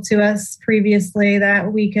available to us previously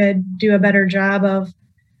that we could do a better job of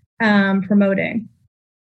promoting.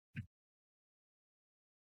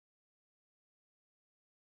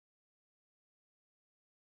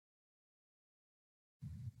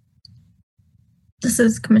 This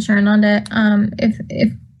is Commissioner Hernandez.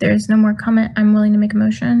 If there's no more comment, I'm willing to make a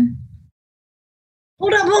motion.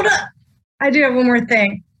 Hold up. I do have one more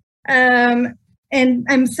thing. And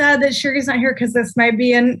I'm sad that Sherry's not here because this might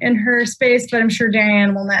be in her space, but I'm sure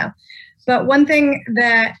Diane will know. But one thing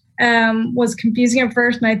that was confusing at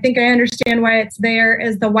first, and I think I understand why it's there,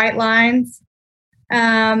 is the white lines.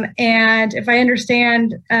 And if I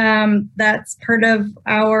understand, that's part of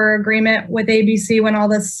our agreement with ABC when all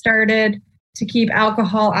this started, to keep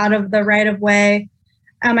alcohol out of the right of way.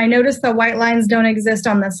 I noticed the white lines don't exist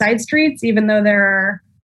on the side streets, even though there are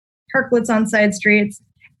parklets on side streets.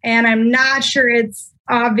 And I'm not sure it's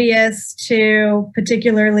obvious to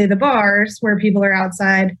particularly the bars where people are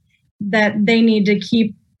outside that they need to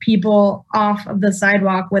keep people off of the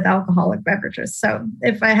sidewalk with alcoholic beverages. So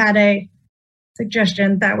if I had a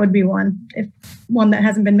suggestion, that would be one that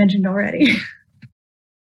hasn't been mentioned already.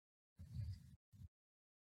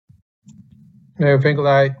 Mayor Finkel,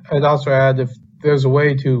 I'd also add, if there's a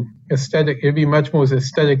way to it'd be much more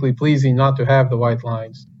aesthetically pleasing not to have the white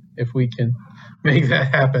lines, if we can make that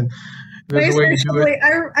happen. There's a way to do it.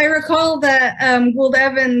 I recall that Gould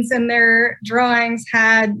Evans and their drawings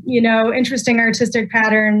had, interesting artistic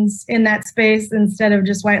patterns in that space instead of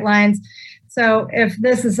just white lines. So if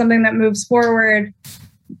this is something that moves forward,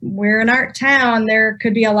 we're an art town, there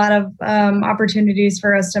could be a lot of opportunities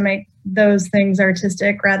for us to make those things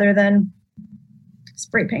artistic rather than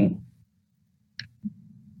spray paint.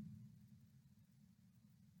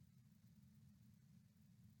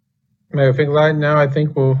 Mayor Finkelstein, now I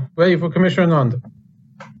think we're ready for Commissioner Nanda.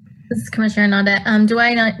 This is Commissioner Nanda. Do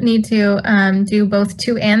I not need to do both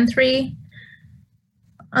 2 and 3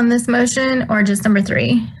 on this motion, or just number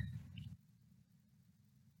 3?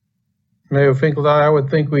 Mayor Finkelstein, I would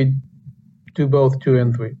think we'd do both 2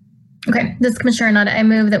 and 3. Okay, this is Commissioner Nanda. I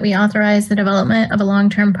move that we authorize the development of a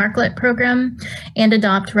long-term parklet program and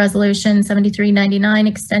adopt Resolution 7399,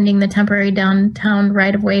 extending the temporary downtown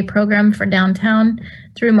right-of-way program for downtown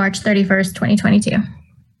through March 31st, 2022.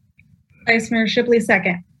 Vice Mayor Shipley,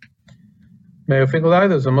 second. Mayor Finkelstein,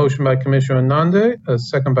 there's a motion by Commissioner Nanda, a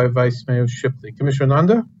second by Vice Mayor Shipley. Commissioner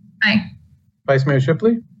Nanda? Aye. Vice Mayor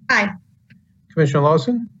Shipley? Aye. Commissioner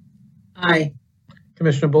Lawson? Aye.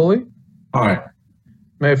 Commissioner Bully? Aye.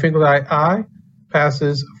 Mayor Finkelstein, aye.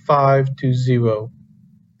 Passes 5-0.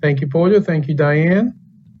 Thank you, Porter. Thank you, Diane.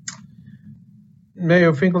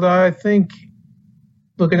 Mayor Finkelstein, I think,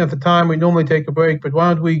 looking at the time, we normally take a break, but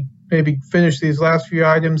why don't we maybe finish these last few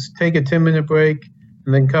items, take a 10-minute break,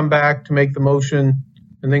 and then come back to make the motion,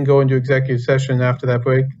 and then go into executive session after that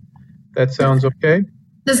break? That sounds okay?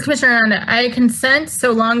 This is Commissioner Nanda. I consent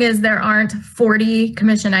so long as there aren't 40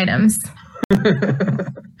 commission items.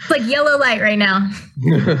 It's like yellow light right now.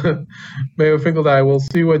 Mayor Finkelstein, we'll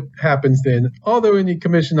see what happens then. Are there any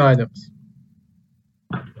commission items?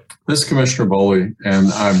 This is Commissioner Boley, and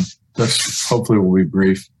this hopefully will be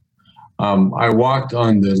brief. I walked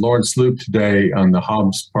on the Lawrence Loop today on the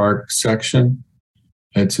Hobbs Park section.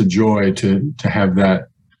 It's a joy to have that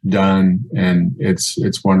done, and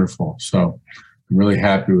it's wonderful. So I'm really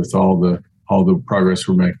happy with all the progress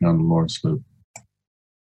we're making on the Lawrence Loop.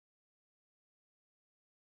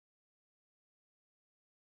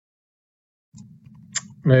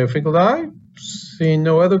 Mayor Finkelstein, seeing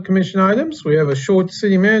no other commission items, we have a short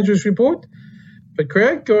city manager's report. But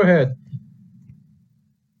Craig, go ahead.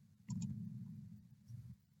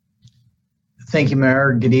 Thank you,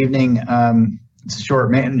 Mayor. Good evening. It's a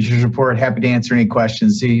short manager's report. Happy to answer any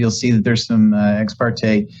questions. So you'll see that there's some ex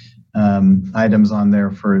parte items on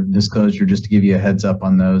there for disclosure, just to give you a heads up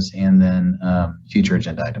on those, and then future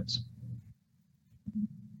agenda items.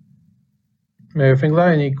 Mayor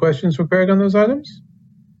Finkelstein, any questions for Craig on those items?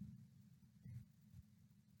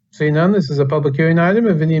 Seeing none, this is a public hearing item.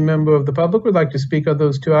 If any member of the public would like to speak on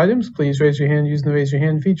those 2 items, please raise your hand using the raise your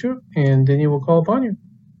hand feature, and Denny will call upon you.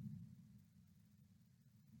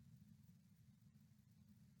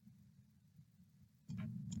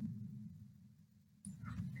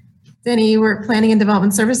 Denny, we're Planning and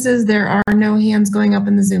Development Services. There are no hands going up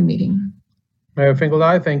in the Zoom meeting. Mayor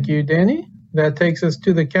Finkelstein, thank you, Danny. That takes us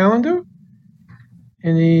to the calendar.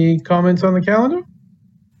 Any comments on the calendar?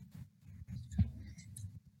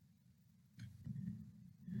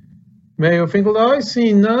 Mayor Finkelstein,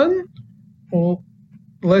 seeing none, well,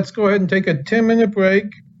 let's go ahead and take a 10-minute break,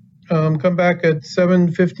 come back at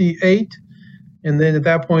 7:58, and then at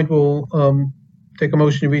that point, we'll take a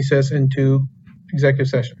motion to recess into executive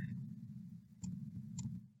session.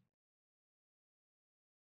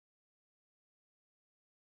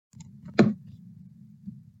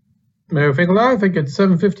 Mayor Finkelstein, I think it's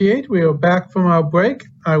 7:58. We are back from our break.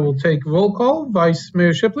 I will take roll call. Vice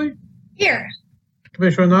Mayor Shipley? Here.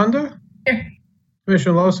 Commissioner Nanda? Here.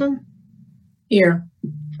 Commissioner Lawson? Here.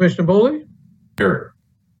 Commissioner Boley? Here.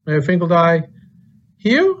 Mayor Finkelstein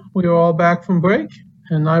here. We are all back from break,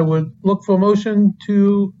 and I would look for a motion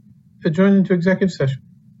to adjourn into executive session.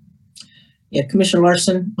 Yeah, Commissioner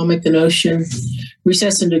Larson, I'll make the motion.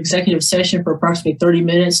 Recess into executive session for approximately 30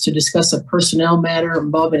 minutes to discuss a personnel matter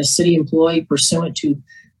involving a city employee pursuant to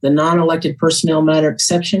the non-elected personnel matter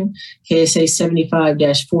exception, KSA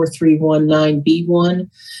 75-4319B1.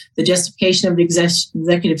 The justification of the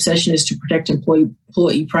executive session is to protect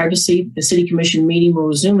employee privacy. The City Commission meeting will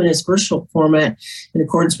resume in its virtual format in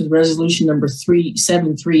accordance with resolution number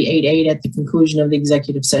 37388 at the conclusion of the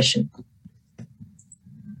executive session.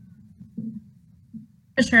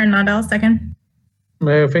 Commissioner Nanda, second.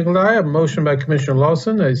 Mayor Finkelstein, a motion by Commissioner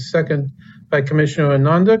Lawson, a second by Commissioner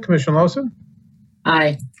Nanda. Commissioner Lawson?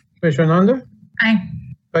 Aye. Commissioner Nanda? Aye.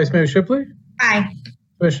 Vice Mayor Shipley? Aye.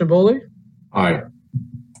 Commissioner Boley? Aye.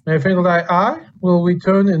 Mayor Finkelstein, aye. We'll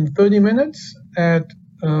return in 30 minutes at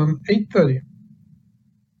 8:30.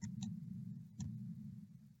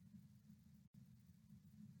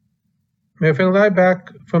 Mayor Finkelstein,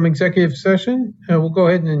 back from executive session. We'll go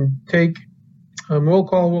ahead and take roll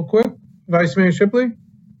call real quick. Vice Mayor Shipley?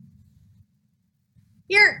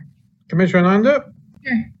 Here. Commissioner Nanda?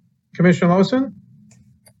 Here. Commissioner Lawson?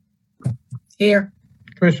 Here.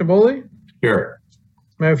 Commissioner Boley? Here.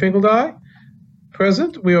 Mayor Finkelstein?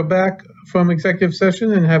 Present. We are back from executive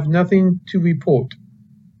session and have nothing to report.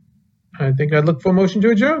 I think I'd look for a motion to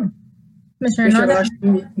adjourn. Commissioner Commissioner Arnaldo?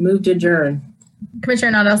 Larson, move to adjourn.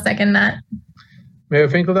 Commissioner Arnaldo, second that. Mayor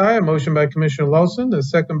Finkeldine, a motion by Commissioner Lawson, a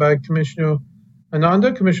second by Commissioner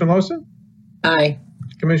Ananda. Commissioner Lawson? Aye.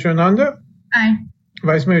 Commissioner Ananda? Aye.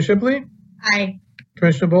 Vice Mayor Shipley? Aye.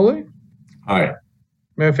 Commissioner Bowley? Aye.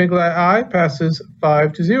 Mayor Finkeldine, aye. Passes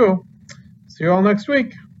 5-0. See you all next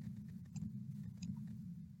week.